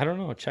 I don't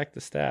know. Check the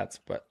stats,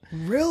 but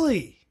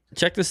really?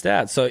 Check the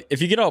stats. So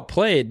if you get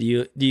outplayed,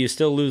 do you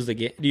still lose the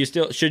game?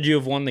 Should you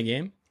have won the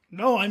game?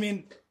 No,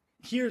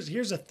 here's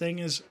the thing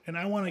is, and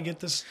I want to get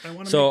this. I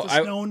want to make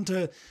this known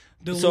to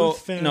Duluth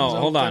fans. No,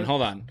 hold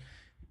on.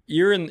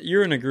 You're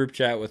in a group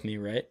chat with me,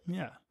 right?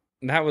 Yeah.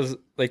 That was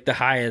like the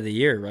high of the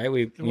year, right?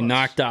 We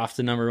knocked off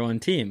the number 1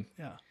 team.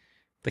 Yeah.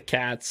 The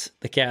Cats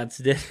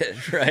did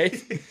it,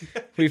 right?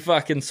 We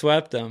fucking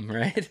swept them,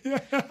 right?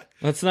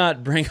 Let's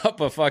not bring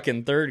up a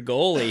fucking third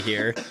goalie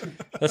here.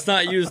 Let's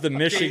not use the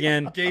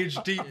Michigan Gage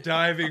deep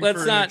diving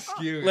for an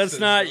excuse. Let's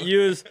not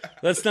use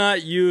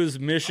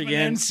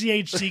Michigan. I'm an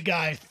NCHC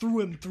guy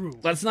through and through.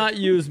 Let's not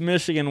use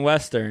Michigan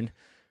Western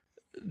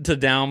to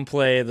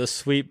downplay the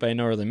sweep by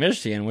Northern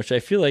Michigan, which I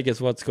feel like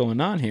is what's going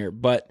on here.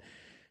 But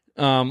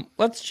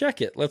let's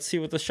check it. Let's see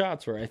what the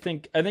shots were. I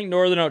think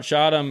Northern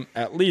outshot them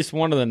at least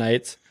one of the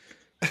nights.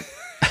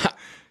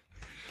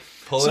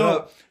 Pull it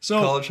up.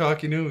 College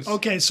hockey news.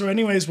 Okay, so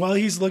anyways, while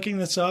he's looking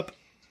this up,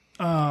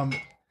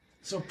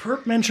 so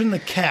Perp mentioned the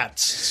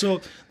Cats.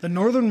 So the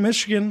Northern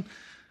Michigan,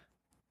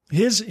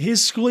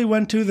 his school he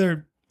went to,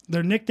 their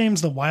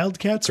nickname's the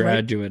Wildcats,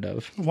 Graduate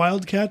of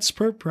Wildcats,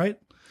 Perp, right?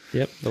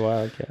 Yep, the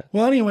Wildcats.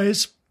 Well,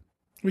 anyways,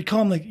 we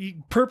call them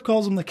Perp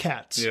calls them the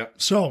Cats. Yeah.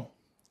 So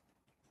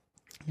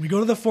we go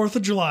to the 4th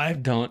of July.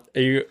 We go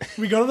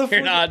to the.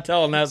 You're not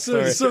telling that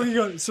story. So we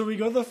go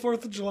to the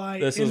 4th of July.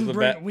 This is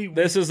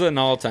this is an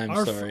all-time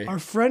story. Our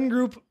friend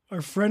group.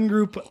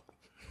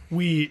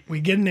 We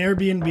get an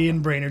Airbnb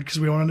in Brainerd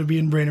because we wanted to be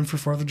in Brainerd for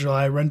 4th of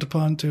July. Rent a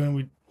pontoon.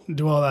 We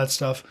do all that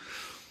stuff.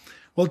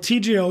 Well,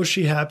 TJ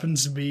Oshie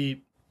happens to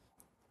be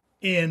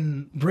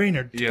in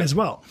Brainerd as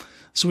well.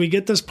 So we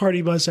get this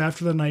party bus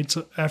after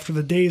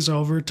the day's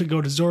over to go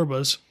to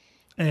Zorba's,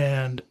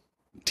 and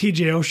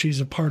TJ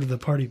Oshie's a part of the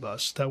party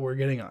bus that we're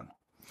getting on.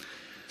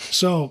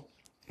 So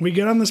we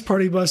get on this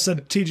party bus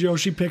that TJ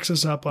Oshie picks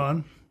us up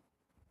on,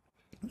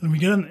 and we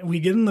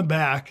get in the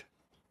back,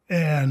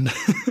 and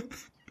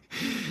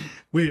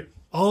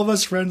all of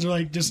us friends are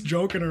like just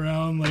joking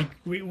around. Like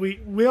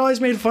we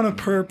always made fun of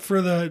Perp for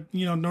the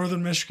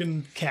Northern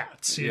Michigan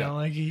Cats. You know,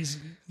 like he's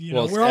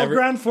we're all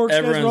Grand Forks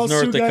guys. We're all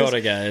North Sioux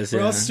Dakota guys. Yeah.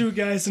 We're all Sioux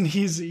guys, and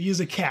he's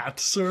a cat.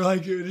 So we're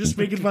like just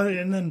making fun of it.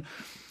 And then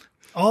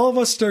all of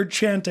us start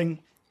chanting,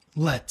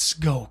 "Let's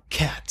go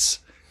Cats!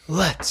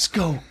 Let's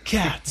go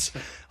Cats!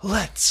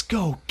 Let's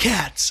go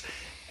Cats!"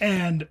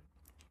 And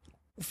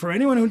for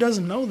anyone who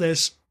doesn't know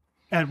this,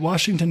 at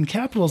Washington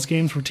Capitals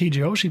games where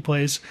TJ Oshie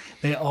plays,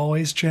 they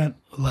always chant,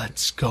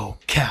 "Let's go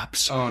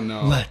Caps." Oh,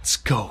 no. "Let's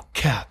go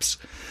Caps."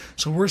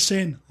 So we're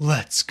saying,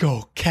 "Let's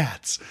go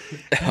Cats."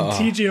 And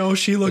TJ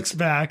Oshie looks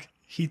back.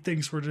 He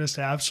thinks we're just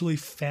absolutely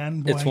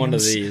fanboying. It's one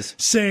of these.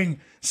 Saying,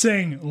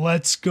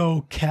 "Let's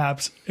go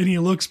Caps." And he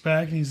looks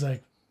back and he's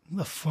like, "Who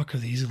the fuck are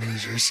these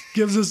losers?"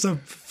 Gives us a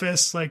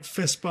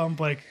fist bump,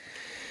 like,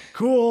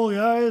 "Cool,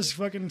 guys,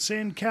 fucking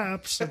saying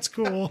Caps. That's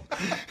cool."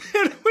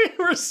 And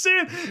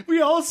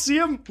we all see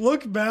him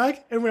look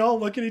back, and we all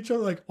look at each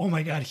other like, "Oh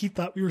my God, he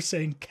thought we were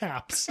saying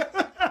Caps."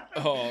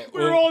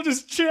 We were all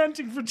just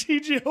chanting for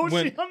TJ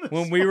Oshie on this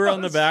when we were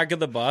on the back of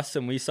the bus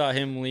and we saw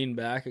him lean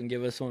back and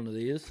give us one of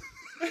these.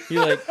 He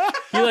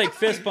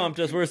fist bumped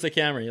us. Where's the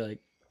camera? He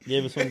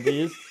gave us one of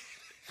these.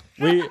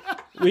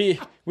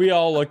 We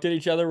all looked at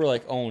each other. We're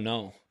like, "Oh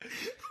no.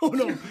 Oh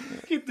no."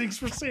 He thinks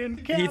we're saying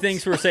Caps. He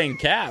thinks we're saying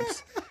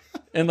Caps.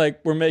 And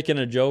we're making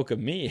a joke of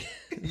me.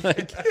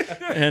 It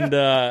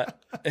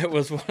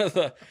was one of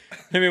the,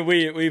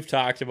 we've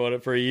talked about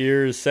it for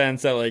years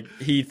since that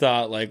he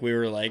thought we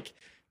were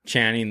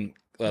chanting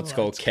let's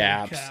go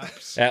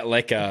Caps at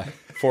a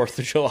 4th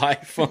of July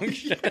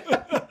function.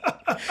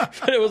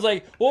 But it was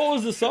what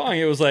was the song?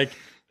 It was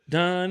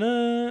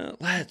 "Donna,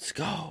 let's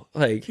go."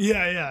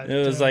 Yeah.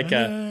 It was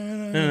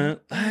whatever.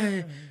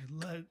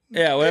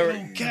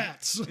 Go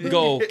Cats.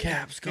 Go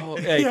Caps, go.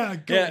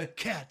 Go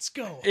Cats,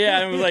 go.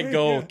 Yeah, it was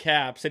go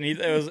Caps, and it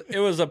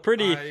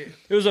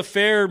was a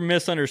fair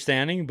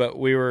misunderstanding, but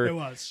we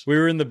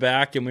were in the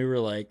back and we were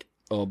like,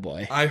 "Oh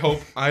boy." I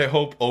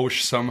hope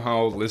Osh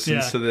somehow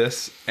listens to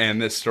this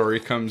and this story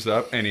comes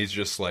up and he's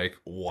just like,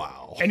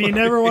 "Wow." And you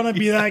never want to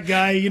be that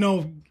guy,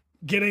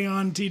 getting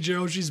on TJ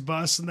Oshie's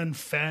bus and then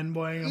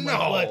fanboying him.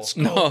 "Let's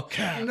go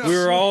Caps." We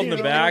were all in the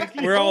back.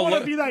 We're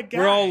all be that guy.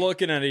 We're all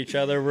looking at each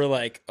other. We're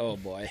like, "Oh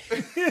boy."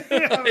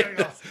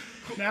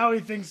 Now he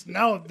thinks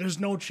there's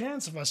no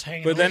chance of us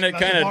hanging. But then it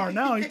kind of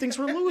now he thinks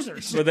we're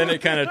losers. But then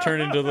it kind of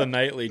turned into the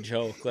nightly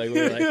joke. Like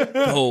we're like,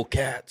 go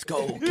Cats,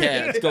 go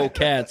Cats, go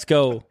Cats,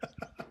 go.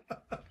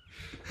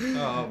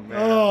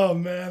 Oh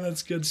man,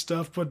 that's good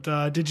stuff. But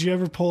did you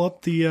ever pull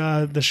up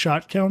the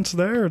shot counts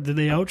there, or did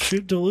they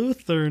outshoot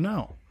Duluth or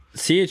no?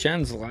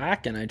 CHN's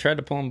lacking. I tried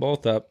to pull them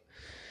both up.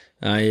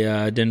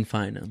 I didn't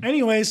find them.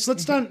 Anyways,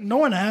 let's not. No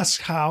one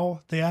asks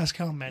how. They ask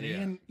how many. Yeah.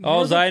 And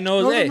all I know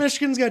is Northern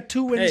Michigan's got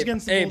 2 wins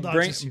against the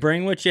Bulldogs.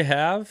 Bring what you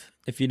have.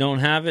 If you don't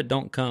have it,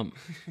 don't come.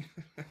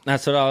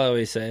 That's what I'll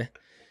always say.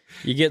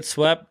 You get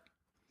swept,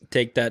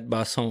 take that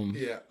bus home.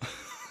 Yeah.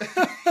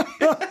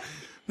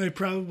 They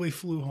probably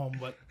flew home,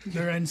 but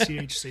they're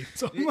NCHC.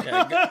 So.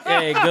 Yeah,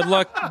 hey, good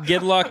luck.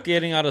 Good luck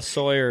getting out of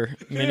Sawyer,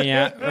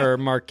 or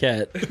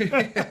Marquette.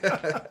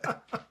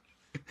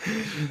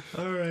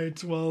 All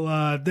right.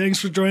 Well, thanks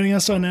for joining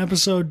us on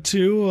episode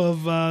 2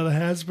 of the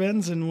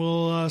Has-Beens, and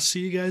we'll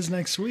see you guys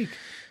next week.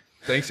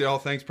 Thanks, y'all.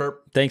 Thanks, Perp.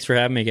 Thanks for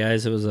having me,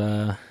 guys. It was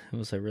a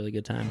really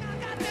good time.